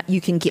come out, you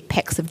can get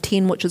packs of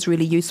 10, which is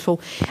really useful,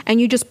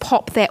 and you just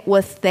pop that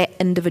with that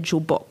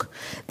individual book.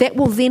 That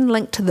will then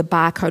link to the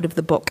barcode of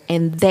the book,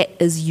 and that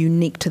is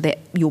unique to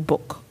your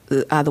book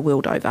the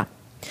world over.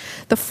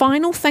 The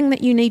final thing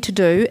that you need to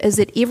do is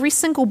that every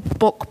single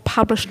book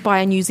published by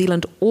a New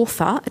Zealand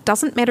author, it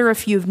doesn't matter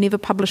if you've never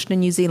published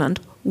in New Zealand,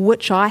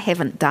 which I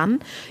haven't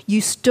done,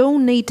 you still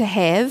need to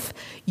have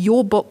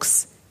your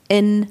books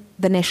in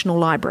the National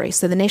Library.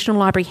 So the National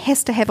Library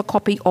has to have a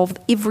copy of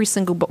every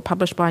single book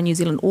published by a New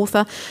Zealand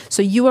author.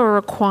 So you are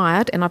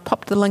required, and I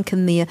popped the link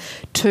in there,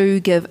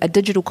 to give a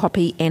digital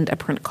copy and a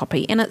print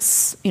copy. And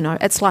it's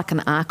like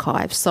an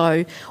archive.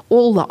 So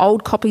all the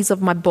old copies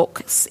of my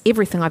books,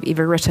 everything I've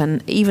ever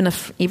written, even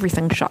if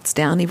everything shuts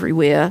down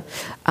everywhere,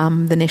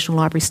 the National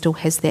Library still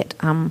has that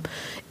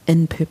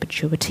in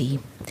perpetuity.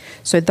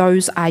 So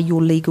those are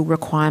your legal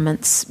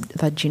requirements,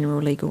 the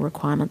general legal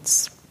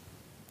requirements.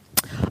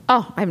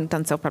 Oh, I haven't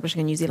done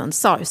self-publishing in New Zealand.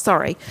 So,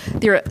 sorry.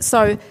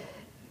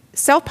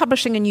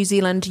 self-publishing in New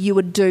Zealand, you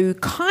would do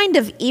kind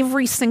of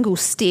every single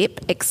step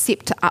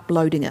except to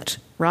uploading it,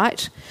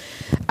 right?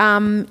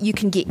 You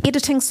can get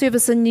editing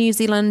service in New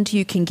Zealand,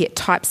 you can get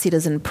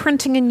typesetters and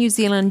printing in New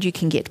Zealand, you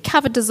can get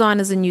cover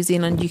designers in New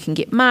Zealand, you can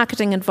get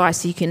marketing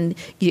advice, you can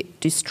get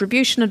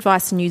distribution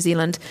advice in New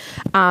Zealand.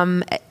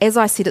 As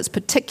I said, it's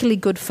particularly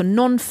good for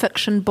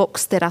non-fiction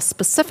books that are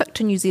specific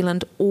to New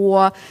Zealand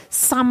or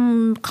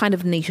some kind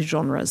of niche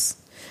genres.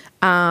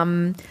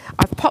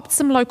 I've popped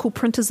some local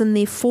printers in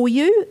there for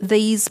you,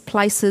 these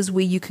places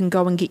where you can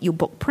go and get your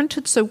book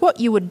printed. So what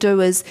you would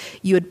do is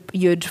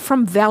you'd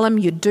from Vellum,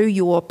 you'd do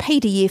your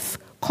PDF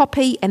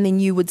copy and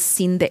then you would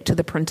send that to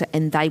the printer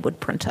and they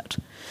would print it.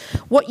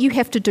 What you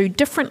have to do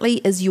differently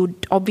is you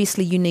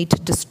need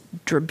to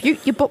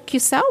distribute your book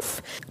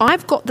yourself.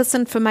 I've got this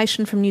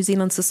information from New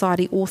Zealand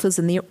Society authors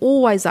and they're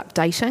always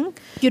updating.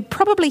 You'd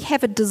probably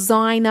have a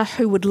designer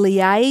who would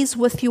liaise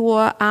with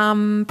your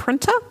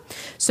printer.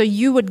 So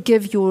you would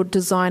give your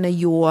designer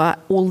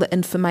all the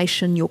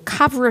information, your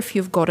cover if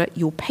you've got it,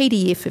 your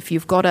PDF if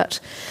you've got it.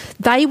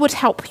 They would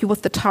help you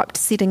with the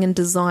typesetting and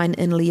design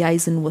in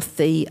liaison with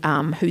the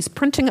who's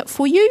printing it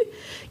for you.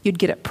 You'd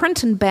get it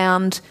print and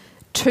bound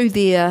to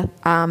their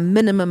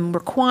minimum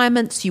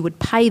requirements. You would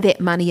pay that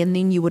money and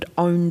then you would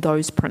own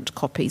those print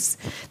copies.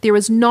 There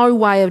is no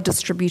way of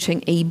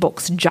distributing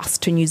ebooks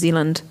just to New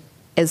Zealand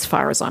as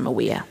far as I'm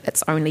aware.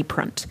 It's only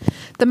print.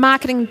 The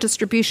marketing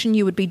distribution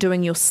you would be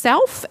doing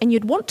yourself, and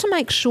you'd want to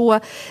make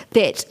sure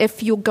that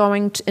if you're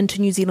going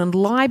into New Zealand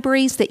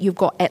libraries that you've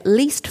got at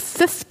least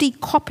 50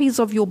 copies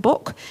of your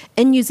book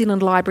in New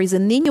Zealand libraries,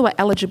 and then you are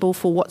eligible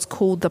for what's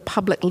called the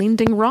public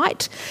lending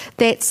right.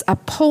 That's a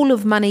pool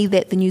of money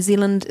that New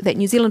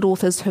Zealand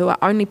authors who are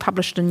only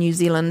published in New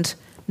Zealand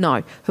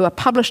who are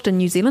published in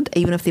New Zealand,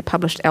 even if they're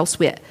published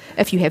elsewhere.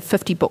 If you have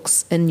 50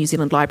 books in New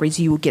Zealand libraries,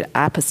 you will get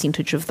a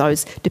percentage of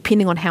those,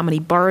 depending on how many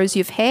borrows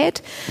you've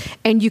had.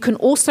 And you can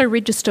also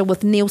register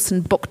with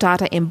Nielsen Book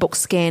Data and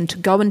BookScan to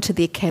go into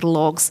their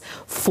catalogues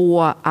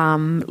for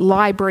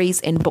libraries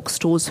and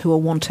bookstores who are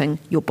wanting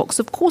your books.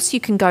 Of course,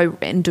 you can go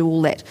and do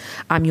all that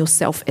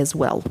yourself as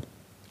well.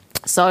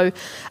 So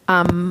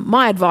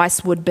my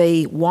advice would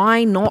be,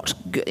 why not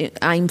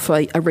aim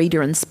for a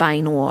reader in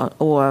Spain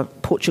or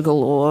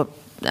Portugal or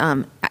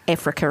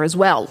Africa as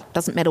well?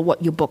 Doesn't matter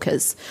what your book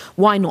is.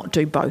 Why not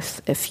do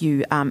both if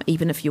you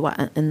even if you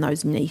are in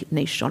those niche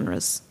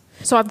genres?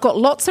 So I've got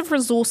lots of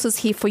resources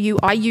here for you.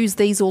 I use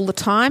these all the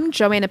time.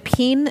 Joanna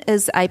Penn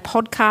is a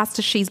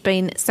podcaster. She's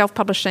been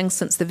self-publishing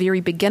since the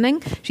very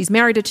beginning. She's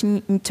married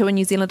to a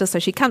New Zealander, so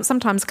she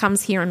sometimes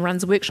comes here and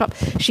runs a workshop.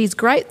 She's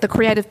great. The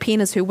Creative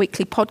Pen is her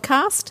weekly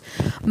podcast.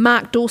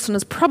 Mark Dawson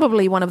is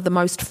probably one of the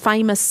most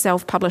famous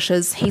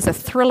self-publishers. He's a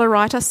thriller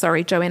writer.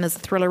 Sorry, Joanna's a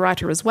thriller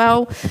writer as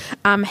well.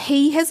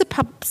 He has a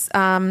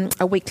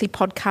weekly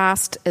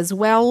podcast as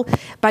well,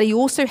 but he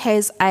also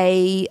has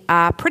a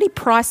pretty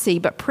pricey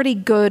but pretty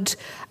good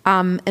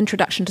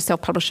introduction to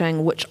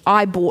self-publishing, which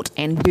I bought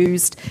and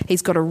used.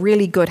 He's got a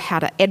really good how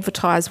to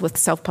advertise with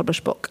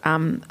self-published book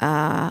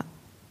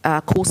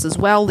course as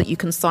well that you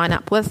can sign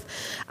up with.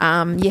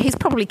 He's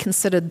probably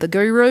considered the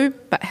guru,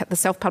 but the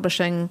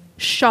self-publishing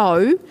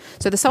show.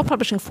 So the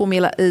self-publishing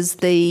formula is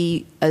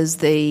the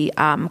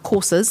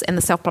courses, and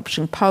the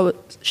self-publishing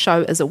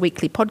show is a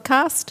weekly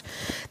podcast.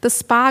 The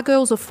Spa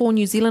Girls are 4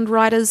 New Zealand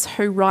writers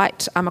who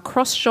write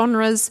across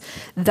genres.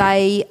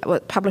 They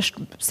were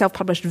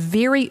self-published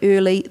very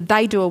early.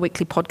 They do a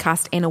weekly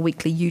podcast and a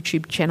weekly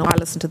YouTube channel. I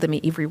listen to them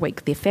every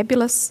week. They're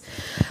fabulous.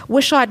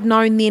 Wish I'd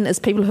Known Then is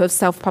people who have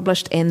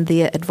self-published and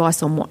their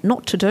advice on what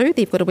not to do.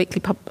 They've got a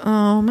weekly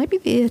maybe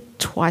they're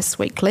twice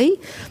weekly.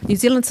 New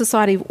Zealand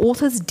Society of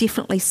Authors,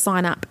 definitely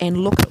sign up and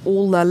look at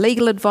all the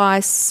legal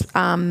advice,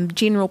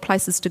 general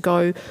places to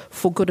go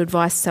for good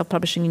advice,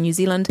 self-publishing in New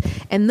Zealand.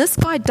 And this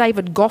guy,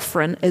 David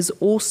Goffrin,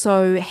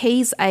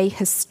 he's a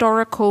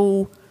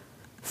historical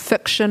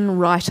fiction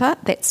writer.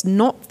 That's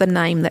not the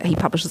name that he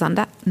publishes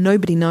under.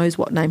 Nobody knows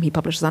what name he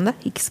publishes under.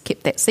 He's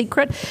kept that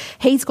secret.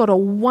 He's got a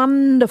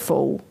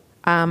wonderful...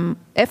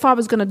 if I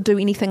was going to do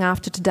anything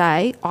after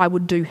today, I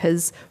would do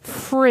his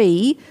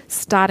free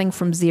starting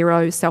from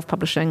zero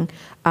self-publishing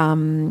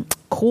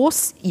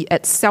course.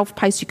 It's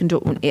self-paced. You can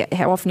do it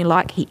how often you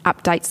like. He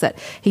updates it.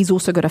 He's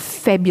also got a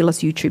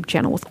fabulous YouTube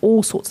channel with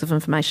all sorts of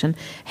information.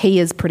 He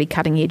is pretty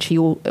cutting edge. He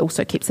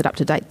also keeps it up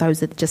to date.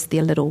 Those are just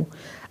their little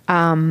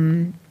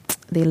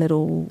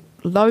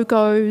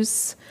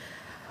logos.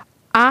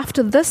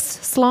 After this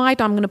slide,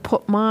 I'm going to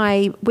put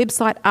my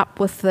website up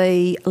with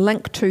the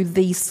link to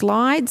these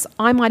slides.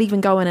 I might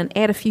even go in and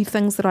add a few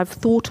things that I've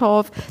thought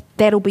of.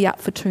 That'll be up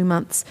for 2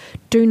 months.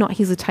 Do not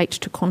hesitate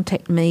to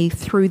contact me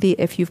through there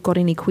if you've got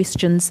any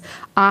questions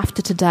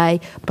after today,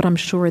 but I'm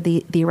sure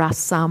there are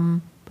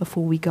some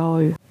before we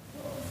go.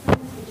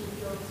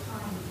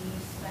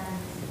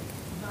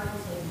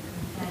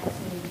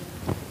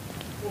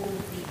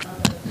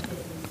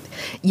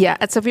 Yeah,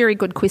 it's a very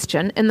good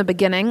question. In the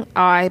beginning,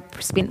 I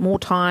spent more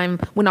time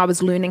when I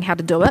was learning how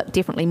to do it,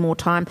 definitely more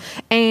time.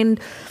 And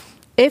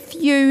if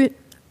you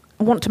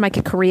want to make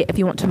a career, if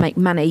you want to make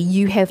money,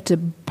 you have to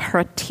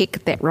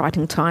protect that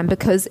writing time,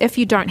 because if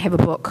you don't have a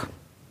book,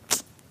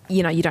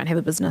 you don't have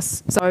a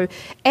business. So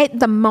at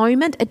the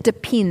moment, it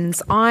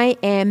depends. I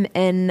am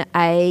in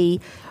a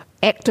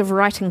active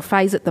writing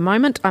phase at the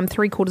moment. I'm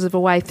 3/4 of a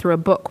way through a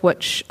book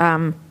which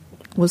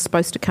was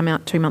supposed to come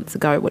out 2 months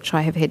ago, which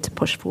I have had to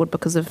push forward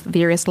because of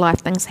various life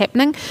things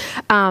happening.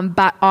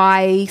 But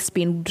I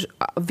spend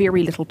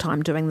very little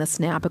time doing this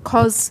now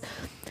because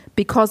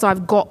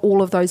I've got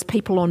all of those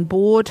people on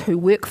board who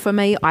work for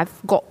me. I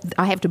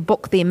have to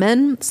book them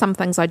in. Some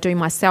things I do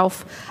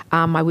myself,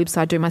 my website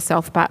I do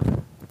myself, but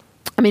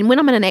I mean, when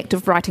I'm in an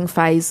active writing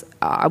phase,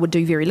 I would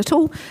do very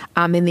little,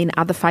 and then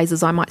other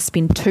phases I might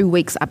spend 2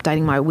 weeks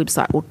updating my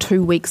website, or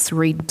 2 weeks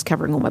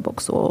covering all my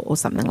books, or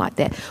something like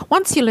that.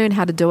 Once you learn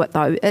how to do it,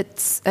 though,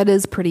 it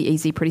is pretty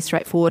easy, pretty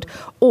straightforward.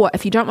 Or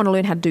if you don't want to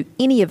learn how to do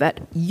any of it,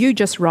 you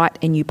just write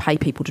and you pay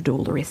people to do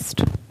all the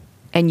rest,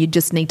 and you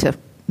just need to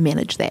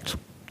manage that.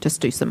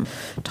 Just do some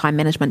time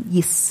management.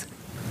 Yes.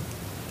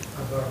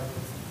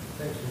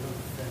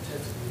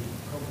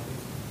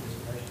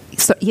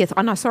 So yes,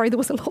 I know. Sorry, there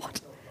was a lot.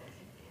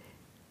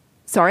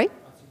 Sorry?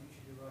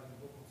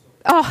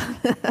 Oh,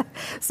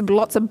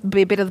 lots of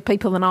better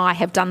people than I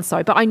have done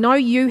so. But I know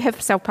you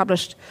have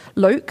self-published,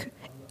 Luke.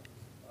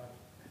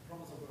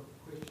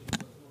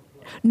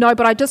 No,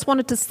 but I just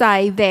wanted to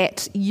say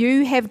that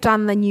you have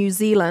done the New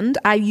Zealand.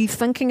 Are you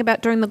thinking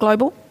about doing the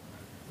global?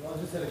 Well,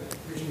 I just had a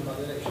question about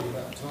that, actually,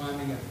 about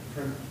timing of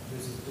print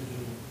versus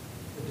digital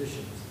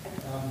editions.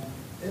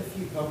 If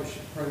you publish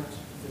print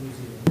for New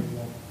Zealand, you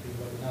want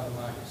people in other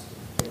markets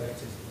to have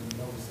access to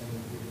them, obviously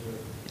you do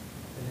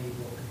an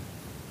e-book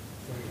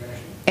for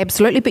international.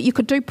 Absolutely, but you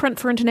could do print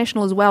for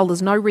international as well.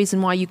 There's no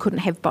reason why you couldn't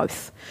have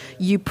both.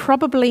 You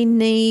probably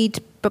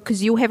need,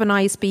 because you'll have an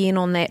ISBN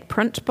on that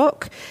print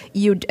book,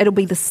 it'll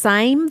be the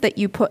same that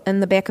you put in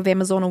the back of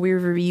Amazon or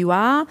wherever you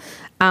are.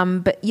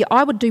 But yeah,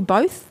 I would do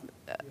both.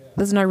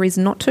 There's no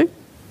reason not to. A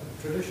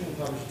traditional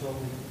publisher told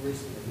me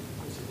recently,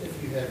 he said,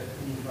 if you have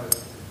any hope,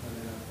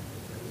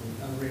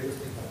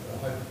 unrealistic hope, but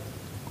I hope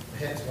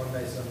perhaps one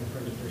day some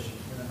print edition,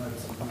 when I know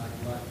something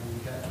like the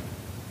UK,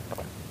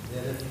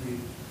 that if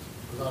you,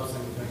 because I was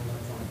thinking of doing an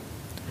electronic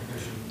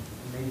edition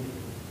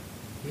immediately,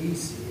 he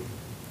said,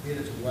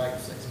 better to wait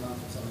 6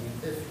 months or something, and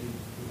if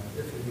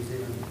your New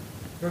Zealand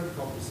print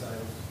copy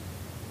sales,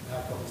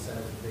 hard copy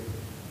sales would be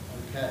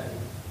okay,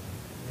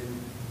 then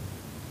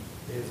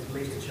there's at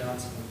least a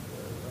chance of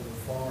a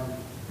foreign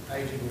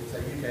agent, say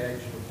UK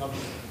agent or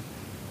publisher,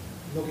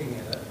 looking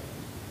at it,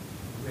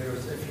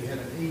 whereas if you had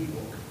an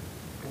e-book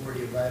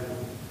already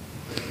available,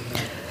 there's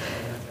no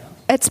chance.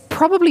 It's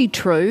probably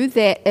true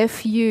that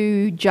if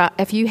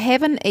you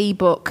have an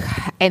e-book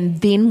and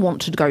then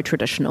want to go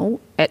traditional,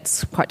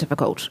 it's quite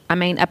difficult. I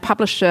mean, a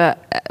publisher,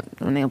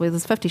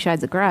 there's 50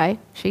 Shades of Grey,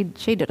 she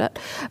did it,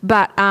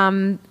 but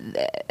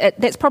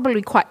that's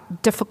probably quite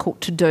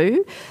difficult to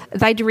do.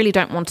 They really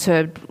don't want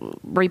to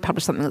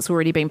republish something that's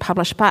already been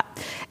published, but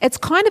it's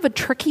kind of a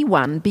tricky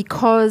one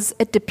because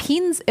it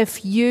depends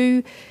if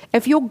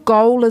your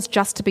goal is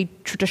just to be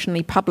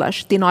traditionally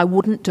published, then I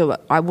wouldn't do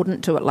it. I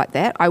wouldn't do it like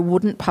that. I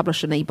wouldn't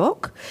publish an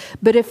ebook.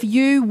 But if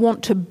you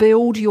want to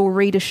build your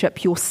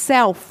readership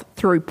yourself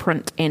through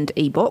print and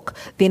ebook,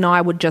 then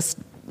I would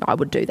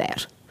do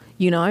that.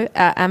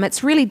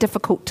 It's really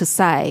difficult to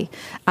say.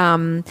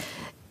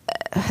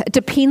 It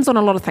depends on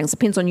a lot of things. It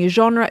depends on your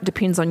genre. It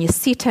depends on your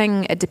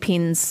setting. It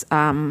depends.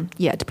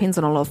 It depends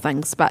on a lot of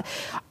things. But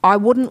I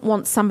wouldn't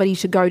want somebody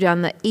to go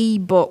down the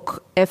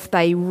e-book if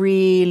they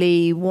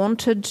really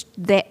wanted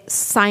that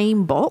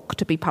same book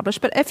to be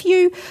published. But if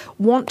you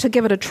want to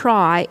give it a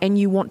try and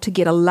you want to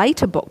get a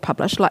later book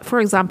published, like for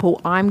example,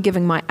 I'm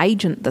giving my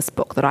agent this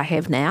book that I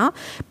have now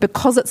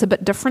because it's a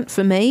bit different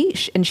for me,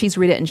 and she's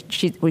read it and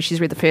she's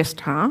read the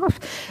first half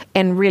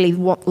and really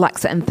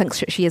likes it and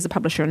thinks she has a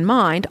publisher in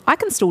mind. I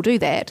can still do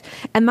that,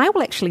 and they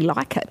will actually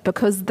like it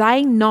because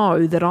they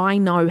know that I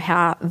know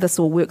how this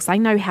all works. They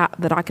know how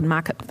that I can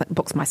market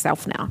books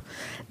myself now.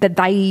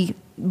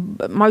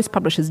 Most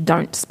publishers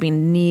don't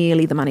spend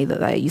nearly the money that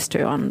they used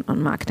to on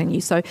marketing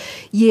you. So,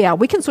 yeah,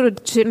 we can sort of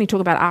certainly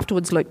talk about it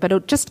afterwards, Luke, but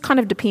it just kind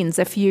of depends.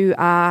 If you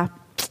are,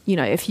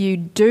 if you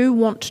do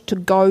want to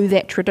go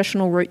that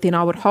traditional route, then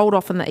I would hold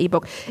off on the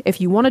ebook.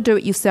 If you want to do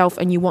it yourself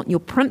and you want your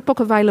print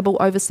book available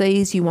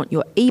overseas, you want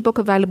your ebook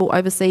available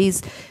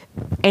overseas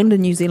and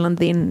in New Zealand,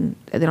 then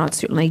I'd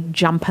certainly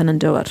jump in and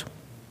do it.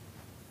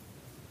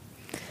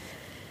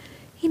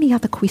 Any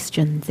other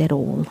questions at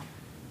all?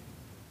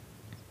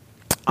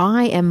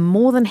 I am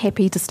more than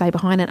happy to stay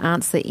behind and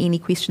answer any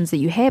questions that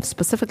you have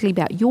specifically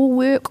about your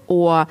work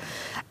or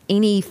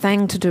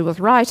anything to do with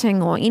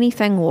writing or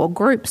anything or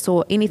groups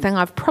or anything.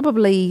 I've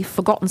probably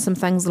forgotten some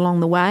things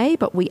along the way,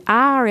 but we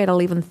are at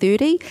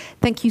 11:30.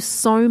 Thank you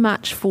so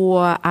much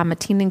for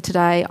attending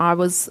today.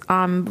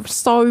 I'm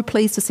so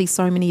pleased to see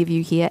so many of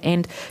you here,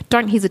 and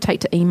don't hesitate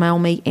to email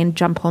me and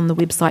jump on the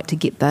website to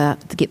get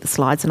the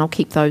slides, and I'll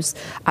keep those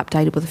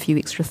updated with a few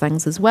extra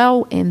things as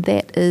well. And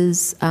that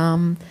is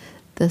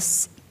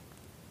this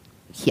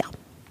here.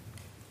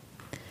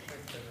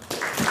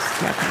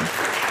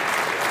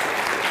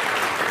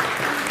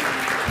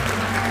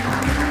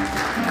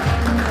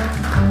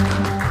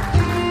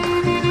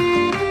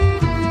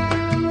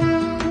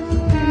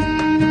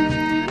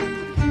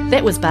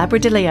 That was Barbara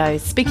DeLeo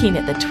speaking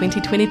at the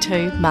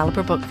 2022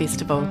 Marlborough Book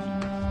Festival.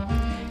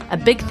 A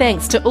big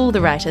thanks to all the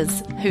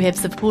writers who have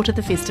supported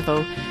the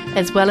festival,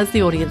 as well as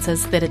the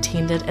audiences that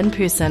attended in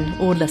person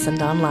or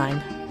listened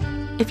online.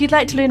 If you'd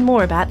like to learn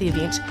more about the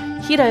event,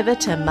 head over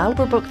to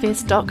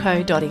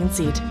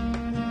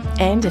marlboroughbookfest.co.nz.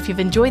 And if you've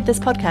enjoyed this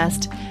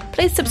podcast,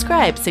 please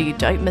subscribe so you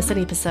don't miss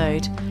an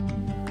episode.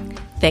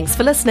 Thanks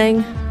for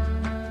listening.